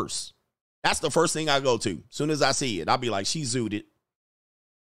that first. That's the first thing I go to. As soon as I see it, I'll be like, she zooted.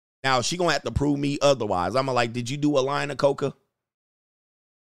 Now, she going to have to prove me otherwise. I'm like, did you do a line of coca?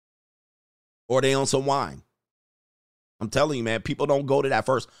 Or they on some wine? I'm telling you, man, people don't go to that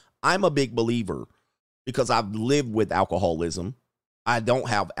first. I'm a big believer because I've lived with alcoholism. I don't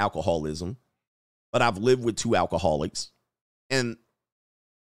have alcoholism, but I've lived with 2 alcoholics. And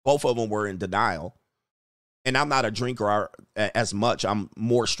both of them were in denial. And I'm not a drinker as much. I'm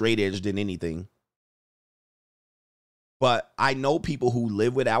more straight edge than anything. But I know people who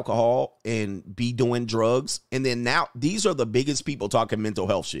live with alcohol and be doing drugs. And then now, these are the biggest people talking mental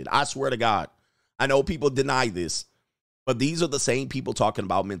health shit. I swear to God. I know people deny this. But these are the same people talking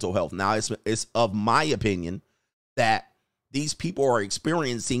about mental health. Now, it's of my opinion that these people are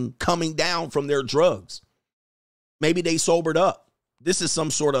experiencing coming down from their drugs. Maybe they sobered up. This is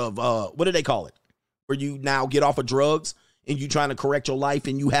some sort of, what do they call it? Where you now get off of drugs and you trying to correct your life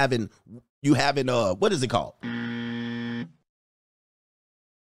and you having what is it called?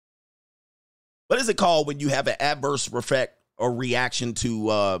 What is it called when you have an adverse effect or reaction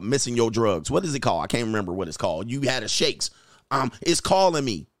to missing your drugs? What is it called? I can't remember what it's called. You had a shakes. It's calling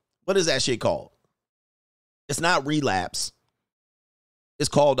me. What is that shit called? It's not relapse. It's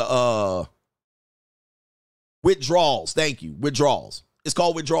called withdrawals. Thank you. Withdrawals. It's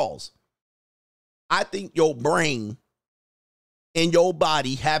called withdrawals. I think your brain and your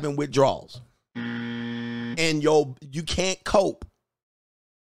body having withdrawals. And you can't cope.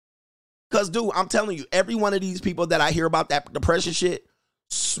 Because, dude, I'm telling you, every one of these people that I hear about that depression shit,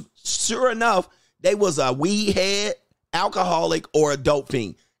 sure enough, they was a weed head, alcoholic, or a dope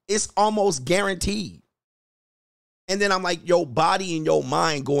fiend. It's almost guaranteed. And then I'm like, your body and your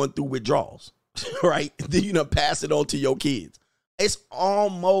mind going through withdrawals, right? Then you pass it on to your kids. It's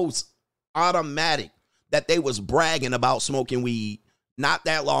almost automatic that they was bragging about smoking weed not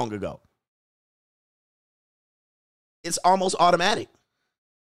that long ago. It's almost automatic.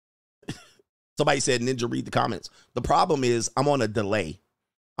 Somebody said, Ninja, read the comments. The problem is I'm on a delay.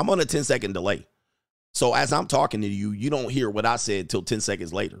 I'm on a 10-second delay. So as I'm talking to you, you don't hear what I said till 10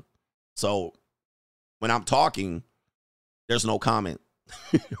 seconds later. So when I'm talking, there's no comment.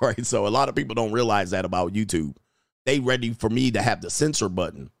 Right? So a lot of people don't realize that about YouTube. They ready for me to have the censor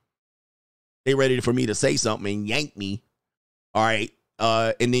button. They ready for me to say something and yank me. All right.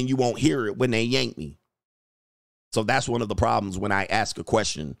 And then you won't hear it when they yank me. So that's one of the problems when I ask a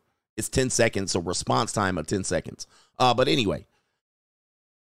question. It's 10 seconds, a response time of 10 seconds. But anyway.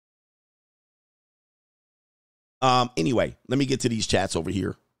 Anyway, let me get to these chats over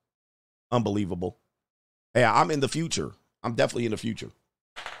here. Unbelievable. Yeah, I'm in the future. I'm definitely in the future.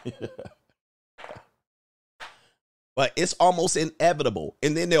 But it's almost inevitable.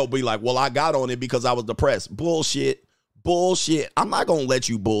 And then they'll be like, well, I got on it because I was depressed. Bullshit. Bullshit. I'm not going to let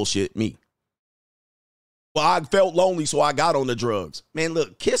you bullshit me. Well, I felt lonely, so I got on the drugs. Man,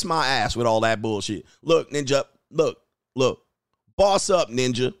 look, kiss my ass with all that bullshit. Look, Ninja, look. Boss up,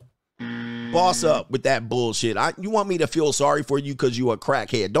 Ninja. Boss up with that bullshit. You want me to feel sorry for you because you a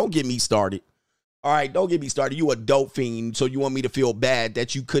crackhead. Don't get me started. All right, don't get me started. You a dope fiend, so you want me to feel bad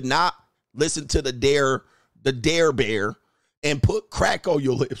that you could not listen to the Dare Bear and put crack on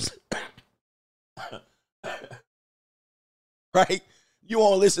your lips. Right? You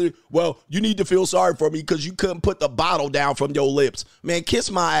won't listen. Well, you need to feel sorry for me because you couldn't put the bottle down from your lips. Man,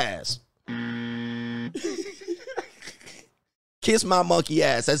 kiss my ass. Kiss my monkey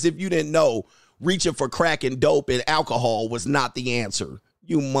ass as if you didn't know reaching for crack and dope and alcohol was not the answer.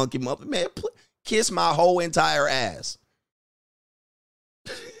 You monkey mother. Man, kiss my whole entire ass.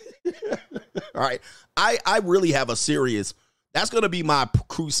 All right. I really have a serious, that's going to be my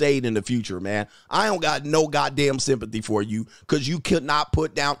crusade in the future, man. I don't got no goddamn sympathy for you because you could not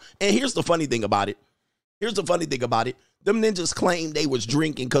put down. And here's the funny thing about it. Them ninjas claimed they was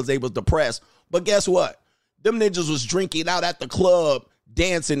drinking because they was depressed. But guess what? Them ninjas was drinking out at the club,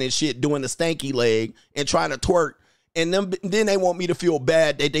 dancing and shit, doing the stanky leg and trying to twerk. And then they want me to feel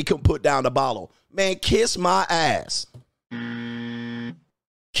bad that they couldn't put down the bottle. Man, kiss my ass.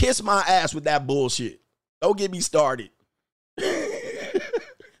 Kiss my ass with that bullshit. Don't get me started.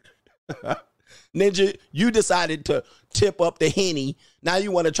 Ninja, you decided to tip up the Henny. Now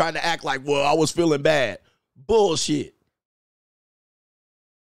you want to try to act like, well, I was feeling bad. Bullshit.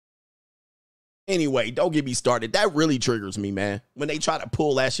 Anyway, don't get me started. That really triggers me, man. When they try to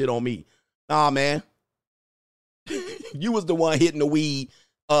pull that shit on me. Nah, man. You was the one hitting the weed,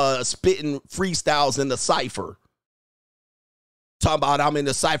 spitting freestyles in the cypher. Talking about I'm in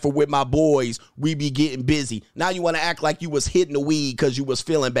the cypher with my boys. We be getting busy. Now you want to act like you was hitting the weed because you was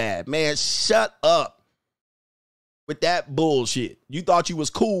feeling bad. Man, shut up with that bullshit. You thought you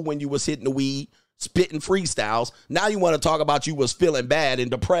was cool when you was hitting the weed, spitting freestyles. Now you want to talk about you was feeling bad and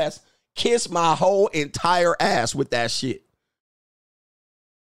depressed. Kiss my whole entire ass with that shit.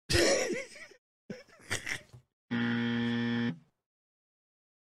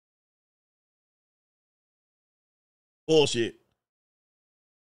 Bullshit.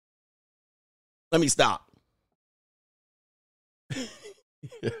 Let me stop.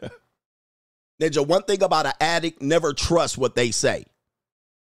 Ninja, one thing about an addict, never trust what they say.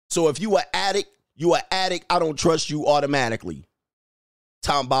 So if you an addict, I don't trust you automatically.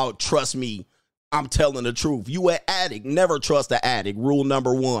 Talking about trust me, I'm telling the truth. You an addict, never trust an addict. Rule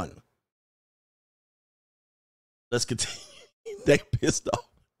number 1. Let's continue. They pissed off.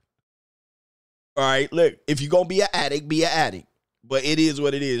 All right, look, if you're going to be an addict, be an addict. But it is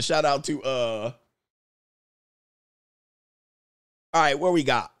what it is. Shout out to, all right, where we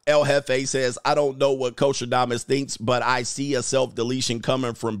got? El Jefe says, I don't know what Coach Adamas thinks, but I see a self-deletion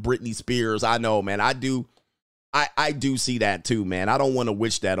coming from Britney Spears. I know, man. I do see that too, man. I don't want to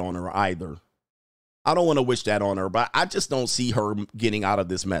wish that on her either. I don't want to wish that on her, but I just don't see her getting out of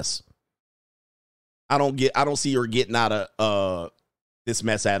this mess. I don't see her getting out of this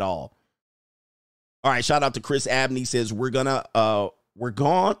mess at all. All right, shout out to Chris Abney says we've gone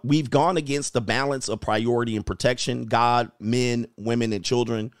against the balance of priority and protection. God, men, women, and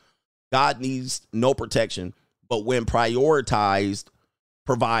children. God needs no protection, but when prioritized,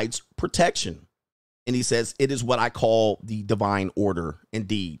 provides protection. And he says, it is what I call the divine order.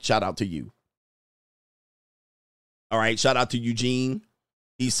 Indeed. Shout out to you. All right, shout out to Eugene.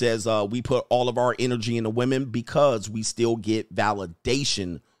 He says, we put all of our energy into women because we still get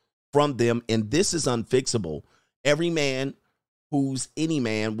validation from them, and this is unfixable. Every man who's any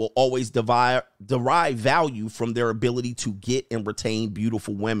man will always derive value from their ability to get and retain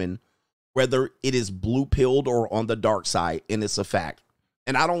beautiful women, whether it is blue-pilled or on the dark side, and it's a fact.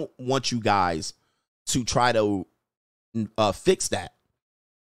 And I don't want you guys to try to fix that.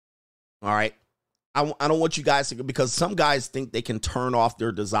 All right? I don't want you guys to, because some guys think they can turn off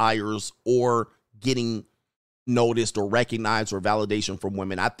their desires or getting noticed or recognized or validation from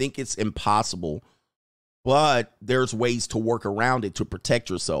women. I think it's impossible, but there's ways to work around it to protect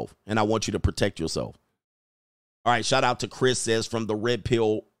yourself. And I want you to protect yourself. All right. Shout out to Chris says from the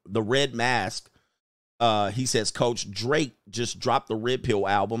Red Mask. He says, Coach Drake just dropped the Red Pill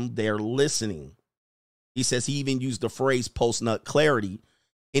album. They're listening. He says he even used the phrase post-nut clarity,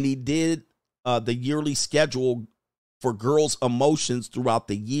 and he did the yearly schedule for girls' emotions throughout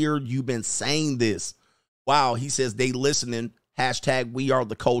the year. You've been saying this. Wow, he says they listening, hashtag we are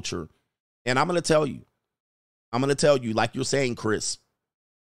the culture. And I'm going to tell you, like you're saying, Chris,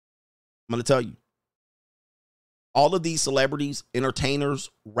 I'm going to tell you, all of these celebrities,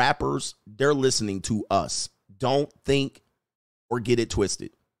 entertainers, rappers, they're listening to us. Don't think or get it twisted.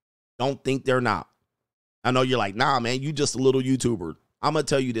 Don't think they're not. I know you're like, nah, man, you just a little YouTuber. I'm going to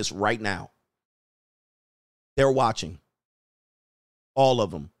tell you this right now. They're watching. All of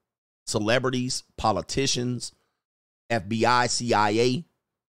them. Celebrities, politicians, FBI, CIA,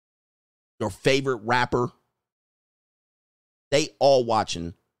 your favorite rapper. They all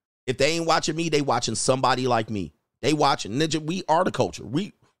watching. If they ain't watching me, they watching somebody like me. They watching. Ninja, we are the culture.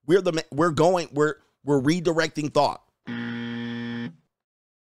 We're redirecting thought.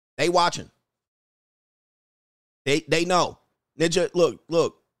 They watching. They know. Ninja,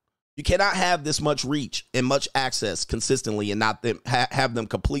 look. You cannot have this much reach and much access consistently and not have them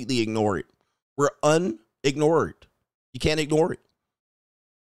completely ignore it. We're unignored. You can't ignore it.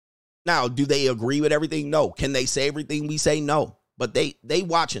 Now, do they agree with everything? No. Can they say everything we say? No. But they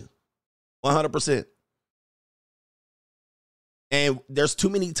watching 100%. And there's too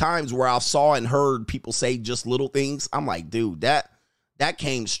many times where I saw and heard people say just little things. I'm like, dude, that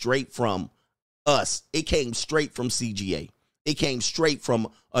came straight from us. It came straight from CGA. It came straight from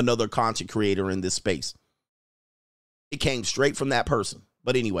another content creator in this space. It came straight from that person.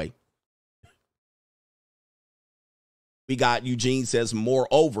 But anyway, we got Eugene says,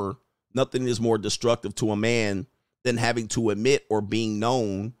 moreover, nothing is more destructive to a man than having to admit or being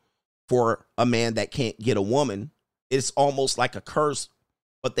known for a man that can't get a woman. It's almost like a curse,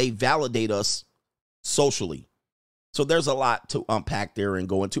 but they validate us socially. So there's a lot to unpack there and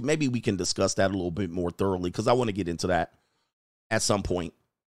go into. Maybe we can discuss that a little bit more thoroughly because I want to get into that at some point.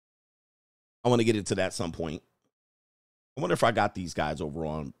 I wonder if I got these guys over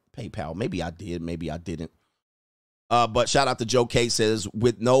on PayPal. Maybe I did. Maybe I didn't. But shout out to Joe K says,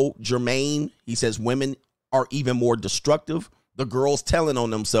 with no Jermaine, he says women are even more destructive. The girl's telling on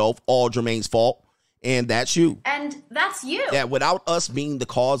themselves, all Jermaine's fault, and that's you. And that's you. Yeah, without us being the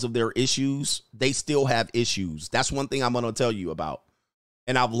cause of their issues, they still have issues. That's one thing I'm going to tell you about.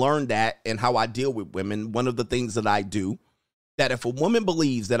 And I've learned that in how I deal with women. One of the things that I do, that if a woman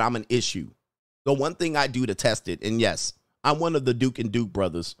believes that I'm an issue, the one thing I do to test it, and yes, I'm one of the Duke and Duke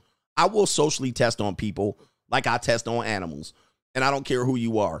brothers, I will socially test on people like I test on animals. And I don't care who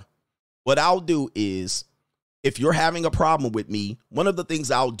you are. What I'll do is, if you're having a problem with me, one of the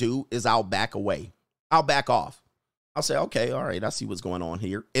things I'll do is I'll back away. I'll back off. I'll say, okay, all right, I see what's going on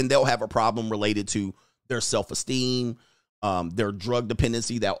here. And they'll have a problem related to their self-esteem, their drug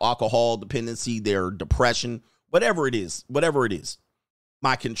dependency, their alcohol dependency, their depression, whatever it is,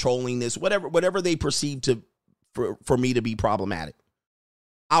 my controllingness, whatever they perceive for me to be problematic.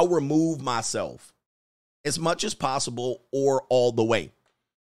 I'll remove myself as much as possible or all the way.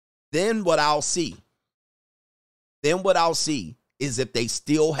 Then what I'll see is if they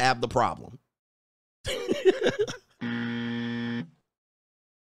still have the problem.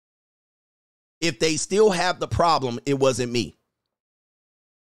 If they still have the problem, it wasn't me.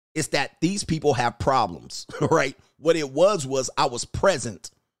 It's that these people have problems, right? What it was I was present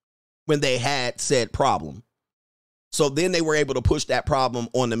when they had said problem. So then they were able to push that problem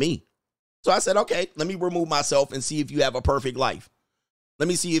onto me. So I said, okay, let me remove myself and see if you have a perfect life. Let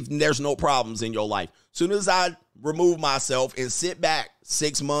me see if there's no problems in your life. Soon as I remove myself and sit back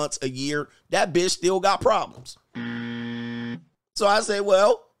 6 months, a year, that bitch still got problems. So I say,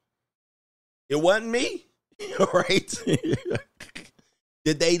 well, it wasn't me, right?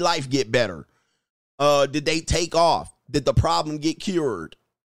 Did they life get better? Did they take off? Did the problem get cured?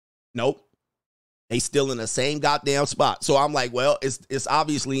 Nope. They still in the same goddamn spot. So I'm like, well, it's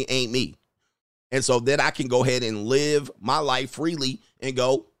obviously ain't me. And so then I can go ahead and live my life freely and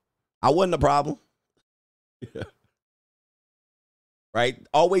go, I wasn't a problem. Right?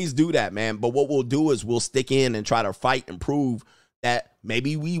 Always do that, man. But what we'll do is we'll stick in and try to fight and prove that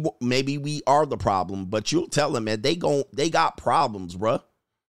maybe we are the problem. But you'll tell them, man, they got problems, bruh.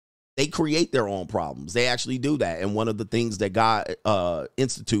 They create their own problems. They actually do that. And one of the things that God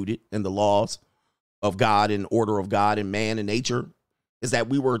instituted in the laws of God and order of God and man and nature is that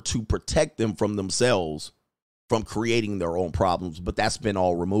we were to protect them from themselves, from creating their own problems. But that's been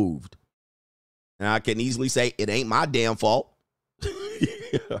all removed. And I can easily say it ain't my damn fault.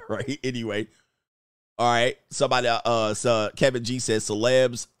 Right? Anyway. All right. Somebody, Kevin G says,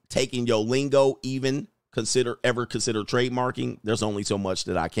 celebs taking your lingo ever consider trademarking. There's only so much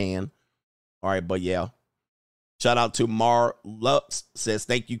that I can. All right. But yeah. Shout out to Mar Lux, says,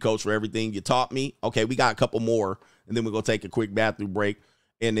 thank you, coach, for everything you taught me. Okay, we got a couple more, and then we're going to take a quick bathroom break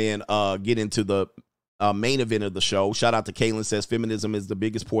and then get into the main event of the show. Shout out to Kaylin, says, feminism is the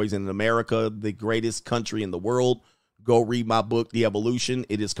biggest poison in America, the greatest country in the world. Go read my book, The Evolution.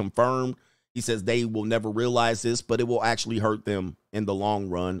 It is confirmed. He says they will never realize this, but it will actually hurt them in the long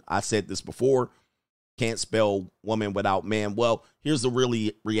run. I said this before. Can't spell woman without man. Well, here's the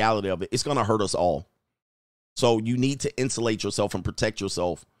reality of it. It's going to hurt us all. So you need to insulate yourself and protect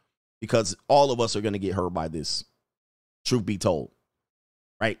yourself because all of us are going to get hurt by this. Truth be told.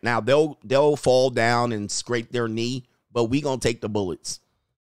 Right now, they'll fall down and scrape their knee, but we going to take the bullets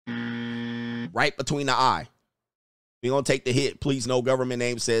right between the eye. We going to take the hit. Please, no government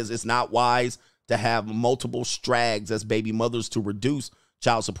name says it's not wise to have multiple strags as baby mothers to reduce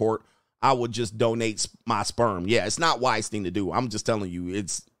child support. I would just donate my sperm. Yeah, it's not a wise thing to do. I'm just telling you,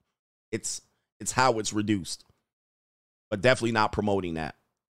 it's how it's reduced, but definitely not promoting that.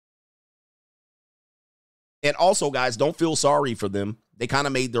 And also, guys, don't feel sorry for them. They kind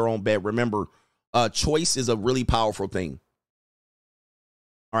of made their own bed. Remember, choice is a really powerful thing.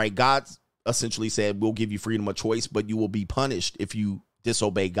 All right, God essentially said, we'll give you freedom of choice, but you will be punished if you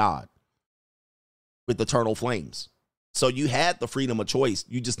disobey God with eternal flames. So you had the freedom of choice.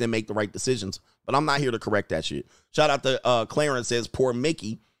 You just didn't make the right decisions. But I'm not here to correct that shit. Shout out to Clarence, says, poor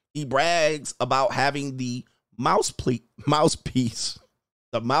Mickey. He brags about having the mouthpiece.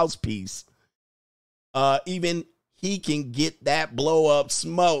 Even he can get that blow up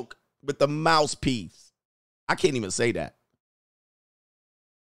smoke with the mouthpiece. I can't even say that.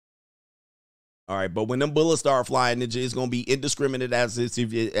 All right, but when them bullets start flying, it's going to be indiscriminate as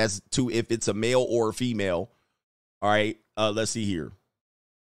to if it's a male or a female. All right, let's see here.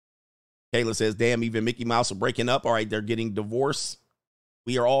 Kayla says, damn, even Mickey Mouse are breaking up. All right, they're getting divorced.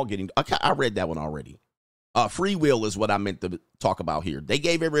 We are all getting, okay, I read that one already. Free will is what I meant to talk about here. They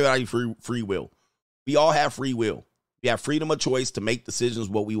gave everybody free will. We all have free will. We have freedom of choice to make decisions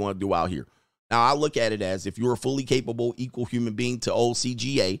what we want to do out here. Now, I look at it as if you're a fully capable, equal human being to old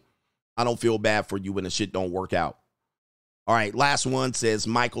CGA, I don't feel bad for you when the shit don't work out. All right, last one says,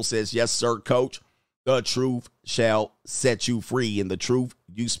 Michael says, yes, sir, coach. The truth shall set you free, and the truth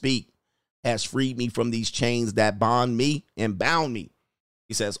you speak has freed me from these chains that bond me and bound me.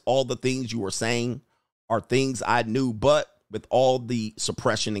 He says, all the things you are saying are things I knew, but with all the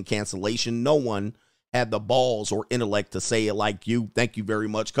suppression and cancellation, no one had the balls or intellect to say it like you. Thank you very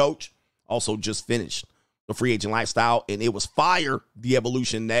much, coach. Also just finished the Free Agent Lifestyle, and it was fire. The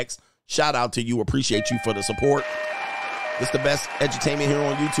Evolution next. Shout out to you. Appreciate you for the support. It's the best edutainment here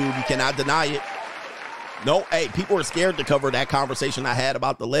on YouTube. You cannot deny it. No, hey, people are scared to cover that conversation I had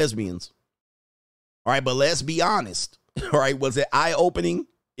about the lesbians. All right, but let's be honest. All right, was it eye-opening?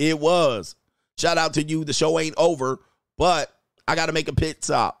 It was. Shout out to you. The show ain't over, but I got to make a pit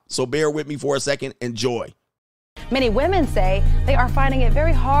stop. So bear with me for a second. Enjoy. Many women say they are finding it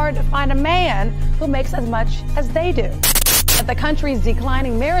very hard to find a man who makes as much as they do. That the country's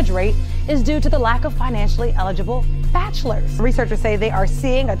declining marriage rate is due to the lack of financially eligible bachelors. Researchers say they are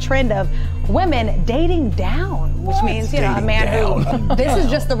seeing a trend of women dating down, which means, a man who, this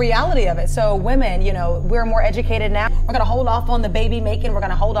is just the reality of it. So women, we're more educated now. We're going to hold off on the baby making. We're going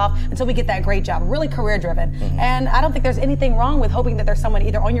to hold off until we get that great job, really career driven. And I don't think there's anything wrong with hoping that there's someone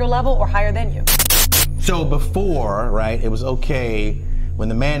either on your level or higher than you. So before, right, it was okay when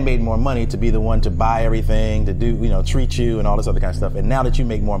the man made more money to be the one to buy everything, to do, treat you and all this other kind of stuff. And now that you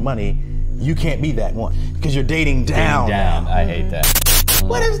make more money, you can't be that one because you're dating down. I hate that.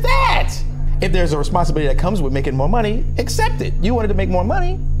 What is that? If there's a responsibility that comes with making more money, accept it. You wanted to make more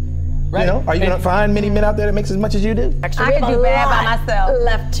money. Right. Are you going to find many men out there that makes as much as you do? I could do bad by myself.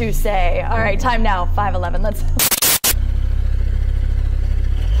 Left to say. All right, time now. 5:11. Let's.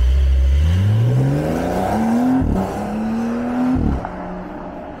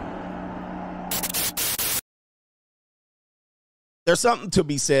 There's something to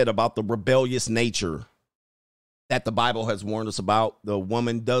be said about the rebellious nature that the Bible has warned us about. The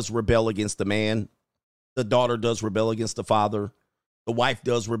woman does rebel against the man. The daughter does rebel against the father. The wife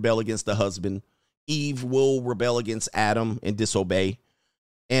does rebel against the husband. Eve will rebel against Adam and disobey.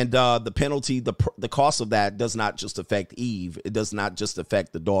 And the penalty, the cost of that does not just affect Eve. It does not just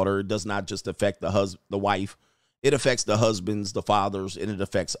affect the daughter. It does not just affect the wife. It affects the husbands, the fathers, and it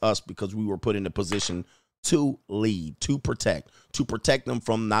affects us because we were put in a position to lead, to protect them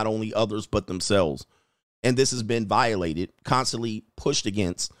from not only others, but themselves. And this has been violated, constantly pushed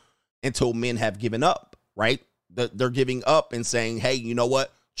against until men have given up, right? They're giving up and saying, hey, you know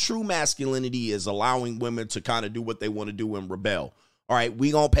what? True masculinity is allowing women to kind of do what they want to do and rebel. All right, we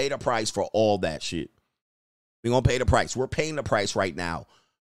going to pay the price for all that shit. We going to pay the price. We're paying the price right now.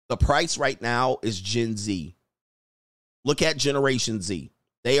 The price right now is Gen Z. Look at Generation Z.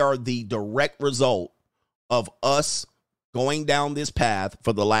 They are the direct result of us going down this path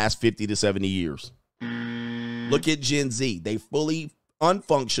for the last 50 to 70 years. Look at Gen Z. They fully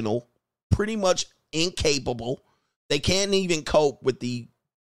unfunctional, pretty much incapable. They can't even cope with the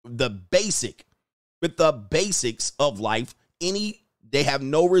basics of life. They have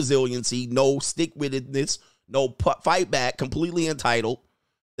no resiliency, no stick-wittedness, no fight back, completely entitled.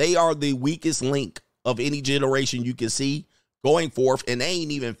 They are the weakest link of any generation you can see going forth, and they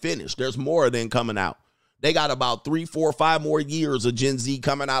ain't even finished. There's more of them coming out. They got about 3, 4, 5 more years of Gen Z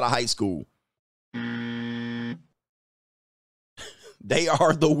coming out of high school. They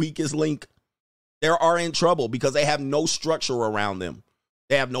are the weakest link. They are in trouble because they have no structure around them.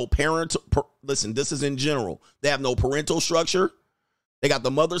 They have no listen, this is in general. They have no parental structure. They got the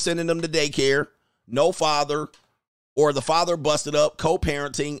mother sending them to daycare, no father, or the father busted up,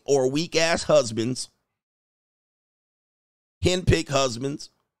 co-parenting, or weak-ass husbands, henpick husbands.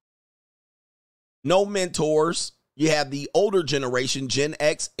 No mentors. You have the older generation, Gen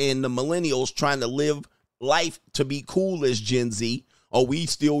X and the millennials trying to live life to be cool as Gen Z. Oh, we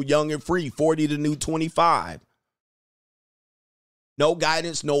still young and free, 40 to new 25. No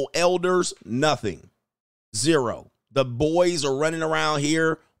guidance, no elders, nothing. Zero. The boys are running around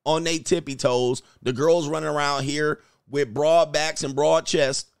here on their tippy toes. The girls running around here with broad backs and broad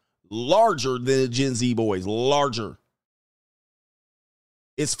chests, larger than the Gen Z boys, larger.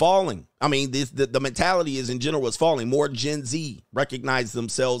 It's falling. I mean, the mentality is in general is falling. More Gen Z recognize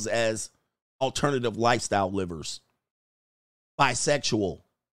themselves as alternative lifestyle livers. Bisexual.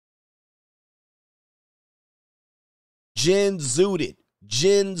 Gen Zooted.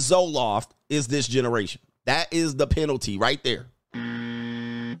 Gen Zoloft is this generation. That is the penalty right there.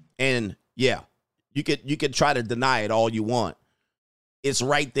 And yeah, you could try to deny it all you want. It's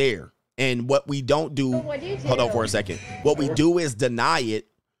right there. And what we don't do, hold on for a second. What we do is deny it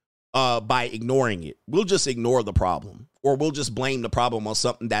by ignoring it. We'll just ignore the problem, or we'll just blame the problem on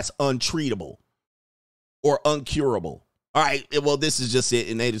something that's untreatable or uncurable. All right, well, this is just it,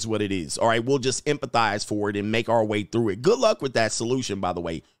 and it is what it is. All right, we'll just empathize for it and make our way through it. Good luck with that solution, by the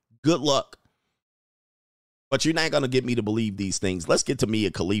way. Good luck. But you're not going to get me to believe these things. Let's get to Mia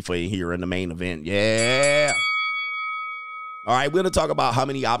Khalifa in here in the main event. Yeah. All right, we're going to talk about how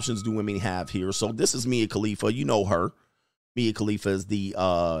many options do women have here. So this is Mia Khalifa. You know her. Mia Khalifa is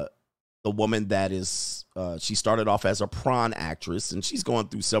the woman that is, she started off as a prawn actress, and she's going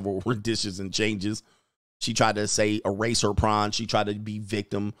through several renditions and changes. She tried to erase her prawn. She tried to be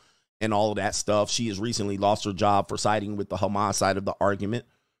victim and all of that stuff. She has recently lost her job for siding with the Hamas side of the argument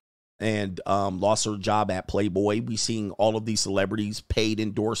and lost her job at Playboy. We're seeing all of these celebrities, paid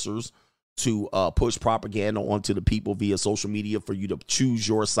endorsers, to push propaganda onto the people via social media for you to choose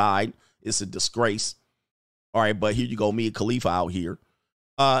your side. It's a disgrace. All right, but here you go, Mia Khalifa out here.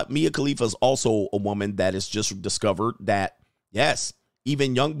 Mia Khalifa is also a woman that has just discovered that, yes,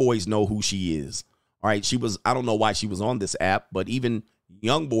 even young boys know who she is. All right, I don't know why she was on this app, but even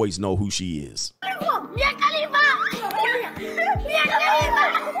young boys know who she is. Mia Khalifa! Mia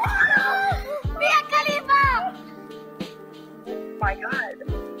Khalifa! Mia Khalifa! My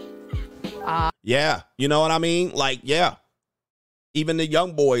God. Yeah, you know what I mean? Like, yeah. Even the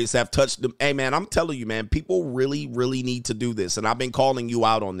young boys have touched them. Hey, man, I'm telling you, man, people really, really need to do this. And I've been calling you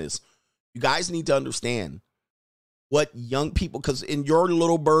out on this. You guys need to understand what young people, because in your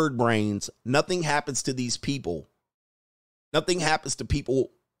little bird brains, nothing happens to these people. Nothing happens to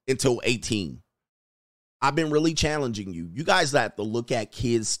people until 18. I've been really challenging you. You guys have to look at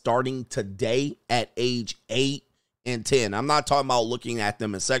kids starting today at age 8 and 10. I'm not talking about looking at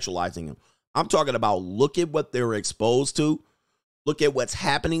them and sexualizing them. I'm talking about look at what they're exposed to. Look at what's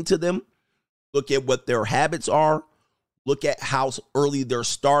happening to them. Look at what their habits are. Look at how early they're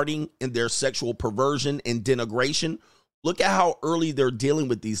starting in their sexual perversion and denigration. Look at how early they're dealing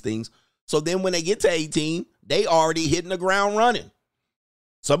with these things. So then when they get to 18, they already hitting the ground running.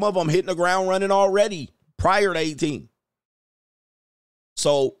 Some of them hitting the ground running already prior to 18.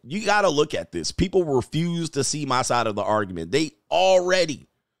 So you got to look at this. People refuse to see my side of the argument. They already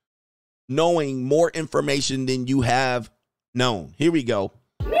knowing more information than you have known. Here we go.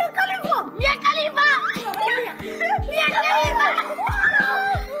 Mia Khalifa! Mia Khalifa! Mia Khalifa!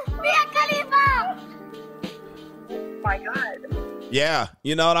 Mia Khalifa! My God. Yeah,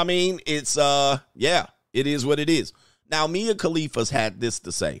 you know what I mean? It's, yeah, it is what it is. Now, Mia Khalifa's had this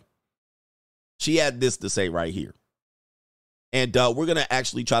to say. She had this to say right here. And we're going to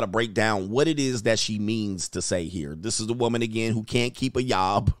actually try to break down what it is that she means to say here. This is a woman, again, who can't keep a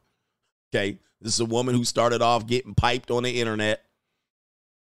job. Okay? This is a woman who started off getting piped on the internet.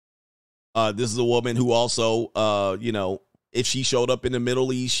 This is a woman who also, you know, if she showed up in the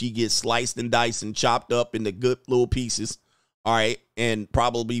Middle East, she gets sliced and diced and chopped up into good little pieces. All right? And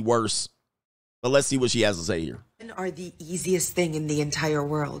probably worse. But let's see what she has to say here. Men are the easiest thing in the entire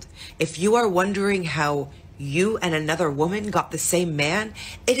world. If you are wondering how you and another woman got the same man,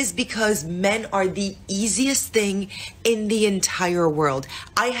 it is because men are the easiest thing in the entire world.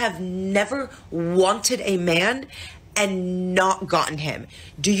 I have never wanted a man and not gotten him.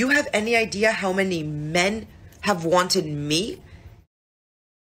 Do you have any idea how many men have wanted me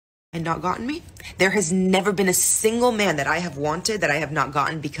and not gotten me? There has never been a single man that I have wanted that I have not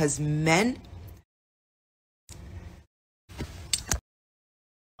gotten, because men...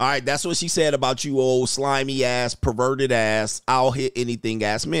 All right, that's what she said about you old slimy ass, perverted ass, I'll hit anything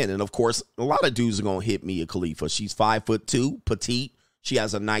ass men. And of course, a lot of dudes are going to hit Mia Khalifa. She's 5'2", petite. She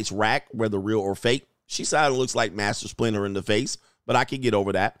has a nice rack, whether real or fake. She kind of looks like Master Splinter in the face, but I can get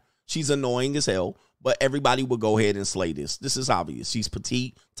over that. She's annoying as hell, but everybody will go ahead and slay this. This is obvious. She's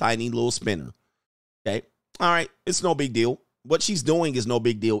petite, tiny little spinner. Okay. All right. It's no big deal. What she's doing is no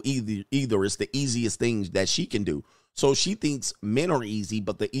big deal either. It's the easiest things that she can do. So she thinks men are easy,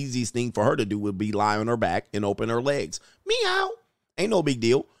 but the easiest thing for her to do would be lie on her back and open her legs. Meow. Ain't no big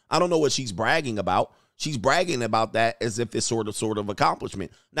deal. I don't know what she's bragging about. She's bragging about that as if it's sort of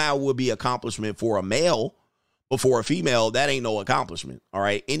accomplishment. Now, it would be accomplishment for a male, but for a female, that ain't no accomplishment. All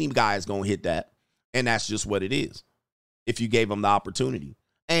right. Any guy is going to hit that. And that's just what it is. If you gave them the opportunity.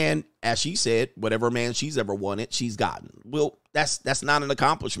 And as she said, whatever man she's ever wanted, she's gotten. Well, that's not an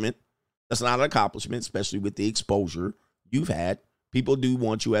accomplishment. That's not an accomplishment, especially with the exposure you've had. People do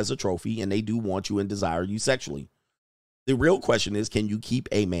want you as a trophy, and they do want you and desire you sexually. The real question is, can you keep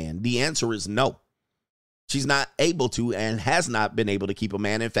a man? The answer is no. She's not able to and has not been able to keep a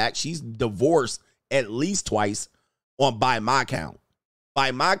man. In fact, she's divorced at least twice by my count.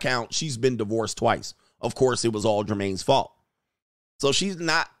 By my count, she's been divorced twice. Of course, it was all Jermaine's fault. So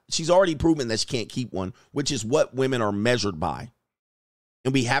she's already proven that she can't keep one, which is what women are measured by.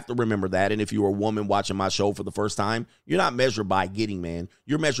 And we have to remember that. And if you're a woman watching my show for the first time, you're not measured by getting men.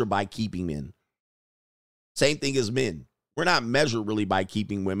 You're measured by keeping men. Same thing as men. We're not measured really by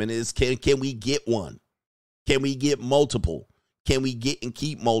keeping women. It's can we get one? Can we get multiple? Can we get and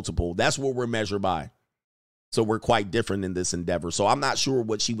keep multiple? That's what we're measured by. So we're quite different in this endeavor. So I'm not sure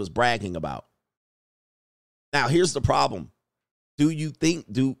what she was bragging about. Now, here's the problem. Do you think,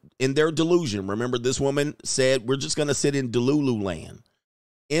 in their delusion, remember this woman said, we're just going to sit in Delulu land.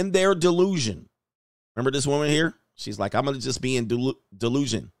 In their delusion, remember this woman here? She's like, I'm going to just be in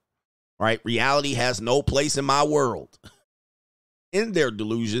delusion, right? Reality has no place in my world. In their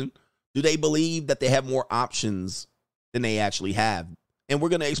delusion, do they believe that they have more options than they actually have? And we're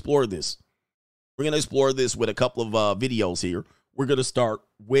going to explore this. We're going to explore this with a couple of videos here. We're going to start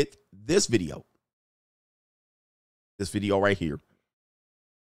with this video. This video right here.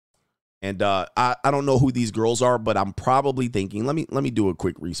 And I don't know who these girls are, but I'm probably thinking, let me do a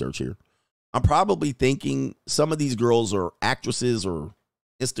quick research here. I'm probably thinking some of these girls are actresses or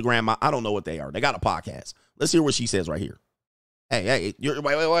Instagram. I don't know what they are. They got a podcast. Let's hear what she says right here. Hey,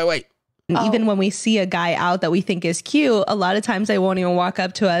 wait. Even when we see a guy out that we think is cute, a lot of times they won't even walk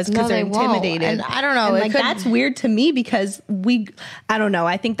up to us because they're intimidated. And I don't know. And like that's weird to me because I don't know.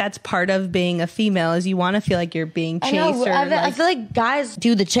 I think that's part of being a female is you want to feel like you're being chased. I feel like guys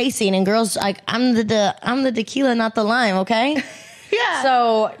do the chasing and girls like I'm the tequila, not the lime. Okay. Yeah.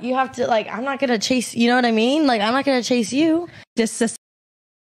 So you have to like I'm not gonna chase. You know what I mean? Like I'm not gonna chase you. Just all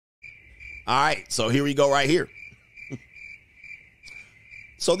right. So here we go right here.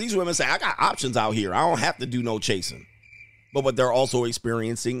 So these women say, I got options out here. I don't have to do no chasing. But what they're also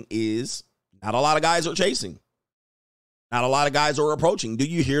experiencing is not a lot of guys are chasing. Not a lot of guys are approaching. Do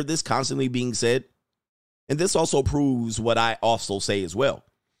you hear this constantly being said? And this also proves what I also say as well.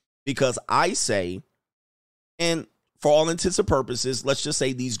 Because I say, and for all intents and purposes, let's just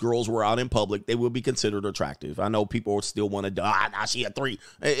say these girls were out in public. They will be considered attractive. I know people still want to, now she had 3.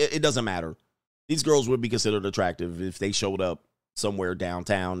 It doesn't matter. These girls would be considered attractive if they showed up somewhere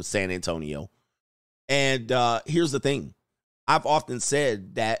downtown San Antonio. And here's the thing. I've often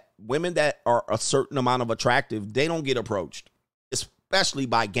said that women that are a certain amount of attractive, they don't get approached, especially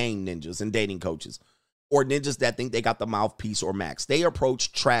by game ninjas and dating coaches or ninjas that think they got the mouthpiece or max. They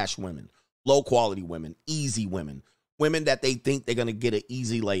approach trash women, low quality women, easy women, women that they think they're going to get an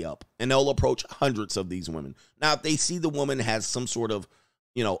easy layup, and they'll approach hundreds of these women. Now, if they see the woman has some sort of,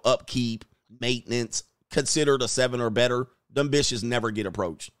 upkeep, maintenance, considered a 7 or better, them bitches never get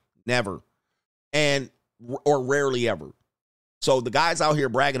approached. Never. Or rarely ever. So the guys out here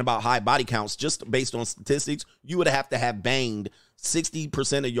bragging about high body counts, just based on statistics, you would have to have banged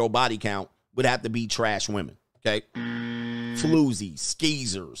 60% of your body count would have to be trash women. Okay? Floozies,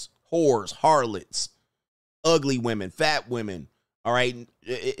 skeezers, whores, harlots, ugly women, fat women. All right?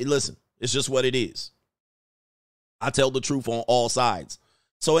 Listen, it's just what it is. I tell the truth on all sides.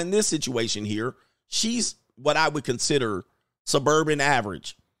 So in this situation here, she's what I would consider suburban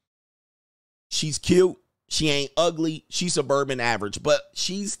average. She's cute. She ain't ugly. She's suburban average, but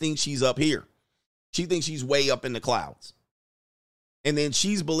she thinks she's up here. She thinks she's way up in the clouds. And then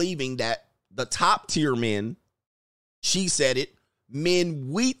she's believing that the top tier men, she said it, men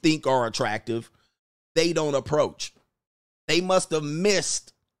we think are attractive, they don't approach. They must have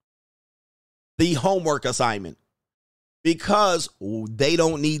missed the homework assignment because they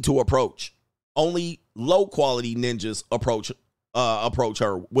don't need to approach. Only low quality ninjas approach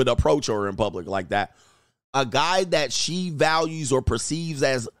her in public like that. A guy that she values or perceives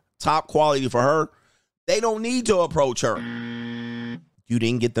as top quality for her, they don't need to approach her. You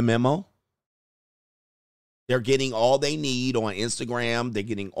didn't get the memo? They're getting all they need on Instagram. They're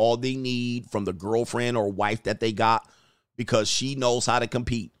getting all they need from the girlfriend or wife that they got because she knows how to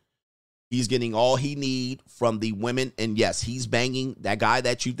compete. He's getting all he need from the women. And yes, he's banging that guy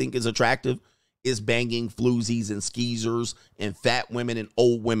that you think is attractive is banging floozies and skeezers and fat women and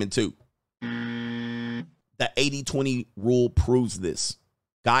old women too. The 80-20 rule proves this.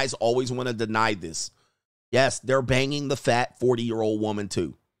 Guys always want to deny this. Yes, they're banging the fat 40-year-old woman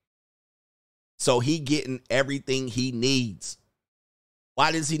too. So he getting everything he needs.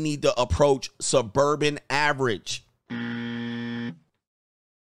 Why does he need to approach suburban average?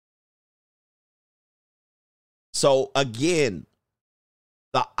 So again,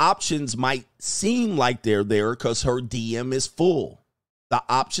 the options might seem like they're there because her DM is full. The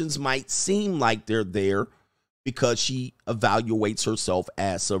options might seem like they're there because she evaluates herself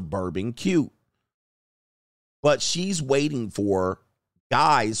as suburban cute. But she's waiting for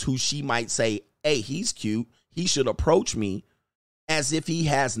guys who she might say, hey, he's cute. He should approach me as if he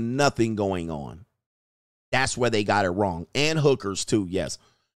has nothing going on. That's where they got it wrong. And hookers too, yes.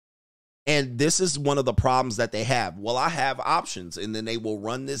 And this is one of the problems that they have. Well, I have options, and then they will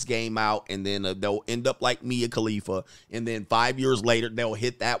run this game out, and then they'll end up like Mia Khalifa, and then 5 years later, they'll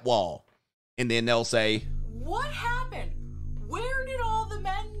hit that wall, and then they'll say, What happened? Where did all the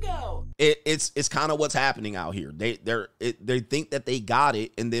men go? It's kind of what's happening out here. They think that they got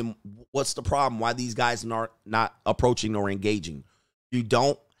it, and then what's the problem? Why these guys are not approaching or engaging? You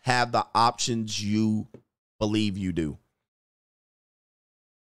don't have the options you believe you do.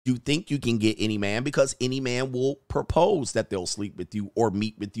 You think you can get any man because any man will propose that they'll sleep with you or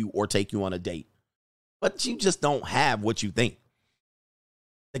meet with you or take you on a date. But you just don't have what you think.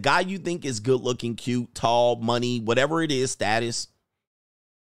 The guy you think is good looking, cute, tall, money, whatever it is, status,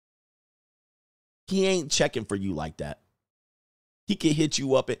 he ain't checking for you like that. He could hit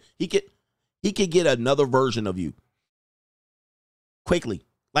you up. He could get another version of you quickly.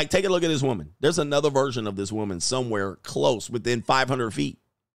 Like, take a look at this woman. There's another version of this woman somewhere close within 500 feet.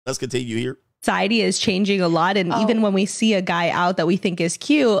 Let's continue here. Society is changing a lot, and even when we see a guy out that we think is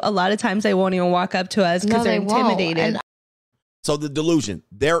cute, a lot of times they won't even walk up to us because they're intimidated. So the delusion,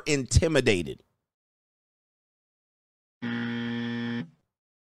 they're intimidated.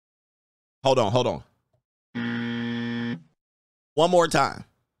 Hold on. One more time.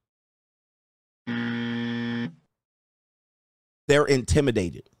 They're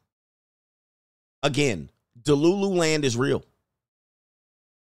intimidated. Again, Delulu land is real.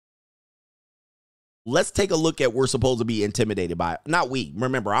 Let's take a look at we're supposed to be intimidated by it. Not we.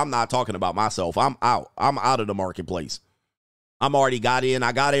 Remember, I'm not talking about myself. I'm out. I'm out of the marketplace. I'm already got in.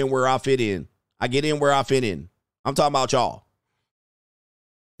 I got in where I fit in. I get in where I fit in. I'm talking about y'all.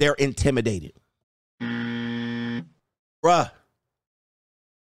 They're intimidated. Bruh.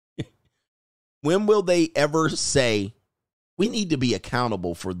 When will they ever say, we need to be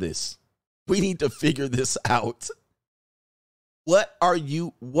accountable for this? We need to figure this out. What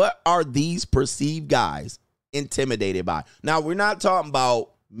are these perceived guys intimidated by? Now, we're not talking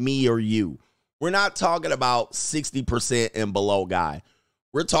about me or you. We're not talking about 60% and below guy.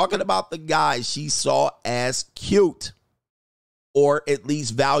 We're talking about the guy she saw as cute or at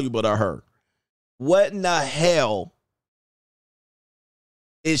least valuable to her. What in the hell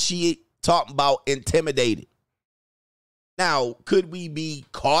is she talking about intimidated? Now, could we be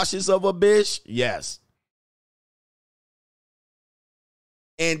cautious of a bitch? Yes.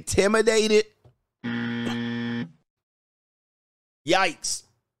 Intimidated? Yikes.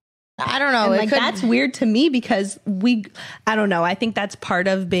 I don't know. Like, that's weird to me because I don't know. I think that's part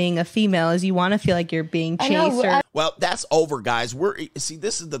of being a female is you want to feel like you're being chased. Well, that's over, guys. See,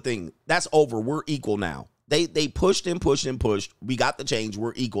 this is the thing. That's over. We're equal now. They pushed and pushed and pushed. We got the change.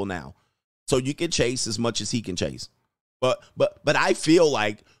 We're equal now. So you can chase as much as he can chase. But I feel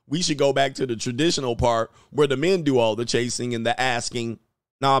like we should go back to the traditional part where the men do all the chasing and the asking.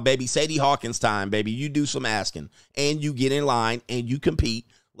 Nah, baby, Sadie Hawkins time, baby. You do some asking and you get in line and you compete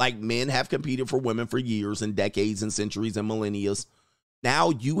like men have competed for women for years and decades and centuries and millennia.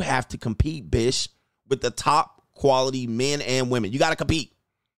 Now you have to compete, bish, with the top quality men and women. You got to compete.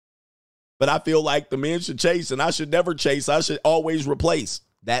 But I feel like the men should chase and I should never chase. I should always replace.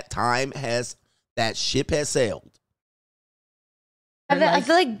 That ship has sailed. I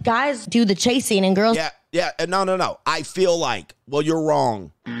feel like guys do the chasing and girls. Yeah. No. I feel like, well, you're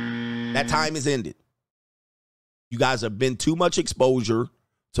wrong. That time is ended. You guys have been too much exposure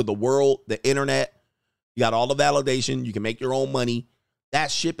to the world, the internet. You got all the validation. You can make your own money.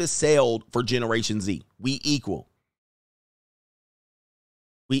 That ship has sailed for Generation Z. We equal.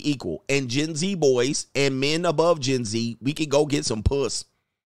 And Gen Z boys and men above Gen Z, we can go get some puss.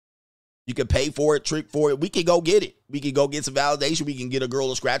 You can pay for it, trick for it. We can go get it. We can go get some validation. We can get a girl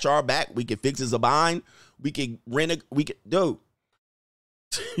to scratch our back. We can fix his bind. We can dude.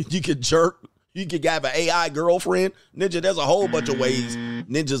 You can jerk. You can have an AI girlfriend. Ninja, there's a whole bunch of ways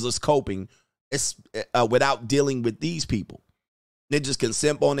ninjas is coping without dealing with these people. Ninjas can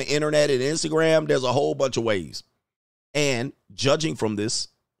simp on the internet and Instagram. There's a whole bunch of ways. And judging from this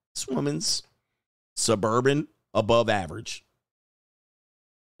woman's suburban above average.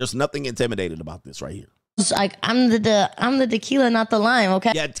 There's nothing intimidated about this right here. It's like I'm the tequila, not the lime.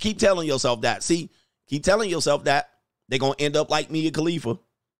 Okay. Yeah, keep telling yourself that. See, keep telling yourself that they're gonna end up like Mia Khalifa.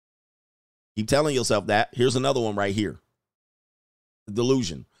 Keep telling yourself that. Here's another one right here. The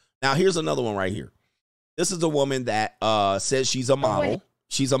delusion. Now here's another one right here. This is a woman that says she's a model.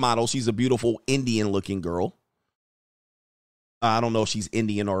 She's a model. She's a beautiful Indian-looking girl. I don't know if she's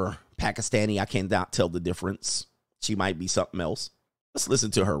Indian or Pakistani. I cannot tell the difference. She might be something else. Let's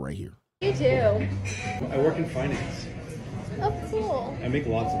listen to her right here. You do. I work in finance. Oh, cool. I make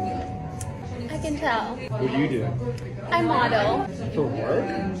lots of money. I can tell. What do you do? I model. For work?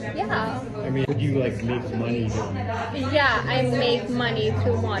 Yeah. I mean, would you like make money doing Yeah, I make money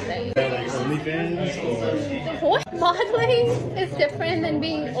through modeling. like OnlyFans? Or... What? Modeling is different than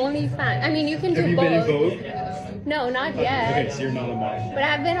being OnlyFans. I mean, you can do Have you both. been in Vogue? No, not yet. Okay, so you're not a model. But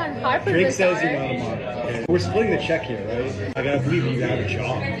I've been on Harper Drake Bazaar. says you're not a model. Okay. We're splitting the check here, right? I gotta believe you have a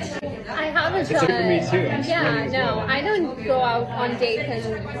job. I have a It's job. like for me too. I'm Yeah, splitting as no, well. I don't go out on dates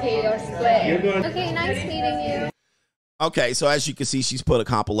and pay or split. You're going- Okay, nice meeting you. Okay, so as you can see, she's put a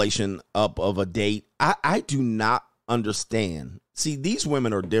compilation up of a date. I do not understand. See, these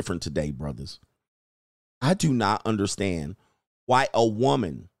women are different today, brothers. I do not understand why a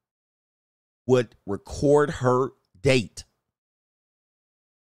woman would record her date.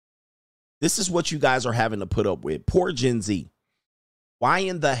 This is what you guys are having to put up with. Poor Gen Z. Why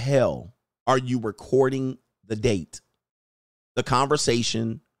in the hell are you recording the date, the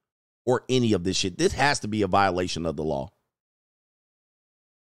conversation, or any of this shit? This has to be a violation of the law.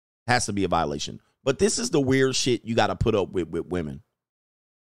 Has to be a violation. But this is the weird shit you got to put up with women.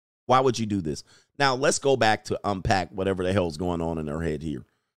 Why would you do this? Now, let's go back to unpack whatever the hell's going on in her head here.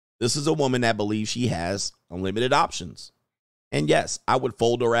 This is a woman that believes she has unlimited options. And yes, I would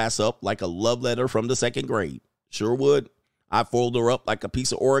fold her ass up like a love letter from the second grade. Sure would. I fold her up like a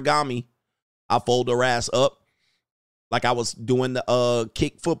piece of origami. I fold her ass up like I was doing the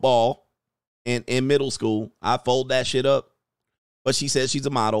kick football in middle school. I fold that shit up. But she says she's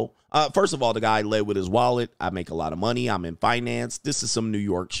a model. First of all, the guy led with his wallet. I make a lot of money. I'm in finance. This is some New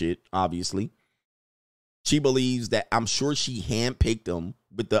York shit, obviously. She believes that, I'm sure she handpicked him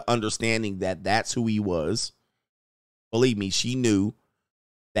with the understanding that that's who he was. Believe me, she knew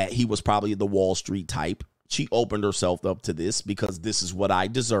that he was probably the Wall Street type. She opened herself up to this because this is what I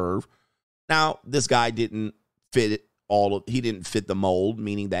deserve. Now, this guy didn't fit it all. He didn't fit the mold,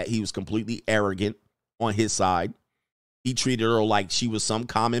 meaning that he was completely arrogant on his side. He treated her like she was some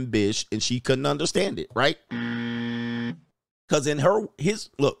common bitch and she couldn't understand it, right? Because in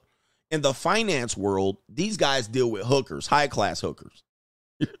in the finance world, these guys deal with hookers, high-class hookers.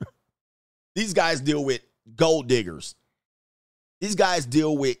 These guys deal with gold diggers. These guys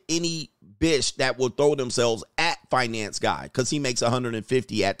deal with any bitch that will throw themselves at finance guy because he makes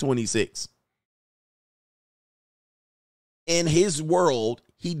 150 at 26. In his world,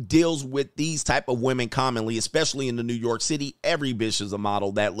 he deals with these type of women commonly, especially in the New York City. Every bitch is a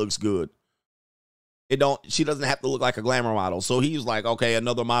model that looks good. She doesn't have to look like a glamour model. So he's like, okay,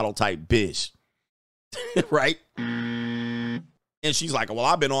 another model type bitch. Right? And she's like, well,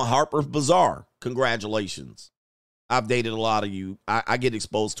 I've been on Harper's Bazaar. Congratulations. I've dated a lot of you. I get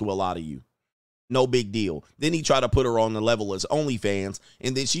exposed to a lot of you. No big deal. Then he tried to put her on the level as OnlyFans.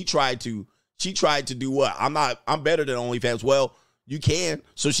 And then she tried to do what? I'm better than OnlyFans. Well, you can.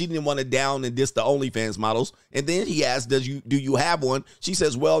 So she didn't want to down and diss the OnlyFans models. And then he asked, do you have one? She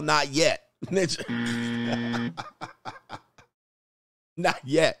says, well, not yet. Not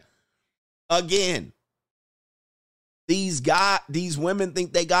yet. Again, these women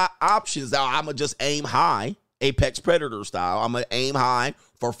think they got options. Now, I'm going to just aim high, Apex Predator style. I'm going to aim high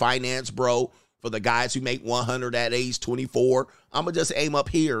for finance, bro, for the guys who make 100 at age 24. I'm going to just aim up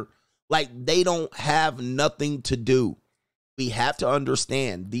here. Like, they don't have nothing to do. We have to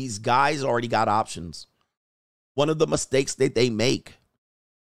understand these guys already got options. One of the mistakes that they make,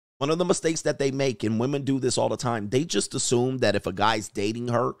 and women do this all the time, they just assume that if a guy's dating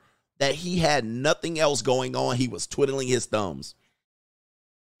her, that he had nothing else going on. He was twiddling his thumbs.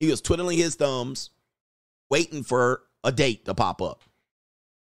 Waiting for a date to pop up.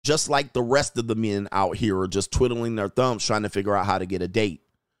 Just like the rest of the men out here are just twiddling their thumbs trying to figure out how to get a date.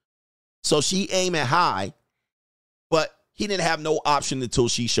 So she aiming high, but he didn't have no option until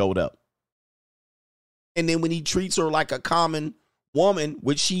she showed up. And then when he treats her like a common woman,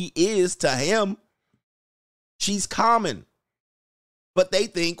 which she is to him, she's common. But they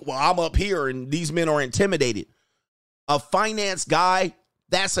think, well, I'm up here and these men are intimidated. A finance guy,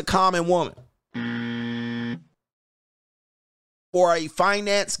 that's a common woman. For a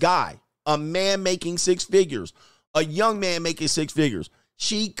finance guy, a man making six figures, a young man making six figures,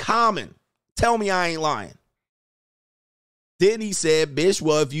 she common. Tell me I ain't lying. Then he said, bitch,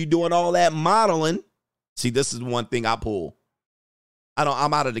 well, if you doing all that modeling, see, this is one thing I pull.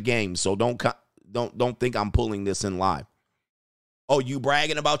 I'm out of the game, so don't think I'm pulling this in live. Oh, you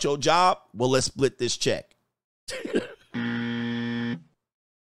bragging about your job? Well, let's split this check.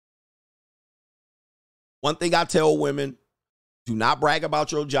 One thing I tell women, do not brag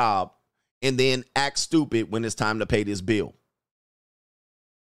about your job and then act stupid when it's time to pay this bill.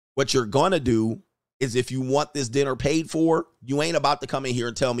 What you're going to do is if you want this dinner paid for, you ain't about to come in here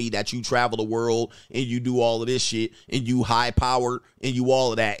and tell me that you travel the world and you do all of this shit and you high powered and you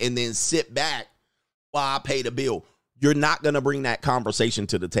all of that and then sit back while I pay the bill. You're not going to bring that conversation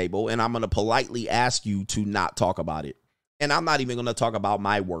to the table, and I'm going to politely ask you to not talk about it. And I'm not even going to talk about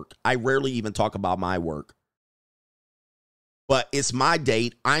my work. I rarely even talk about my work. But it's my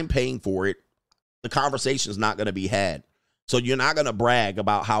date. I'm paying for it. The conversation's not going to be had. So you're not going to brag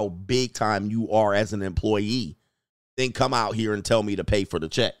about how big time you are as an employee, then come out here and tell me to pay for the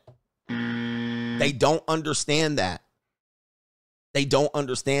check. They don't understand that. They don't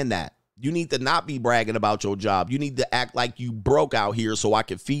understand that. You need to not be bragging about your job. You need to act like you broke out here so I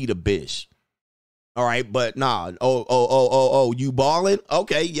can feed a bitch. All right, but nah. Oh, you balling?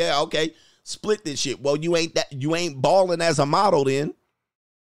 Okay, yeah, okay. Split this shit. Well, you ain't balling as a model then.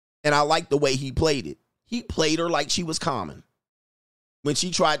 And I like the way he played it. He played her like she was common. When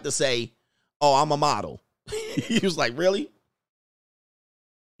she tried to say, "Oh, I'm a model." He was like, "Really?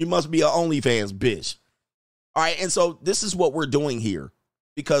 You must be an OnlyFans bitch." All right, and so this is what we're doing here.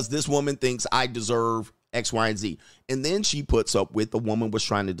 Because this woman thinks I deserve X, Y, and Z. And then she puts up with, the woman was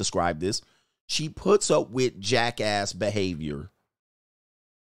trying to describe this, she puts up with jackass behavior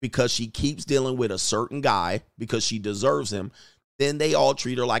because she keeps dealing with a certain guy because she deserves him. Then they all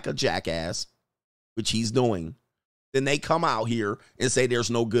treat her like a jackass, which he's doing. Then they come out here and say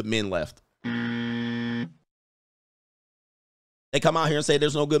there's no good men left. They come out here and say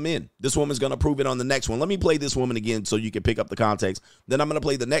there's no good men. This woman's going to prove it on the next one. Let me play this woman again so you can pick up the context. Then I'm going to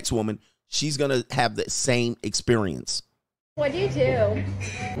play the next woman. She's going to have the same experience. What do you do?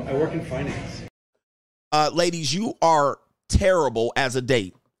 I work in finance. Ladies, you are terrible as a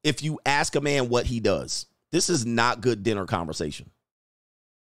date if you ask a man what he does. This is not good dinner conversation.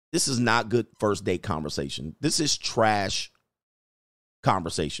 This is not good first date conversation. This is trash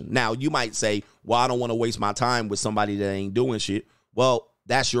conversation. Now, you might say, well, I don't want to waste my time with somebody that ain't doing shit. Well,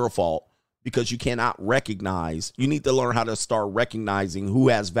 that's your fault because you cannot recognize. You need to learn how to start recognizing who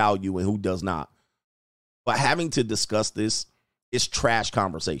has value and who does not. But having to discuss this is trash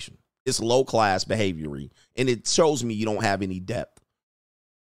conversation. It's low-class behavior, and it shows me you don't have any depth.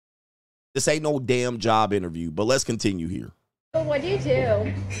 This ain't no damn job interview, but let's continue here. So what do you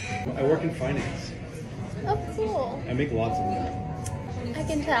do? I work in finance. Oh, cool. I make lots of money. I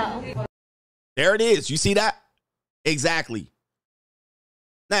can tell. There it is. You see that? Exactly.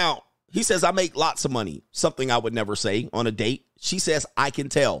 Now, he says, I make lots of money. Something I would never say on a date. She says, I can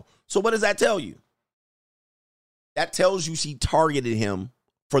tell. So what does that tell you? That tells you she targeted him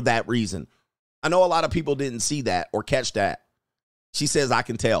for that reason. I know a lot of people didn't see that or catch that. She says, I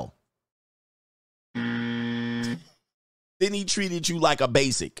can tell. Then he treated you like a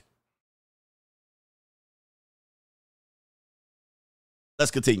basic.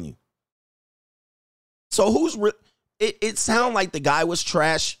 Let's continue. So who's it sounded like the guy was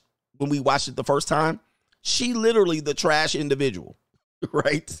trash when we watched it the first time. She literally the trash individual,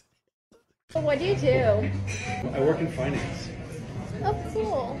 right? So what do you do? I work in finance. Oh,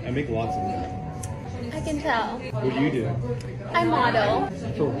 cool. I make lots of money. I can tell. What do you do? I model.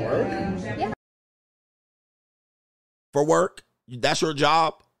 For work? Yeah. For work? That's your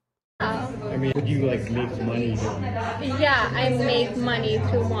job? I mean, would you like make money doing that? Yeah, I make money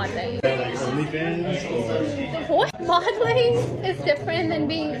through modeling. Like OnlyFans? Or... What? Modeling is different than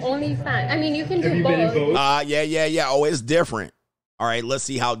being OnlyFans. I mean, you can do Have you both. been in both? Yeah. Oh, it's different. All right, let's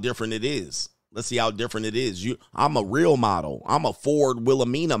see how different it is. I'm a real model. I'm a Ford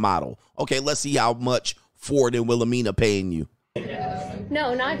Wilhelmina model. Okay, let's see how much Ford and Wilhelmina paying you.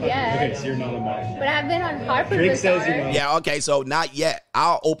 No, not yet. Okay, so you're not a model. But I've been on Harper Drake Bazaar. says you're not. Yeah, okay, so not yet.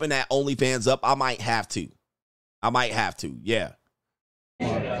 I'll open that OnlyFans up. I might have to, yeah.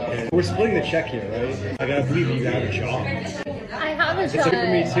 We're splitting the check here, right? I gotta believe you have a job. I have a It's job. like for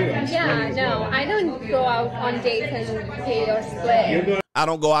me too. I'm Yeah, splitting as no, well. I don't go out on dates and pay or split. I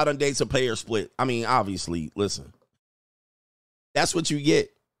don't go out on dates or pay or split. I mean, obviously, listen. That's what you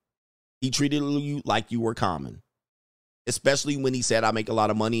get. He treated you like you were common. Especially when he said, I make a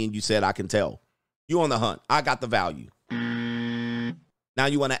lot of money, and you said, I can tell. You on the hunt. I got the value. Now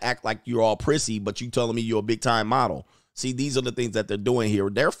you want to act like you're all prissy, but you telling me you're a big-time model. See, these are the things that they're doing here.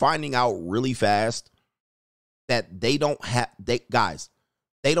 They're finding out really fast that they don't have, they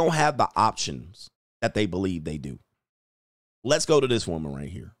don't have the options that they believe they do. Let's go to this woman right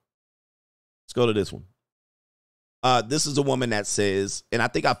here. Let's go to this one. This is a woman that says, and I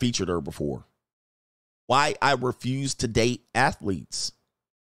think I featured her before, why I refuse to date athletes.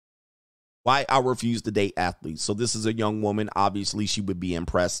 Why I refuse to date athletes. So this is a young woman. Obviously, she would be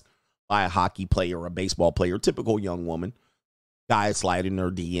impressed by a hockey player, a baseball player, typical young woman. Guys sliding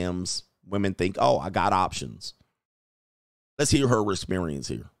her DMs. women think, oh, I got options. Let's hear her experience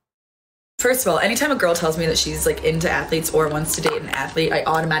here. First of all, anytime a girl tells me that she's like into athletes or wants to date an athlete, I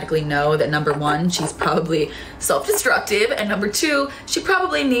automatically know that number one, she's probably self-destructive, and number two, she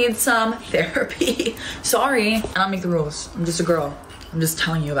probably needs some therapy. Sorry, I don't make the rules. I'm just a girl. I'm just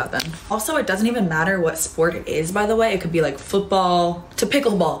telling you about them. Also, it doesn't even matter what sport it is, by the way. It could be like football to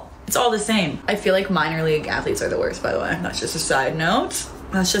pickleball. It's all the same. I feel like minor league athletes are the worst, by the way. That's just a side note.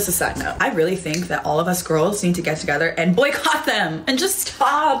 That's just a side note. I really think that all of us girls need to get together and boycott them and just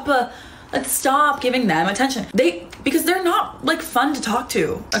stop. Let's stop giving them attention. Because they're not like fun to talk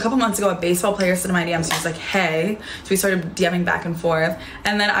to. A couple months ago, a baseball player sent my DMs. He was like, hey. So we started DMing back and forth.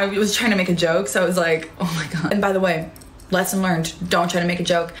 And then I was trying to make a joke. So I was like, oh my God. And by the way, lesson learned, don't try to make a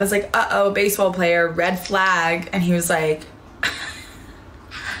joke. I was like, uh-oh, baseball player, red flag. And he was like,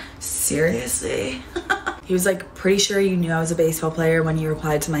 seriously? He was like, pretty sure you knew I was a baseball player when you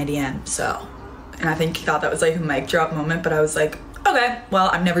replied to my DM. So, and I think he thought that was like a mic drop moment, but I was like, okay, well,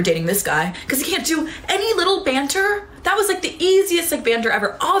 I'm never dating this guy because he can't do any little banter. That was like the easiest like banter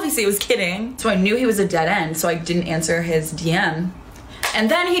ever. Obviously, I was kidding. So I knew he was a dead end, so I didn't answer his DM.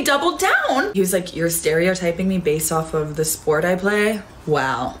 And then he doubled down. He was like, you're stereotyping me based off of the sport I play?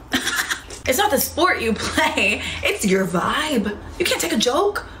 Wow. It's not the sport you play, it's your vibe. You can't take a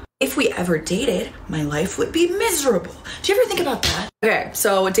joke. If we ever dated, my life would be miserable. Do you ever think about that? Okay,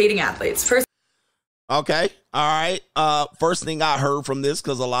 so dating athletes. First. Okay. All right. First thing I heard from this,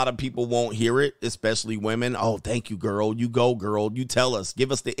 because a lot of people won't hear it, especially women. Oh, thank you, girl. You go, girl. You tell us.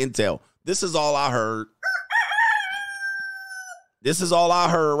 Give us the intel. This is all I heard. This is all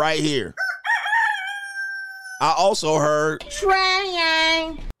I heard right here. I also heard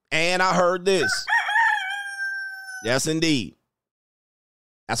trying. And I heard this. Yes, indeed.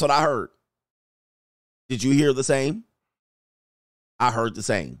 That's what I heard. Did you hear the same? I heard the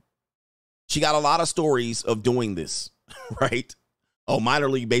same. She got a lot of stories of doing this, right? Oh, minor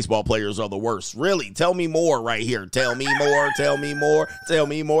league baseball players are the worst. Really? Tell me more right here. Tell me more, tell me more, tell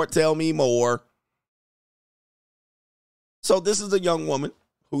me more, tell me more. So this is a young woman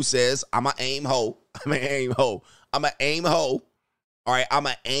who says, I'm an aim ho. I'm an aim ho. I'm an aim ho. All right, I'm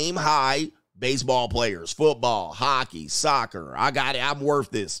an aim high baseball players, football, hockey, soccer. I got it. I'm worth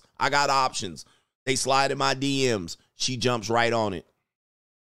this. I got options. They slide in my DMs. She jumps right on it.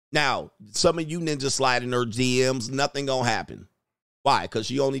 Now, some of you ninjas slide in her DMs, nothing gonna happen. Why? Because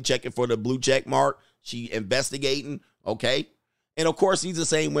she only checking for the blue check mark. She investigating, okay? And, of course, these are the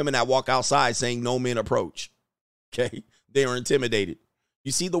same women that walk outside saying no men approach, okay? They are intimidated.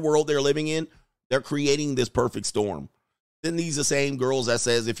 You see the world they're living in? They're creating this perfect storm. Then these are the same girls that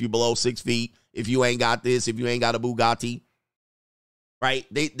says if you below 6 feet, if you ain't got this, if you ain't got a Bugatti, right?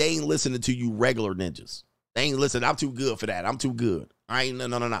 They ain't listening to you regular ninjas. They ain't listening. I'm too good for that. I'm too good. All right,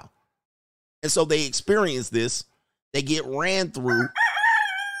 no. And so they experience this. They get ran through.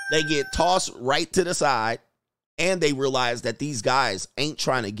 They get tossed right to the side. And they realize that these guys ain't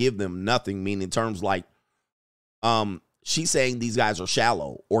trying to give them nothing, meaning terms like she's saying these guys are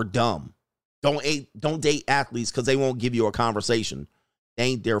shallow or dumb. Don't date athletes because they won't give you a conversation. They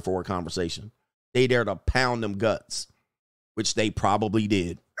ain't there for a conversation. They there to pound them guts, which they probably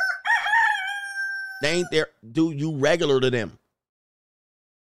did. They ain't there. Dude, you regular to them.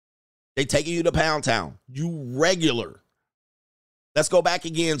 They taking you to Pound Town. You regular. Let's go back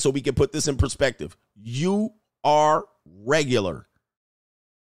again so we can put this in perspective. You are regular.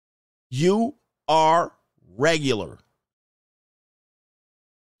 You are regular.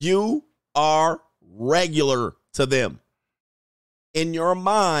 You are regular to them. In your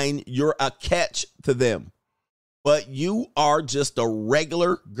mind, you're a catch to them. But you are just a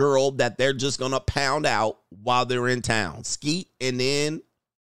regular girl that they're just going to pound out while they're in town. Skeet and then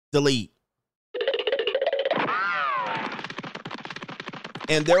delete.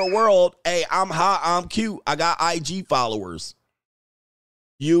 In their world, hey, I'm hot, I'm cute. I got IG followers.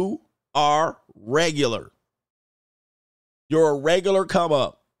 You are regular. You're a regular come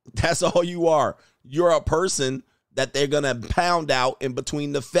up. That's all you are. You're a person that they're going to pound out in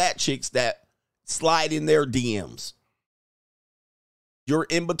between the fat chicks that slide in their DMs. You're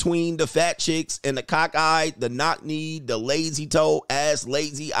in between the fat chicks and the cockeyed, the knock-kneed, the lazy toe ass,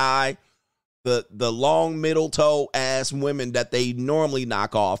 lazy eye, the long middle toe ass women that they normally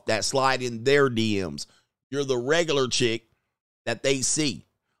knock off that slide in their DMs. You're the regular chick that they see.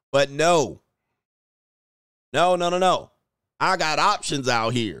 But no. I got options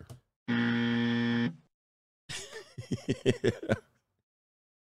out here. And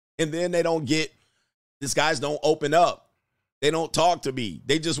then they don't get, these guys don't open up. They don't talk to me.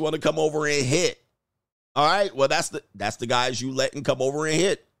 They just want to come over and hit. All right. Well, that's the guys you letting come over and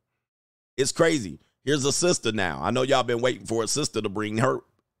hit. It's crazy. Here's a sister now. I know y'all been waiting for a sister to bring her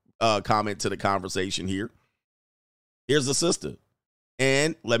comment to the conversation here. Here's a sister.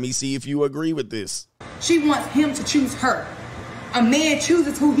 And let me see if you agree with this. She wants him to choose her. A man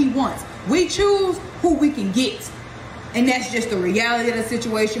chooses who he wants. We choose who we can get. And that's just the reality of the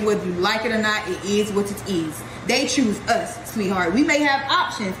situation. Whether you like it or not, it is what it is. They choose us, sweetheart. We may have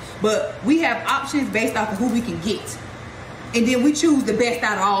options, but we have options based off of who we can get. And then we choose the best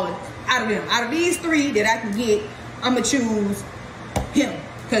out of them. Out of these three that I can get, I'm going to choose him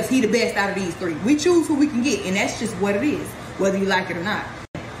because he the best out of these three. We choose who we can get, and that's just what it is, whether you like it or not.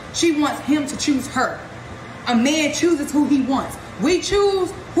 She wants him to choose her. A man chooses who he wants. We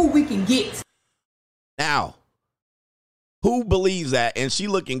choose who we can get. Now, who believes that? And she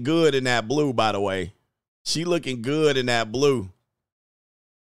looking good in that blue, by the way. She looking good in that blue.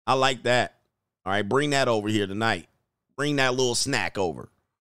 I like that. All right, bring that over here tonight. Bring that little snack over.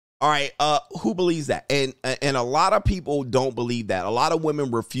 All right, who believes that? And a lot of people don't believe that. A lot of women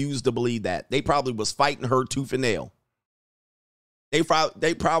refuse to believe that. They probably was fighting her tooth and nail. They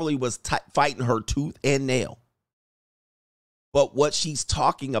probably was fighting her tooth and nail. But what she's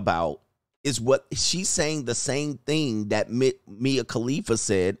talking about is what she's saying, the same thing that Mia Khalifa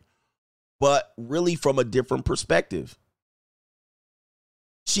said, but really from a different perspective.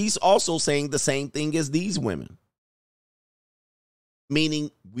 She's also saying the same thing as these women.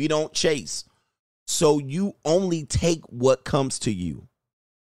 Meaning we don't chase. So you only take what comes to you.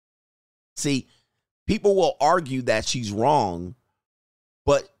 See, people will argue that she's wrong,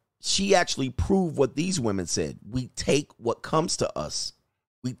 but she actually proved what these women said. We take what comes to us.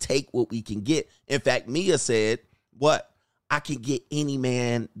 We take what we can get. In fact, Mia said, what? I can get any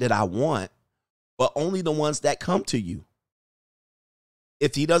man that I want, but only the ones that come to you.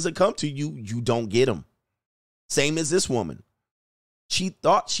 If he doesn't come to you, you don't get him. Same as this woman. She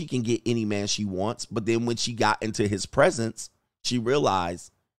thought she can get any man she wants, but then when she got into his presence, she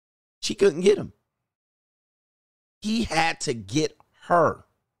realized she couldn't get him. He had to get her.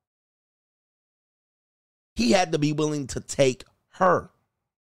 He had to be willing to take her.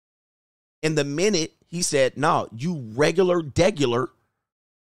 And the minute he said, no, you regular degular,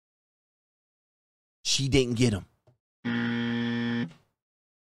 she didn't get him.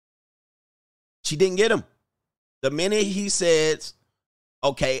 She didn't get him. The minute he says,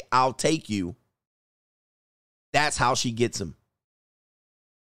 okay, I'll take you, that's how she gets him.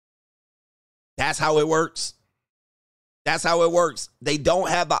 That's how it works. That's how it works. They don't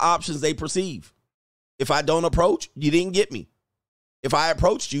have the options they perceive. If I don't approach, you didn't get me. If I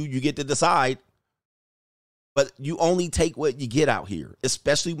approached you, you get to decide. But you only take what you get out here,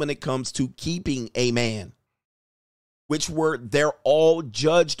 especially when it comes to keeping a man, which they're all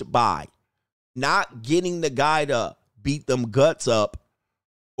judged by. Not getting the guy to beat them guts up,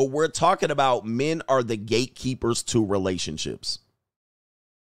 but we're talking about men are the gatekeepers to relationships.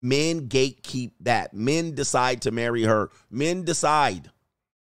 Men gatekeep that. Men decide to marry her. Men decide.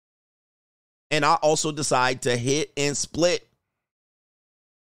 And I also decide to hit and split.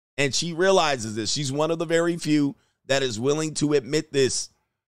 And she realizes this. She's one of the very few that is willing to admit this.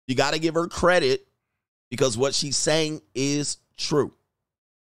 You got to give her credit because what she's saying is true.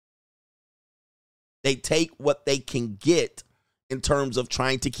 They take what they can get in terms of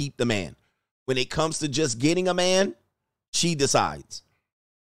trying to keep the man. When it comes to just getting a man, she decides.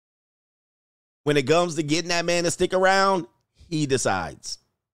 When it comes to getting that man to stick around, he decides.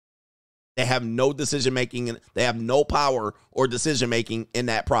 They have no decision making. They have no power or decision making in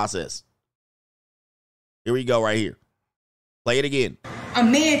that process. Here we go right here. Play it again. A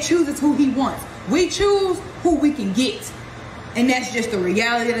man chooses who he wants. We choose who we can get. And that's just the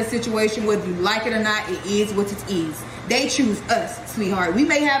reality of the situation. Whether you like it or not, it is what it is. They choose us, sweetheart. We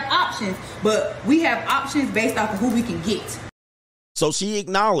may have options, but we have options based off of who we can get. So she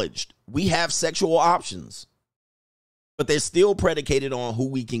acknowledged we have sexual options, but they're still predicated on who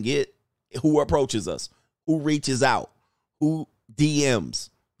we can get, who approaches us, who reaches out, who DMs.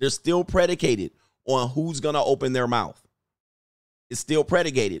 They're still predicated on who's going to open their mouth. It's still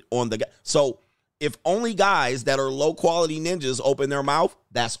predicated on the guy. So if only guys that are low quality ninjas open their mouth,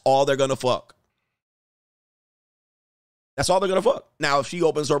 that's all they're going to fuck. That's all they're going to fuck. Now, if she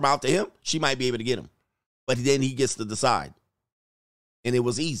opens her mouth to him, she might be able to get him. But then he gets to decide. And it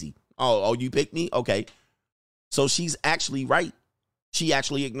was easy. Oh, you picked me? Okay. So she's actually right. She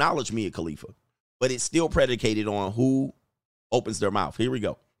actually acknowledged Mia Khalifa. But it's still predicated on who opens their mouth. Here we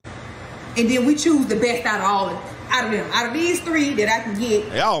go. And then we choose the best out of them. Out of these three that I can get.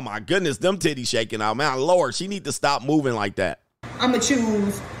 Oh, my goodness. Them titties shaking out. Man, Lord, she need to stop moving like that. I'm going to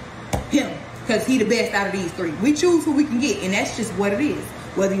choose him because he the best out of these three. We choose who we can get, and that's just what it is.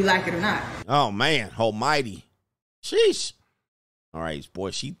 whether you like it or not. Oh, man. Almighty. Sheesh. All right,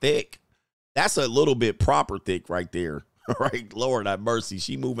 boy, she thick. That's a little bit proper thick right there. All right, Lord have mercy.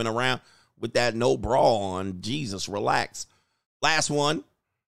 She moving around with that no bra on. Jesus, relax. Last one.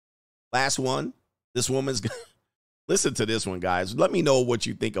 This woman's... Listen to this one, guys. Let me know what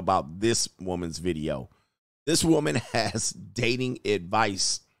you think about this woman's video. This woman has dating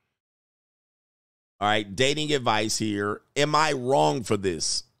advice. All right, dating advice here. Am I wrong for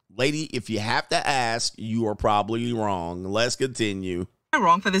this? Lady, if you have to ask, you are probably wrong. Let's continue. I'm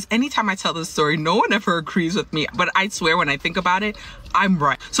wrong for this. Anytime I tell this story, no one ever agrees with me. But I swear when I think about it, I'm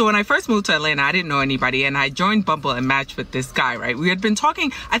right. So when I first moved to Atlanta, I didn't know anybody. And I joined Bumble and matched with this guy, right? We had been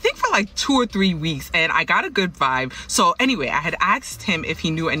talking, I think, for like 2 or 3 weeks. And I got a good vibe. So anyway, I had asked him if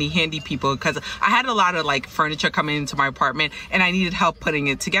he knew any handy people. Because I had a lot of like furniture coming into my apartment. And I needed help putting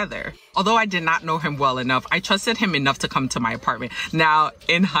it together. Although I did not know him well enough, I trusted him enough to come to my apartment. Now,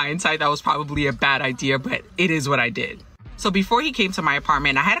 in hindsight, that was probably a bad idea. But it is what I did. So before he came to my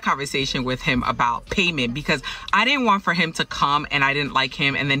apartment, I had a conversation with him about payment because I didn't want for him to come and I didn't like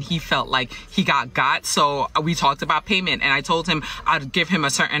him and then he felt like he got. So we talked about payment and I told him I'd give him a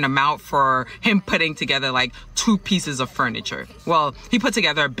certain amount for him putting together like 2 pieces of furniture. Well, he put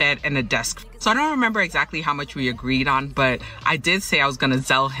together a bed and a desk. So I don't remember exactly how much we agreed on, but I did say I was going to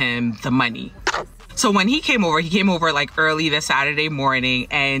sell him the money. So when he came over like early this Saturday morning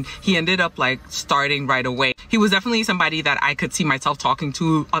and he ended up like starting right away. He was definitely somebody that I could see myself talking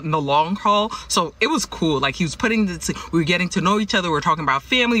to on the long haul. So it was cool. Like he was we were getting to know each other. We were talking about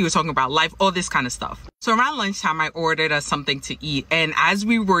family. We were talking about life, all this kind of stuff. So around lunchtime, I ordered us something to eat. And as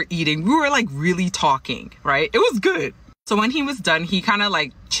we were eating, we were like really talking, right? It was good. So when he was done, he kind of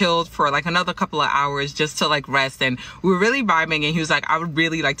like chilled for like another couple of hours just to like rest. And we were really vibing and he was like, I would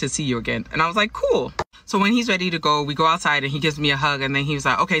really like to see you again. And I was like, cool. So when he's ready to go, we go outside and he gives me a hug. And then he was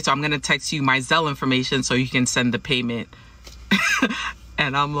like, okay, so I'm going to text you my Zelle information so you can send the payment.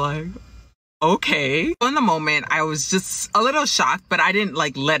 And I'm like, okay. In the moment, I was just a little shocked, but I didn't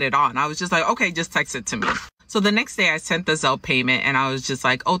like let it on. I was just like, okay, just text it to me. So the next day I sent the Zelle payment and I was just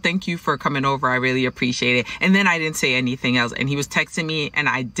like, oh, thank you for coming over. I really appreciate it. And then I didn't say anything else. And he was texting me and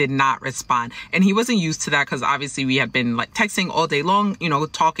I did not respond. And he wasn't used to that because obviously we had been like texting all day long, you know,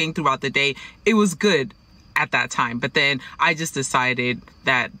 talking throughout the day. It was good at that time. But then I just decided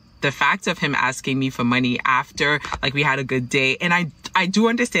that the fact of him asking me for money after like we had a good day, and I do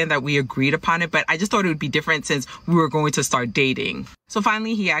understand that we agreed upon it, but I just thought it would be different since we were going to start dating. So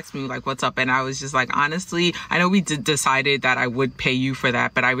finally he asked me like, what's up? And I was just like, honestly, I know we decided that I would pay you for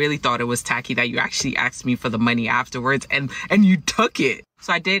that, but I really thought it was tacky that you actually asked me for the money afterwards and you took it.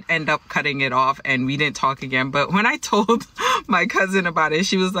 So I did end up cutting it off and we didn't talk again. But when I told my cousin about it,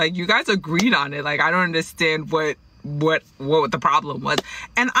 she was like, you guys agreed on it. Like, I don't understand what the problem was.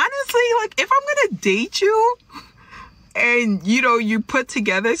 And honestly, like, if I'm gonna date you and you know you put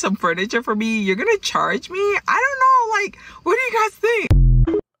together some furniture for me, you're gonna charge me? I don't know, like, what do you guys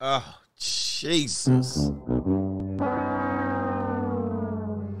think? Oh, Jesus.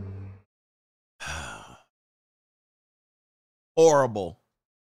 Horrible.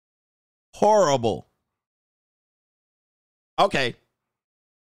 Okay.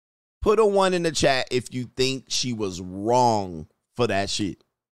 Put a 1 in the chat if you think she was wrong for that shit.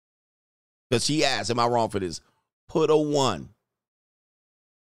 Because she asked, am I wrong for this? Put a 1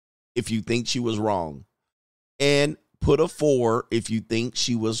 if you think she was wrong. And put a 4 if you think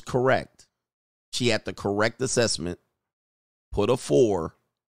she was correct. She had the correct assessment. Put a 4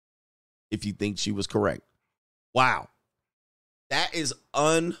 if you think she was correct. Wow. That is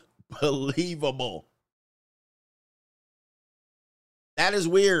unbelievable. That is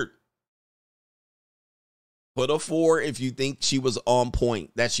weird. Put a 4 if you think she was on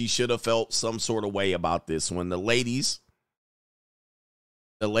point, that she should have felt some sort of way about this. When the ladies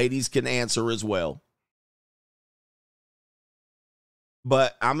can answer as well.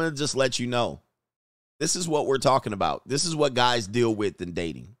 But I'm going to just let you know, this is what we're talking about. This is what guys deal with in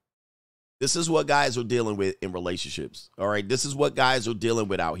dating. This is what guys are dealing with in relationships. All right. This is what guys are dealing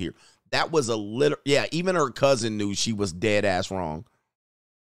with out here. That was a little, yeah, even her cousin knew she was dead ass wrong.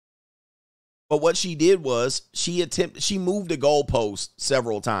 But what she did was she moved the goalpost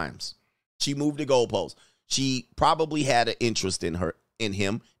several times. She moved the goalpost. She probably had an interest in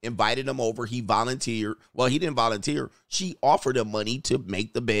him, invited him over. He volunteered. Well, he didn't volunteer. She offered him money to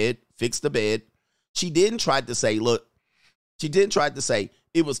make the bed, fix the bed. She didn't try to say, look, she didn't try to say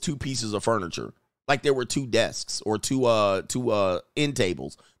it was 2 pieces of furniture. Like there were 2 desks or two end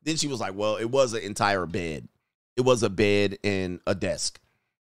tables. Then she was like, well, it was an entire bed. It was a bed and a desk.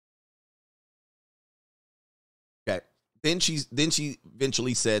 Okay. Then she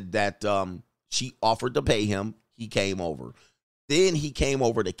eventually said that she offered to pay him. He came over. Then he came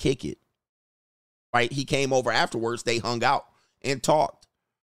over to kick it. Right? He came over afterwards. They hung out and talked.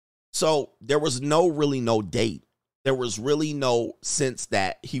 So there was really no date. There was really no sense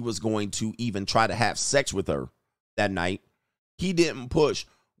that he was going to even try to have sex with her that night. He didn't push,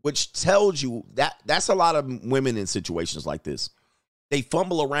 which tells you that's a lot of women in situations like this. They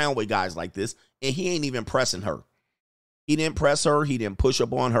fumble around with guys like this, and he ain't even pressing her. He didn't press her. He didn't push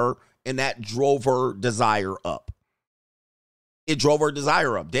up on her, and that drove her desire up. It drove her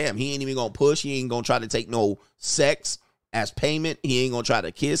desire up. Damn, he ain't even going to push. He ain't going to try to take no sex as payment. He ain't going to try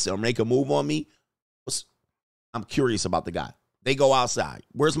to kiss or make a move on me. I'm curious about the guy. They go outside.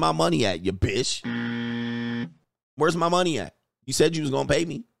 Where's my money at, you bitch? Where's my money at? You said you was going to pay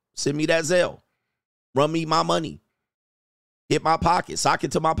me. Send me that Zelle. Run me my money. Hit my pocket. Sock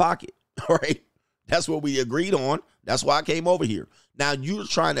it to my pocket. All right? That's what we agreed on. That's why I came over here. Now you're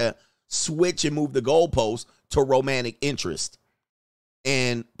trying to switch and move the goalpost to romantic interest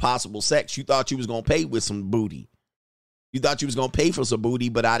and possible sex. You thought you was going to pay with some booty. You thought you was going to pay for some booty,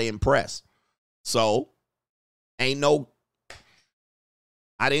 but I didn't press. So, I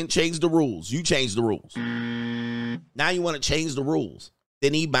didn't change the rules. You changed the rules. Now you want to change the rules.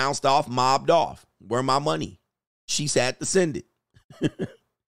 Then he bounced off, mobbed off. Where my money? She had to send it.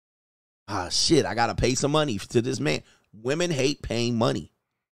 Shit, I got to pay some money to this man. Women hate paying money.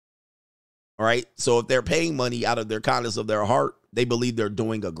 All right? So if they're paying money out of their kindness of their heart, they believe they're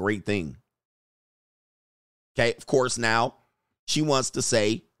doing a great thing. Okay, of course, now she wants to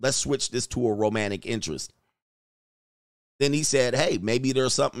say, let's switch this to a romantic interest. Then he said, hey, maybe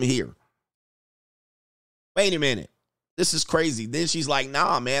there's something here. Wait a minute. This is crazy. Then she's like,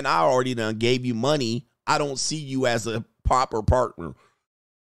 nah, man, I already done gave you money. I don't see you as a proper partner.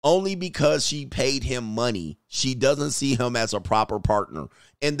 Only because she paid him money, she doesn't see him as a proper partner.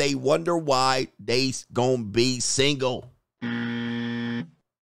 And they wonder why they gonna be single.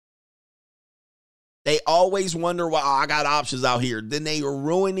 They always wonder why I got options out here. Then they are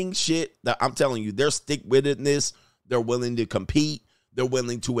ruining shit. I'm telling you, they're stick-wittedness. They're willing to compete. They're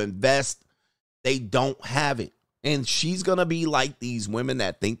willing to invest. They don't have it. And she's going to be like these women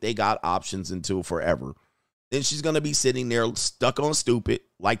that think they got options until forever. Then she's going to be sitting there stuck on stupid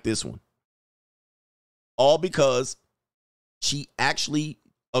like this one. All because she actually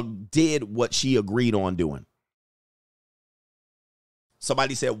did what she agreed on doing.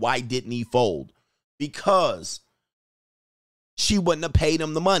 Somebody said, why didn't he fold? Because she wouldn't have paid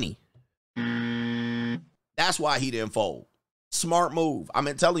him the money. That's why he didn't fold. Smart move. I've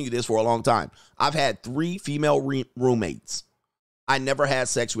been telling you this for a long time. I've had 3 female roommates. I never had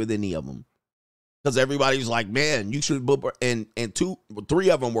sex with any of them. Because everybody's like, man, you should. And 3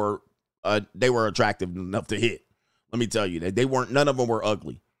 of them were, they were attractive enough to hit. Let me tell you that they weren't, none of them were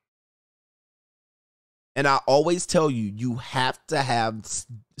ugly. And I always tell you, you have to have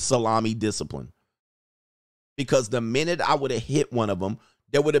salami discipline. Because the minute I would have hit one of them,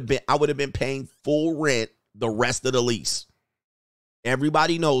 I would have been paying full rent the rest of the lease.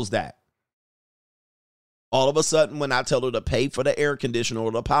 Everybody knows that. All of a sudden, when I tell her to pay for the air conditioner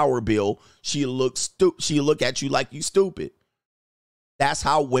or the power bill, she look at you like you stupid. That's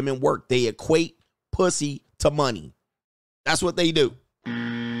how women work. They equate pussy to money. That's what they do.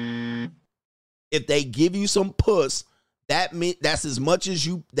 If they give you some puss, that's as much as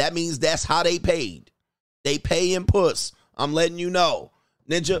you. That means that's how they paid. They pay in puss. I'm letting you know,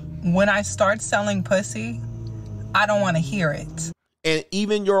 Ninja. When I start selling pussy, I don't want to hear it. And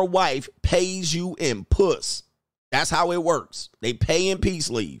even your wife pays you in puss. That's how it works. They pay in peace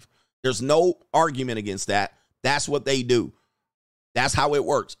leave. There's no argument against that. That's what they do. That's how it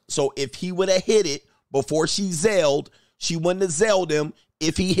works. So if he would have hit it before she zelled, she wouldn't have zelled him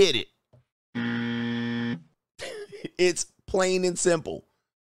if he hit it. It's plain and simple.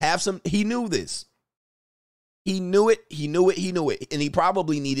 He knew this. He knew it. And he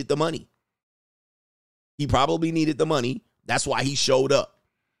probably needed the money. That's why he showed up.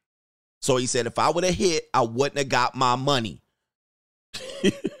 So he said, if I would have hit, I wouldn't have got my money.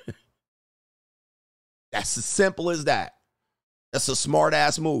 That's as simple as that. That's a smart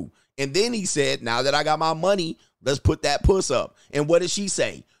ass move. And then he said, now that I got my money, let's put that puss up. And what did she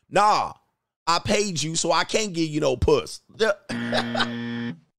say? Nah, I paid you, so I can't give you no puss.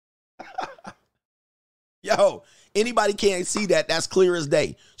 Yo, anybody can't see that. That's clear as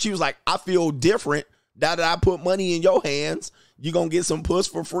day. She was like, I feel different. Now that I put money in your hands, you gonna get some puss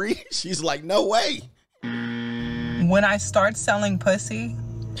for free? She's like, no way. When I start selling pussy,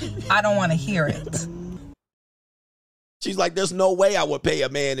 I don't want to hear it. She's like, there's no way I would pay a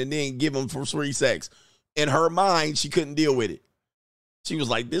man and then give him for free sex. In her mind, she couldn't deal with it. She was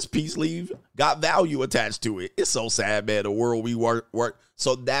like, this peace leave got value attached to it. It's so sad, man, the world we work.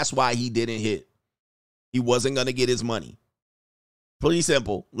 So that's why he didn't hit. He wasn't going to get his money. Pretty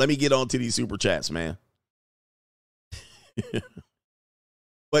simple. Let me get on to these super chats, man.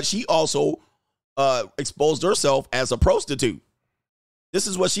 But she also exposed herself as a prostitute. This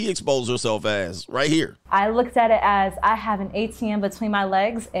is what she exposed herself as right here. I looked at it as I have an ATM between my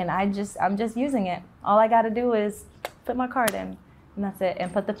legs and I'm just using it. All I got to do is put my card in and that's it.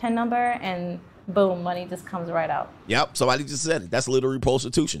 And put the PIN number and boom, money just comes right out. Yep, somebody just said it. That's literally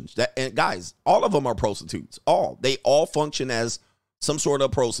prostitution. And guys, all of them are prostitutes. They all function as some sort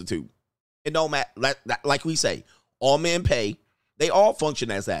of prostitute. It don't matter. Like we say, all men pay. They all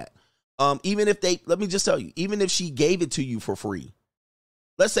function as that. Even if let me just tell you, even if she gave it to you for free,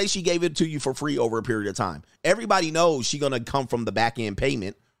 let's say she gave it to you for free over a period of time. Everybody knows she's going to come from the back end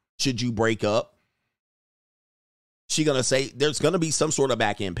payment. Should you break up, she's going to say there's going to be some sort of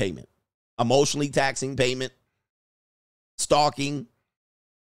back end payment. Emotionally taxing payment, stalking,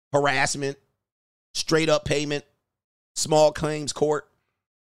 harassment, straight up payment, small claims court,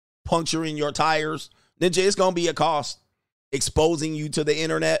 puncturing your tires. Ninja, it's going to be a cost. Exposing you to the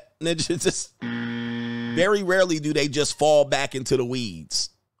internet. Ninja, just very rarely do they just fall back into the weeds.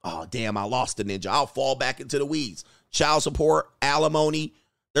 Oh, damn, I lost the ninja. I'll fall back into the weeds. Child support, alimony.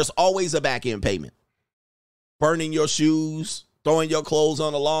 There's always a back end payment. Burning your shoes, throwing your clothes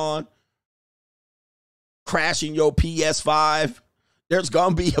on the lawn, crashing your PS5. There's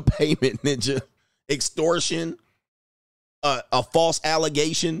going to be a payment, ninja. Extortion, a false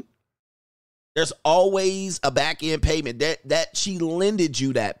allegation. There's always a back end payment that she lended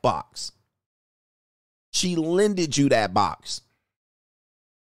you that box. She lended you that box.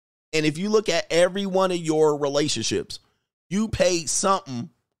 And if you look at every one of your relationships, you paid something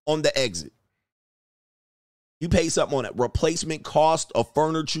on the exit. You paid something on it. Replacement cost of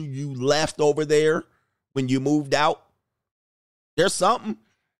furniture you left over there when you moved out. There's something.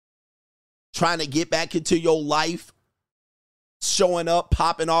 Trying to get back into your life. Showing up,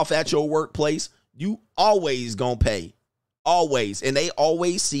 popping off at your workplace. You always gonna pay. Always. And they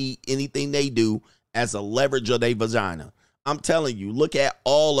always see anything they do as a leverage of their vagina. I'm telling you, look at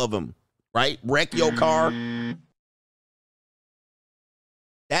all of them, right? Wreck your car.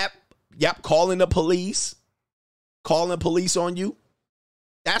 Calling the police. Calling police on you.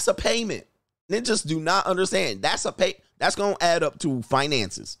 That's a payment. Ninjas do not understand. That's a pay. That's going to add up to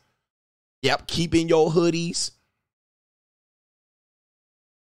finances. Yep, keeping your hoodies.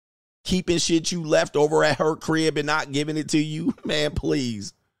 Keeping shit you left over at her crib and not giving it to you. Man,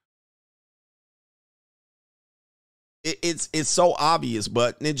 please. It's so obvious,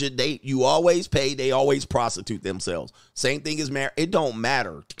 but ninja, you always pay. They always prostitute themselves. Same thing as marriage. It don't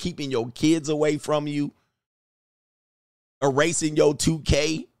matter. Keeping your kids away from you. Erasing your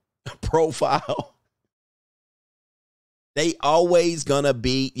 2K profile. They always gonna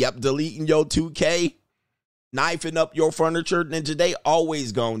be, deleting your 2K. Knifing up your furniture. Ninja, they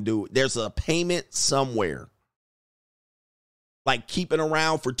always gonna do it. There's a payment somewhere. Like keeping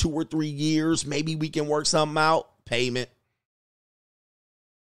around for 2 or 3 years. Maybe we can work something out. Payment.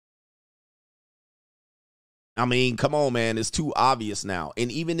 I mean, come on, man. It's too obvious now. And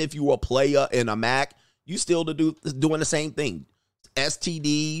even if you a player in a Mac, you still doing the same thing.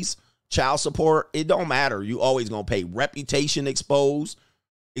 STDs, child support, it don't matter. You always going to pay. Reputation exposing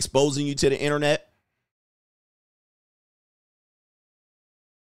you to the internet.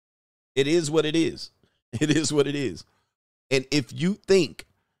 It is what it is. It is what it is. And if you think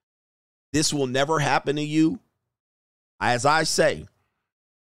this will never happen to you, as I say,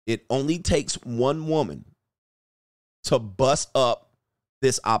 it only takes one woman to bust up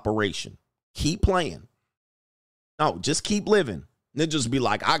this operation. Keep playing. No, just keep living. Then just be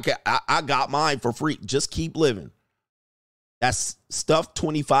like, I got mine for free. Just keep living. That's stuff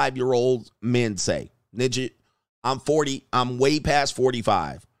 25-year-old men say. Ninja, I'm 40. I'm way past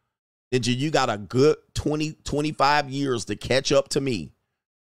 45. Ninja, you got a good 20, 25 years to catch up to me.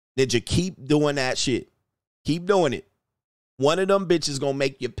 Ninja, keep doing that shit. Keep doing it. One of them bitches gonna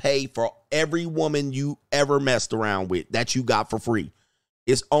make you pay for every woman you ever messed around with that you got for free.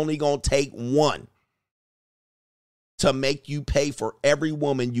 It's only gonna take one to make you pay for every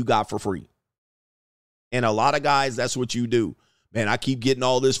woman you got for free. And a lot of guys, that's what you do. Man, I keep getting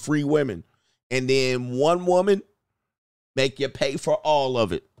all this free women. And then one woman make you pay for all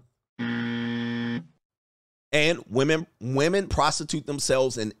of it. And women prostitute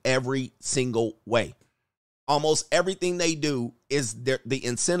themselves in every single way. Almost everything they do is the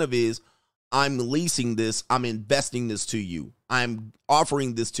incentive is, I'm leasing this, I'm investing this to you, I'm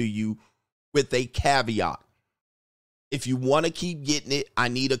offering this to you with a caveat. If you want to keep getting it, I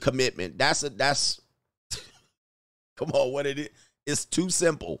need a commitment. That's come on, what it is. It's too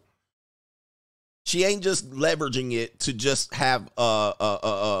simple. She ain't just leveraging it to just have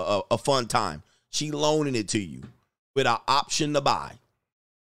a fun time. She loaning it to you with an option to buy.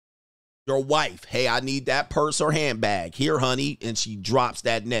 Your wife, hey, I need that purse or handbag. Here, honey. And she drops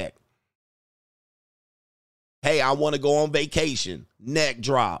that neck. Hey, I want to go on vacation. Neck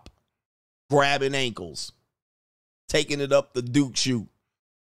drop. Grabbing ankles. Taking it up the Duke chute.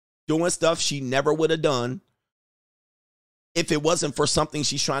 Doing stuff she never would have done if it wasn't for something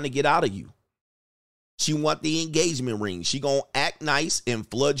she's trying to get out of you. She want the engagement ring. She gonna act nice and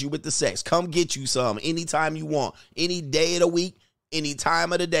flood you with the sex. Come get you some anytime you want. Any day of the week, any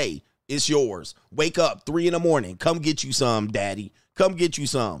time of the day. It's yours. Wake up 3 a.m. Come get you some, daddy. Come get you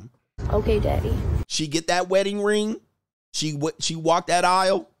some. Okay, daddy. She get that wedding ring. She walked that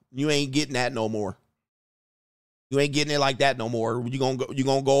aisle. You ain't getting that no more. You ain't getting it like that no more. You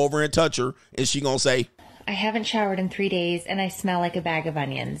gonna go over and touch her, and she gonna say, I haven't showered in 3 days, and I smell like a bag of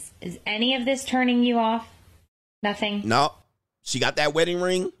onions. Is any of this turning you off? Nothing? No. She got that wedding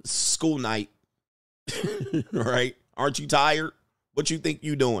ring. School night. Right? Aren't you tired? What you think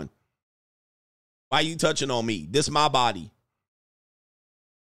you doing? Why you touching on me? This is my body.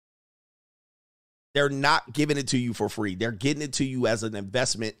 They're not giving it to you for free. They're getting it to you as an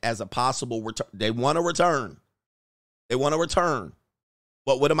investment, as a possible return. They want a return. They want a return.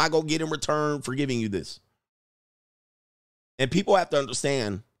 But what am I going to get in return for giving you this? And people have to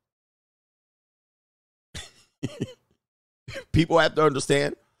understand. People have to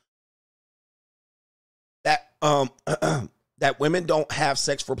understand that that women don't have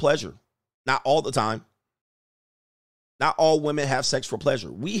sex for pleasure. Not all the time. Not all women have sex for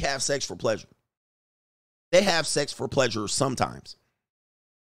pleasure. We have sex for pleasure. They have sex for pleasure sometimes.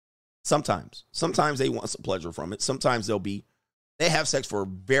 Sometimes. Sometimes they want some pleasure from it. Sometimes they have sex for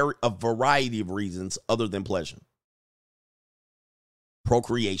a variety of reasons other than pleasure.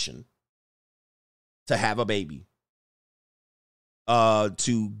 Procreation. To have a baby. To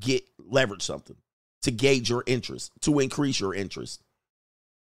leverage something. To gauge your interest. To increase your interest.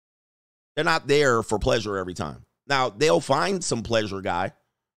 They're not there for pleasure every time. Now, they'll find some pleasure guy.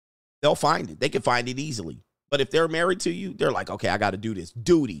 They'll find it. They can find it easily. But if they're married to you, they're like, okay, I got to do this.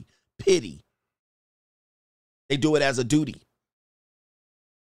 Duty. Pity. They do it as a duty.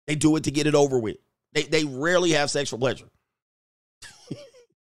 They do it to get it over with. They rarely have sex for pleasure.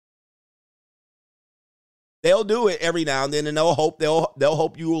 They'll do it every now and then, and they'll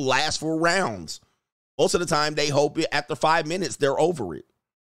hope you will last for rounds. Most of the time, they hope after 5 minutes, they're over it.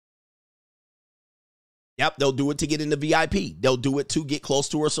 Yep, they'll do it to get into VIP. They'll do it to get close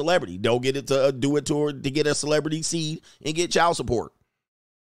to a celebrity. They'll get it to do it to her to get a celebrity seed and get child support.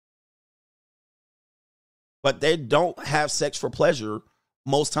 But they don't have sex for pleasure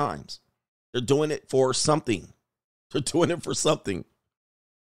most times. They're doing it for something. They're doing it for something.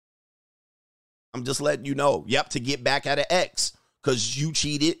 I'm just letting you know. Yep, to get back at an ex because you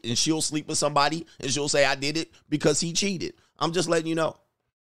cheated, and she'll sleep with somebody and she'll say, I did it because he cheated. I'm just letting you know.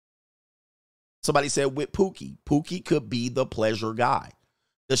 Somebody said with Pookie. Pookie could be the pleasure guy.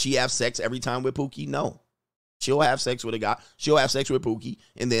 Does she have sex every time with Pookie? No. She'll have sex with a guy. She'll have sex with Pookie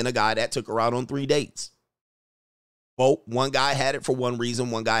and then a guy that took her out on 3 dates. Well, one guy had it for one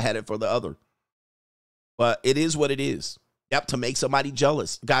reason. One guy had it for the other. But it is what it is. Yep, to make somebody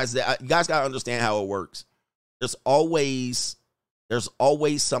jealous. Guys, you guys got to understand how it works. There's always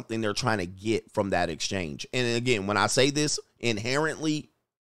something they're trying to get from that exchange. And again, when I say this, inherently,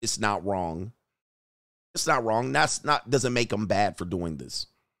 it's not wrong. It's not wrong. Doesn't make them bad for doing this.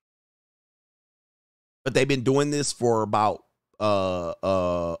 But they've been doing this for about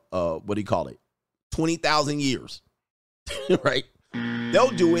what do you call it? 20,000 years. Right?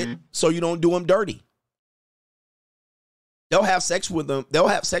 They'll do it so you don't do them dirty. They'll have sex with them. They'll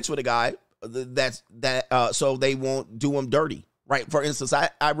have sex with a guy so they won't do them dirty. Right? For instance,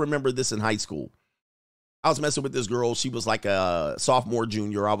 I remember this in high school. I was messing with this girl. She was like a sophomore,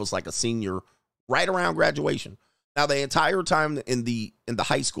 junior. I was like a senior, right around graduation. Now, the entire time in the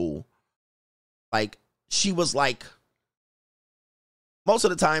high school, like, she was like, most of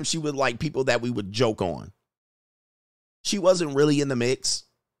the time she would like people that we would joke on. She wasn't really in the mix.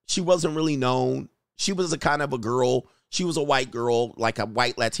 She wasn't really known. She was a kind of a girl. She was a white girl, like a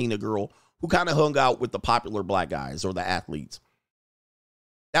white Latina girl who kind of hung out with the popular black guys or the athletes.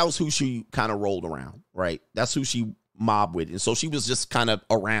 That was who she kind of rolled around, right? That's who she mobbed with. And so she was just kind of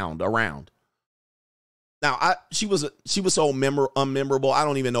around. Now, she was so unmemorable. I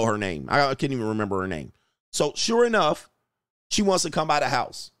don't even know her name. I can't even remember her name. So sure enough, She wants to come by the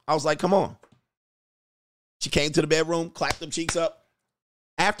house. I was like, come on. She came to the bedroom, clapped them cheeks up.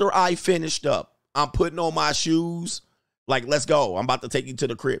 After I finished up, I'm putting on my shoes. Like, let's go. I'm about to take you to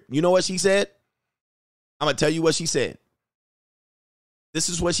the crib. You know what she said? I'm going to tell you what she said. This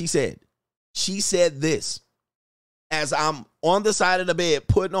is what she said. She said this. As I'm on the side of the bed,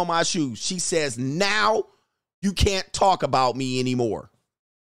 putting on my shoes, she says, now you can't talk about me anymore.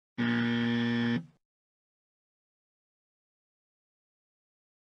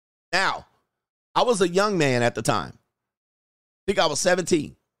 Now, I was a young man at the time. I think I was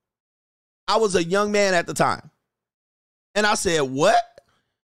 17. I was a young man at the time. And I said, what?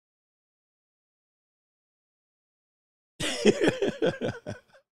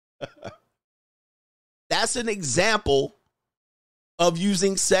 That's an example of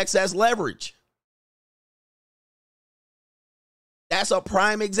using sex as leverage. That's a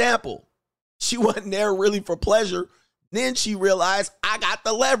prime example. She wasn't there really for pleasure. Then she realized I got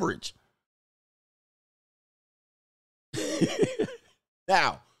the leverage.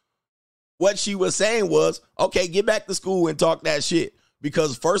 Now, what she was saying was, okay, get back to school and talk that shit.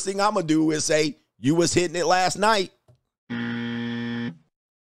 Because first thing I'm going to do is say, you was hitting it last night.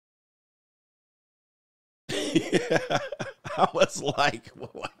 I was like,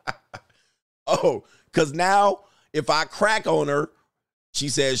 oh, because now if I crack on her, she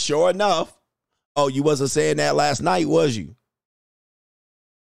says, sure enough, oh, you wasn't saying that last night, was you?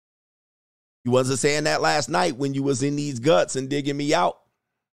 You wasn't saying that last night when you was in these guts and digging me out.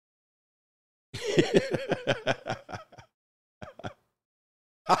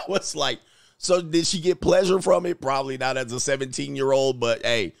 I was like, so did she get pleasure from it? Probably not as a 17-year-old, but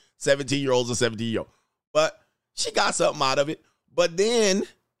hey, 17-year-old's a 17-year-old. But she got something out of it. But then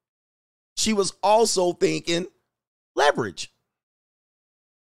she was also thinking leverage.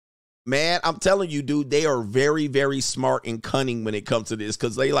 Man, I'm telling you, dude, they are very, very smart and cunning when it comes to this.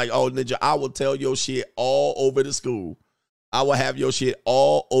 Because they like, oh, Ninja, I will tell your shit all over the school. I will have your shit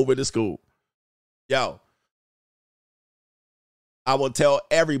all over the school. Yo, I will tell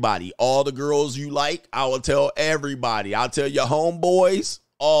everybody, all the girls you like, I will tell everybody. I'll tell your homeboys,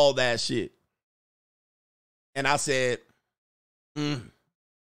 all that shit. And I said,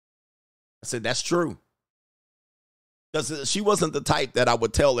 that's true. Because she wasn't the type that I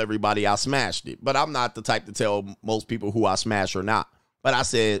would tell everybody I smashed it. But I'm not the type to tell most people who I smash or not. But I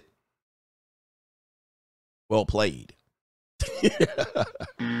said, well played.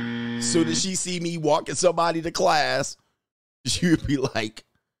 Soon as she see me walking somebody to class, she would be like,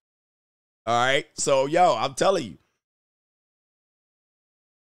 all right. So, yo, I'm telling you.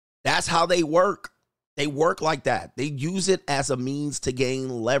 That's how they work. They work like that. They use it as a means to gain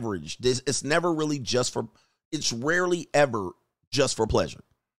leverage. It's never really just for... It's rarely ever just for pleasure.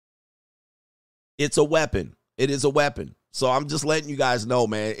 It's a weapon. It is a weapon. So I'm just letting you guys know,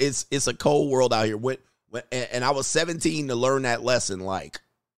 man, it's a cold world out here. And I was 17 to learn that lesson. Like,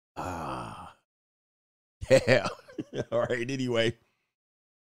 yeah. All right. Anyway,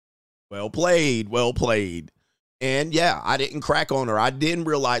 well played. Well played. And yeah, I didn't crack on her. I didn't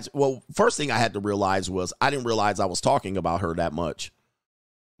realize. Well, first thing I had to realize was I didn't realize I was talking about her that much.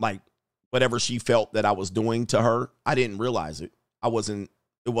 Like, whatever she felt that I was doing to her, I didn't realize it. I wasn't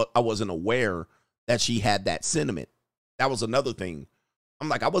aware that she had that sentiment. That was another thing. I'm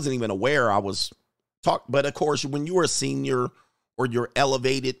like, I wasn't even aware I was talking. But of course, when you're a senior or you're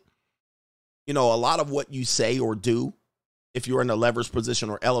elevated, you know, a lot of what you say or do, if you're in a leverage position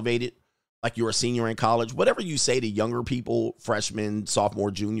or elevated, like you're a senior in college, whatever you say to younger people, freshmen,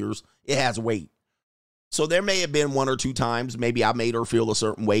 sophomore, juniors, it has weight. So there may have been one or two times, maybe I made her feel a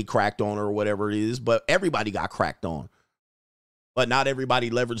certain way, cracked on her or whatever it is, but everybody got cracked on. But not everybody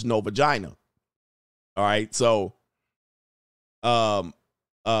leveraged no vagina. All right. So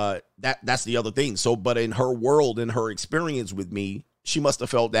that's the other thing. So, but in her world, in her experience with me, she must have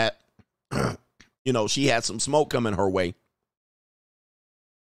felt that, you know, she had some smoke coming her way.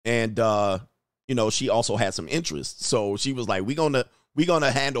 And you know, she also had some interest. So she was like, we're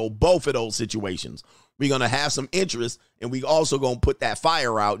gonna handle both of those situations. We're going to have some interest, and we also going to put that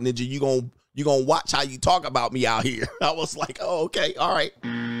fire out. Ninja, you going to watch how you talk about me out here. I was like, oh, okay, all right.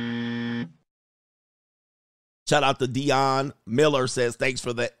 Shout out to Dion Miller, says, thanks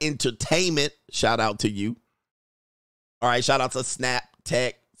for the entertainment. Shout out to you. All right, shout out to Snap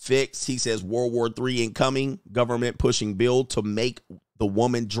Tech Fix. He says, World War III incoming, government pushing bill to make the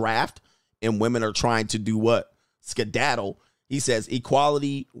woman draft, and women are trying to do what? Skedaddle. He says,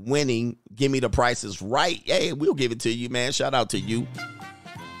 equality winning. Give me the prices right. Hey, we'll give it to you, man. Shout out to you.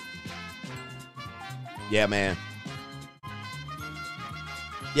 Yeah, man.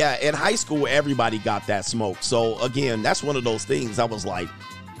 Yeah, in high school, everybody got that smoke. So again, that's one of those things. I was like,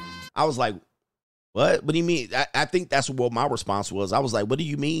 what? What do you mean? I think that's what my response was. I was like, what do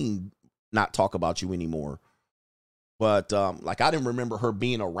you mean not talk about you anymore? But like, I didn't remember her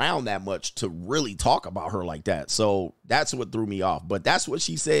being around that much to really talk about her like that. So that's what threw me off. But that's what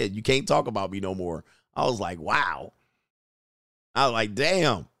she said. You can't talk about me no more. I was like, wow. I was like,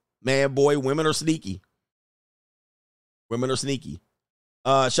 damn, man, boy, women are sneaky. Women are sneaky.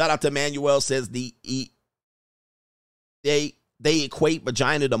 Shout out to Manuel, says they equate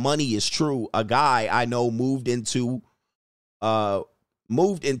vagina to money is true. A guy I know moved into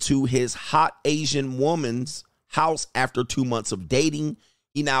his hot Asian woman's house after 2 months of dating.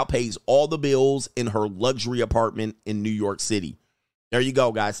 He now pays all the bills in her luxury apartment in New York City. There you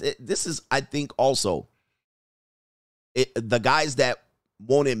go, guys. This is, I think, also the guys that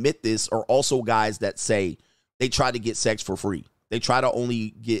won't admit this are also guys that say they try to get sex for free. They try to only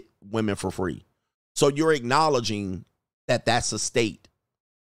get women for free. So you're acknowledging that that's a state.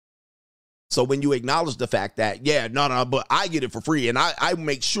 So when you acknowledge the fact that, yeah, no, but I get it for free and I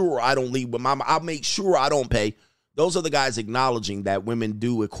make sure I don't leave with mama. I'll make sure I don't pay. Those are the guys acknowledging that women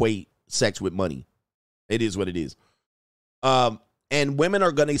do equate sex with money. It is what it is. And women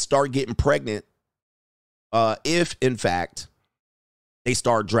are going to start getting pregnant if, in fact, they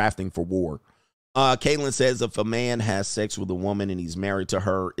start drafting for war. Caitlin says if a man has sex with a woman and he's married to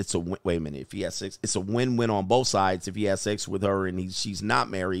her, it's a wait a minute. If he has sex, it's a win-win on both sides. If he has sex with her and she's not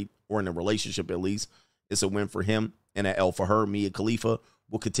married or in a relationship, at least, it's a win for him and an L for her. Me and Khalifa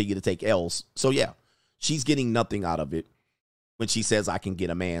will continue to take L's. So yeah, she's getting nothing out of it when she says I can get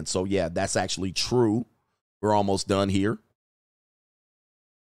a man. So yeah, that's actually true. We're almost done here.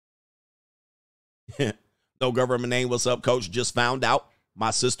 No government name. What's up, coach? Just found out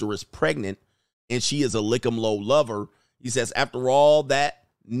my sister is pregnant and she is a lick'em low lover. He says, after all that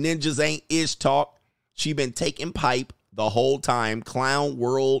ninjas ain't ish talk, she been taking pipe the whole time. Clown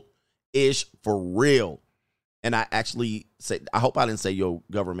world ish for real. And I actually said, I hope I didn't say your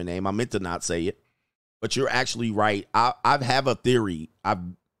government name. I meant to not say it, but you're actually right. I have a theory. I've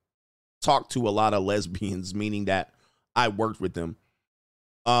talked to a lot of lesbians, meaning that I worked with them.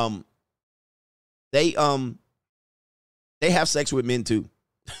 They have sex with men too.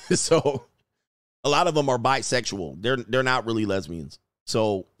 So a lot of them are bisexual. They're not really lesbians.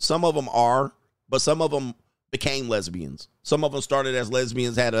 So some of them are, but some of them became lesbians. Some of them started as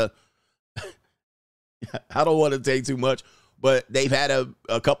lesbians, had a, I don't want to say too much, but they've had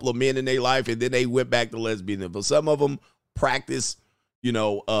a couple of men in their life and then they went back to lesbian. But some of them practice,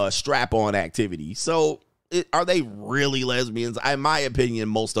 strap-on activity. So are they really lesbians? In my opinion,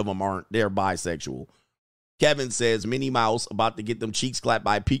 most of them aren't. They're bisexual. Kevin says, Minnie Mouse about to get them cheeks clapped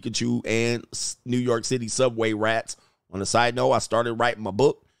by Pikachu and New York City subway rats. On a side note, I started writing my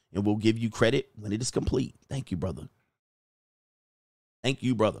book and we'll give you credit when it is complete. Thank you, brother. Thank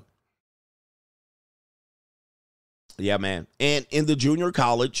you, brother. Yeah, man. And in the junior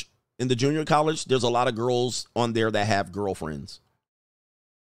college, there's a lot of girls on there that have girlfriends.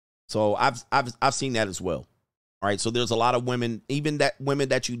 So I've seen that as well. All right. So there's a lot of women, even women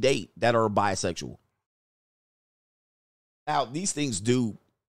that you date that are bisexual. Now, these things do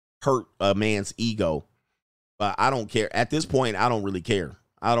hurt a man's ego, but I don't care. At this point, I don't really care.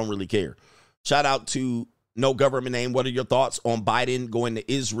 Shout out to no government name. What are your thoughts on Biden going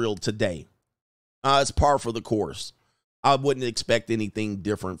to Israel today? It's par for the course. I wouldn't expect anything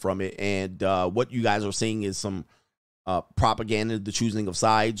different from it. And what you guys are seeing is some propaganda, the choosing of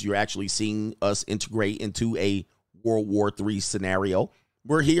sides. You're actually seeing us integrate into a World War III scenario.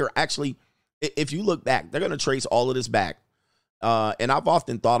 We're here. Actually, if you look back, they're going to trace all of this back. And I've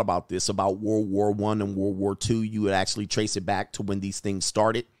often thought about this, about World War I and World War II. You would actually trace it back to when these things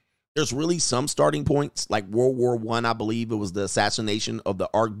started. There's really some starting points, like World War I, I believe it was the assassination of the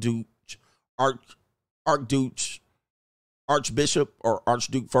Archbishop or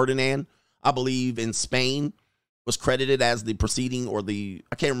Archduke Ferdinand, I believe, in Spain, was credited as the proceeding, or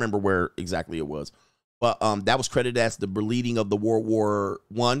I can't remember where exactly it was, but that was credited as the leading of the World War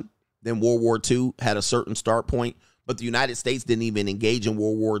I. Then World War II had a certain start point, but the United States didn't even engage in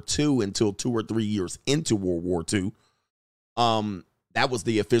World War II until 2 or 3 years into World War II. That was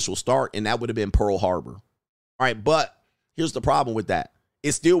the official start, and that would have been Pearl Harbor. All right, but here's the problem with that.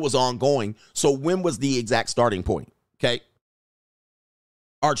 It still was ongoing. So when was the exact starting point? Okay.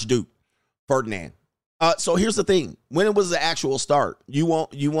 Archduke Ferdinand. So here's the thing. When it was the actual start, you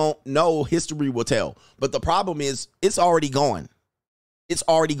won't know. History will tell. But the problem is it's already gone. It's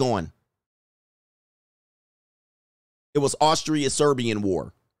already gone. It was Austria-Serbian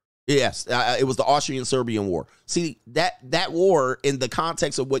War. Yes, it was the Austrian-Serbian War. See, that war, in the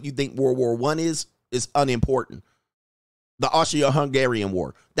context of what you think World War I is unimportant. The Austro-Hungarian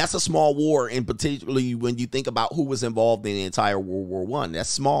War. That's a small war, and particularly when you think about who was involved in the entire World War I. That's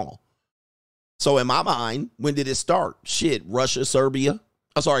small. So in my mind, when did it start? Shit, Russia,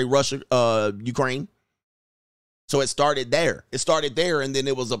 Ukraine. So it started there. It started there, and then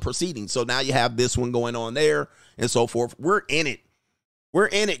it was a proceeding. So now you have this one going on there, and so forth. We're in it. We're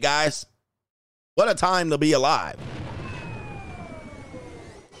in it, guys. What a time to be alive.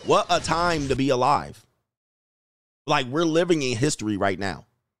 What a time to be alive. Like, we're living in history right now.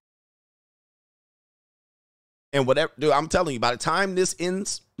 And whatever, dude, I'm telling you, by the time this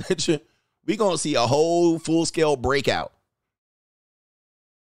ends, we're going to see a whole full-scale breakout.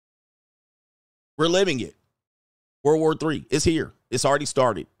 We're living it. World War III is here. It's already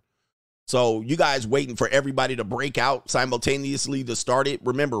started. So you guys waiting for everybody to break out simultaneously to start it.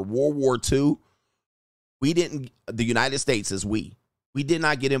 Remember, World War II, the United States we did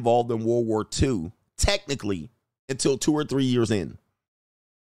not get involved in World War II, technically, until 2 or 3 years in.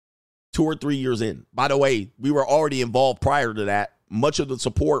 2 or 3 years in. By the way, we were already involved prior to that. Much of the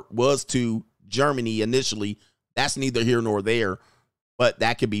support was to Germany initially. That's neither here nor there, but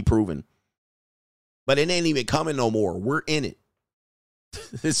that could be proven. But it ain't even coming no more. We're in it.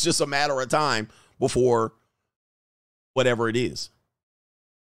 It's just a matter of time before whatever it is.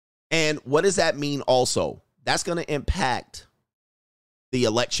 And what does that mean also? That's going to impact the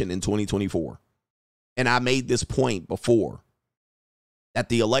election in 2024. And I made this point before, that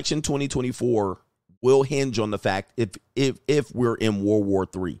the election 2024 will hinge on the fact if we're in World War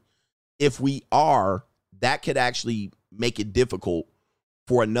III. If we are, that could actually make it difficult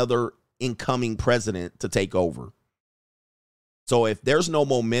for another incoming president to take over. So if there's no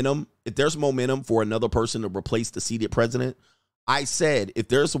momentum, if there's momentum for another person to replace the seated president, I said if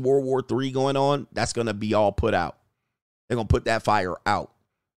there's a World War III going on, that's going to be all put out. They're going to put that fire out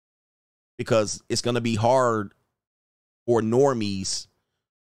because it's going to be hard for normies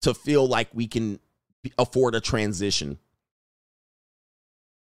to feel like we can afford a transition.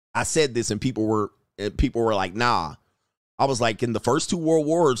 I said this and people were like, nah. I was like, in the first 2 world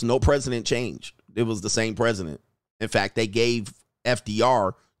wars, no president changed. It was the same president. In fact, they gave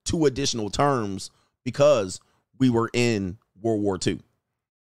FDR 2 additional terms because we were in World War II.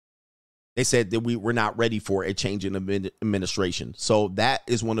 They said that we were not ready for a change in administration. So that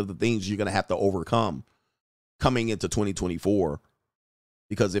is one of the things you're going to have to overcome coming into 2024.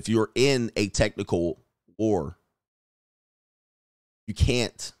 Because if you're in a technical war, you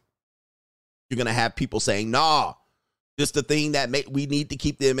can't. You're going to have people saying, nah, just the thing that we need to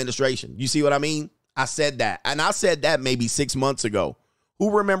keep the administration. You see what I mean? I said that. And I said that maybe 6 months ago.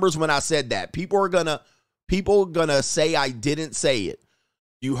 Who remembers when I said that? People are gonna say I didn't say it.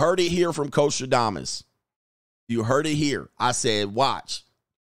 You heard it here from Coach Shadamas. You heard it here. I said, watch.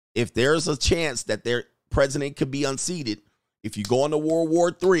 If there's a chance that their president could be unseated, if you go into World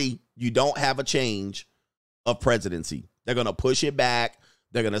War III, you don't have a change of presidency. They're going to push it back.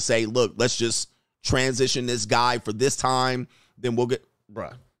 They're going to say, look, let's just transition this guy for this time. Then we'll get,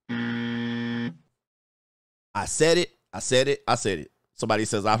 bruh. I said it. I said it. I said it. Somebody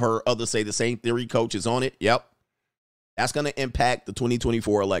says, I've heard others say the same theory. Coach is on it. Yep. That's going to impact the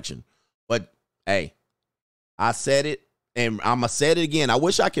 2024 election. But, hey, I said it, and I'm going to say it again. I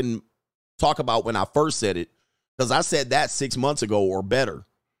wish I can talk about when I first said it, because I said that 6 months ago or better.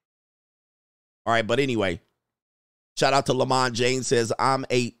 All right, but anyway, shout out to Lamont James says, I'm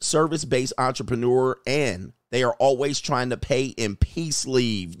a service-based entrepreneur, and they are always trying to pay in peace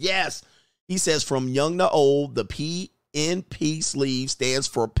leave. Yes. He says, from young to old, the P in peace leave stands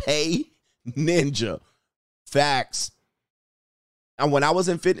for pay ninja. Facts. And when I was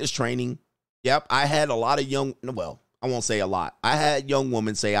in fitness training, yep, I had a lot of I won't say a lot. I had young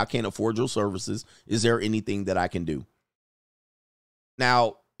women say, I can't afford your services. Is there anything that I can do?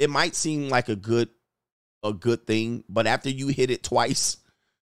 Now, it might seem like a good thing, but after you hit it twice,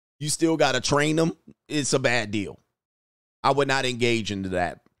 you still got to train them. It's a bad deal. I would not engage into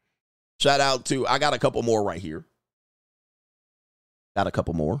that. Shout out to, I got a couple more right here. Got a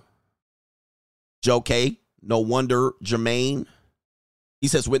couple more. Joe K. No wonder Jermaine. He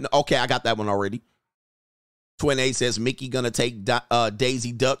says, okay, I got that one already. Twin A says, Mickey gonna take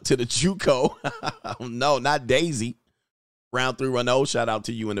Daisy Duck to the JUCO. No, not Daisy. Round 310, shout out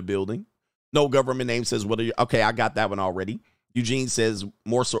to you in the building. No government name says, what are you? Okay, I got that one already. Eugene says,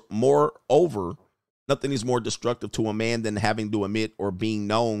 moreover, nothing is more destructive to a man than having to admit or being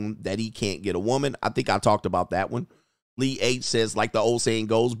known that he can't get a woman. I think I talked about that one. Lee H says, like the old saying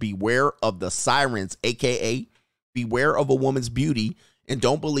goes, beware of the sirens, a.k.a. beware of a woman's beauty and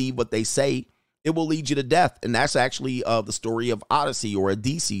don't believe what they say, it will lead you to death. And that's actually the story of Odyssey or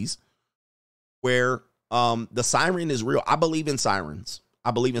Odysseus, where the siren is real. I believe in sirens. I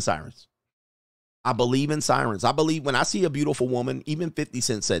believe in sirens. I believe in sirens. I believe when I see a beautiful woman, even 50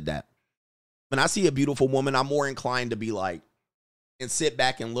 Cent said that. When I see a beautiful woman, I'm more inclined to be like, and sit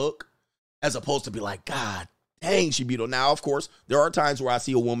back and look, as opposed to be like, God dang, she beautiful. Now, of course, there are times where I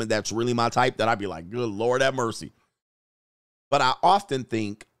see a woman that's really my type that I'd be like, good Lord have mercy. But I often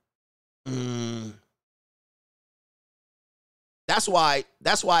think, that's why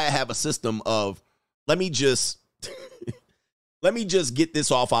I have a system of, let me just get this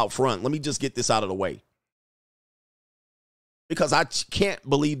off out front. Let me just get this out of the way. Because I can't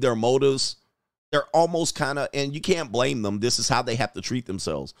believe their motives. They're almost kind of, and you can't blame them. This is how they have to treat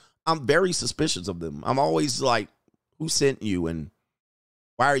themselves. I'm very suspicious of them. I'm always like, who sent you? And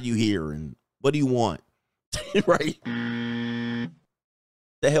why are you here? And what do you want? Right? The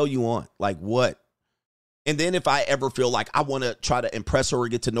hell you want? Like what? And then if I ever feel like I want to try to impress her or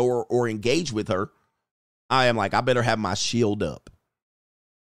get to know her or engage with her, I am like, I better have my shield up.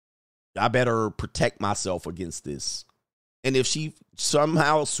 I better protect myself against this. And if she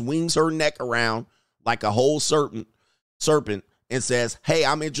somehow swings her neck around like a whole serpent and says, hey,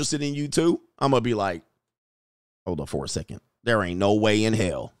 I'm interested in you too, I'm going to be like, hold up for a second. There ain't no way in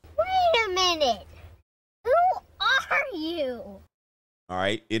hell. Wait a minute. Who are you? All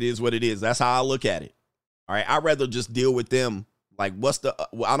right. It is what it is. That's how I look at it. All right. I'd rather just deal with them. Like,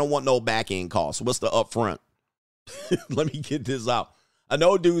 I don't want no back end costs. What's the upfront? Let me get this out. I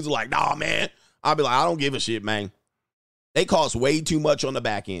know dudes are like, nah, man. I'll be like, I don't give a shit, man. They cost way too much on the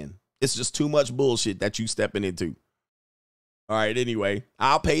back end. It's just too much bullshit that you stepping into. All right, anyway,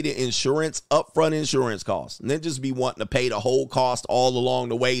 I'll pay the insurance, upfront insurance costs, and then just be wanting to pay the whole cost all along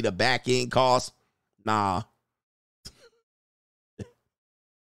the way, the back end costs. Nah.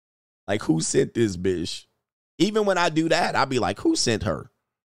 Like, who sent this bitch? Even when I do that, I'll be like, who sent her?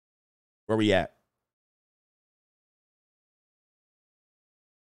 Where we at?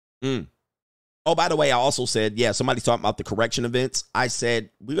 Oh, by the way, I also said, yeah, somebody's talking about the correction events. I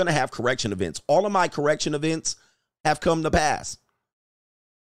said, we're going to have correction events. All of my correction events have come to pass.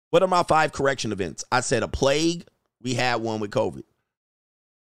 What are my 5 correction events? I said a plague. We had one with COVID.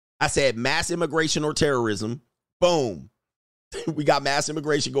 I said mass immigration or terrorism. Boom. We got mass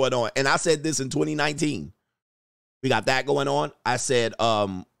immigration going on. And I said this in 2019. We got that going on. I said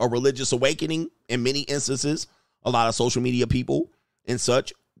a religious awakening in many instances. A lot of social media people and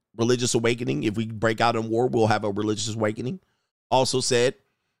such. Religious awakening. If we break out in war, we'll have a religious awakening. Also said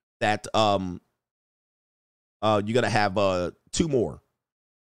that you're going to have 2 more.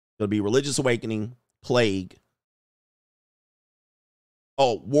 It'll be religious awakening, plague.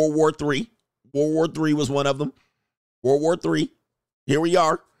 Oh, World War III. World War III was one of them. World War III. Here we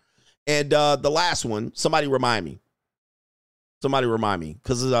are. And the last one, somebody remind me. Somebody remind me.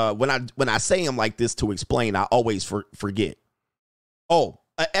 Because when I say them like this to explain, I always forget. Oh,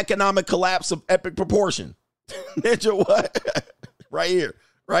 an economic collapse of epic proportion. Ninja, what? Right here.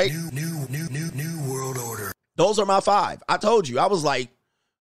 Right? New world order. Those are my 5. I told you. I was like,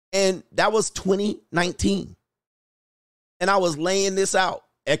 and that was 2019. And I was laying this out.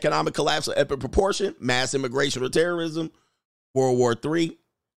 Economic collapse of epic proportion, mass immigration or terrorism, World War III,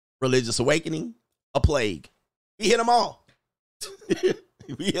 religious awakening, a plague. We hit them all.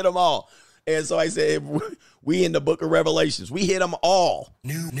 We hit them all. And so I said, we in the book of Revelations. We hit them all.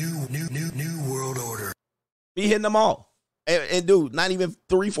 New world order. We hitting them all. And dude, not even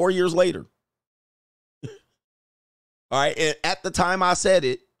 3-4 years later. All right. And at the time I said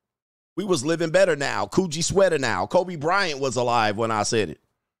it, we was living better now. Coogee sweater now. Kobe Bryant was alive when I said it.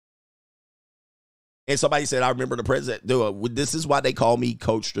 And somebody said, I remember the president. Dude, this is why they call me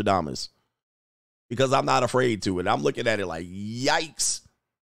Coach Stradamus. Because I'm not afraid to it. I'm looking at it like, yikes.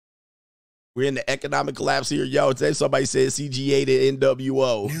 We're in the economic collapse here. Yo, today somebody said CGA to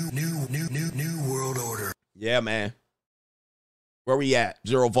NWO. New world order. Yeah, man. Where we at?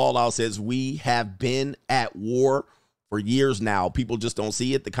 Zero Fallout says, we have been at war for years now. People just don't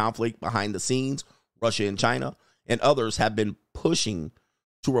see it. The conflict behind the scenes, Russia and China, and others have been pushing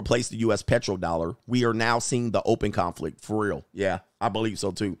to replace the U.S. petrodollar. We are now seeing the open conflict for real. Yeah, I believe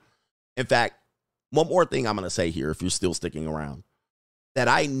so too. In fact, one more thing I'm going to say here, if you're still sticking around, that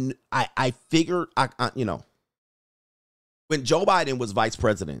I figured, you know, when Joe Biden was vice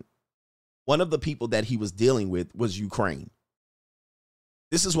president, one of the people that he was dealing with was Ukraine.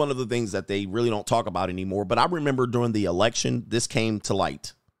 This is one of the things that they really don't talk about anymore. But I remember during the election, this came to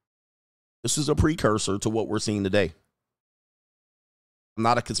light. This is a precursor to what we're seeing today. I'm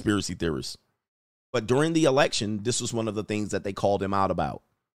not a conspiracy theorist. But during the election, this was one of the things that they called him out about,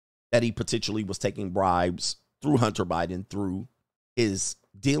 that he potentially was taking bribes through Hunter Biden through his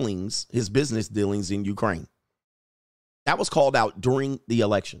dealings, his business dealings in Ukraine. That was called out during the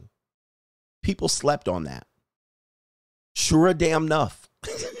election. People slept on that. Sure damn enough.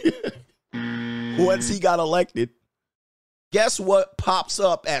 Once he got elected, guess what pops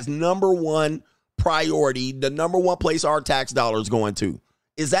up as number one priority, the number one place our tax dollars going to?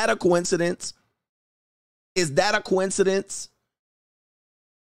 Is that a coincidence? Is that a coincidence?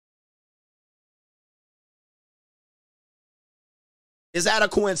 Is that a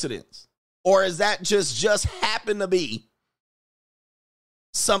coincidence? Or is that just happened to be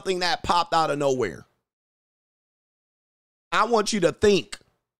something that popped out of nowhere? I want you to think.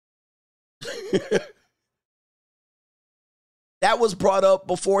 That was brought up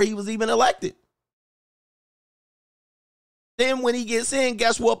before he was even elected. Then when he gets in,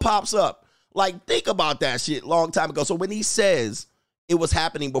 guess what pops up? Like, think about that shit long time ago. So when he says it was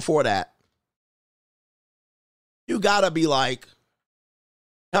happening before that, you gotta be like,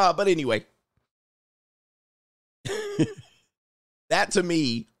 but anyway. That to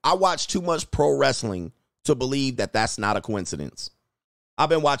me, I watch too much pro wrestling to believe that that's not a coincidence. I've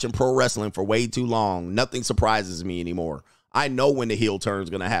been watching pro wrestling for way too long. Nothing surprises me anymore. I know when the heel turn is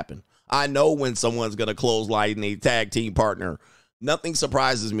going to happen. I know when someone's going to clothesline a tag team partner. Nothing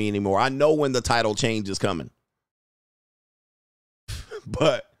surprises me anymore. I know when the title change is coming.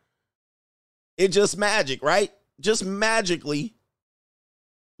 But it's just magic, right? Just magically,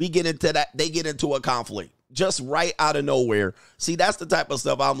 we get into that. They get into a conflict just right out of nowhere. See, that's the type of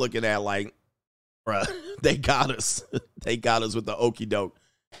stuff I'm looking at like, bruh, they got us. They got us with the okie doke.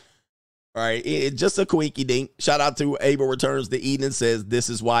 All right, it's just a quinky dink. Shout out to Abel Returns to Eden, says this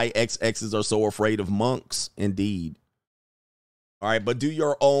is why XXs are so afraid of monks. Indeed. All right, but do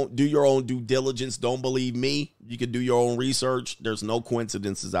your own due diligence. Don't believe me. You can do your own research. There's no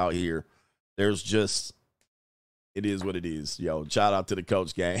coincidences out here. There's just, it is what it is. Yo, shout out to the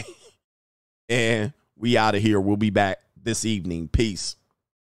coach gang. And we out of here. We'll be back this evening. Peace.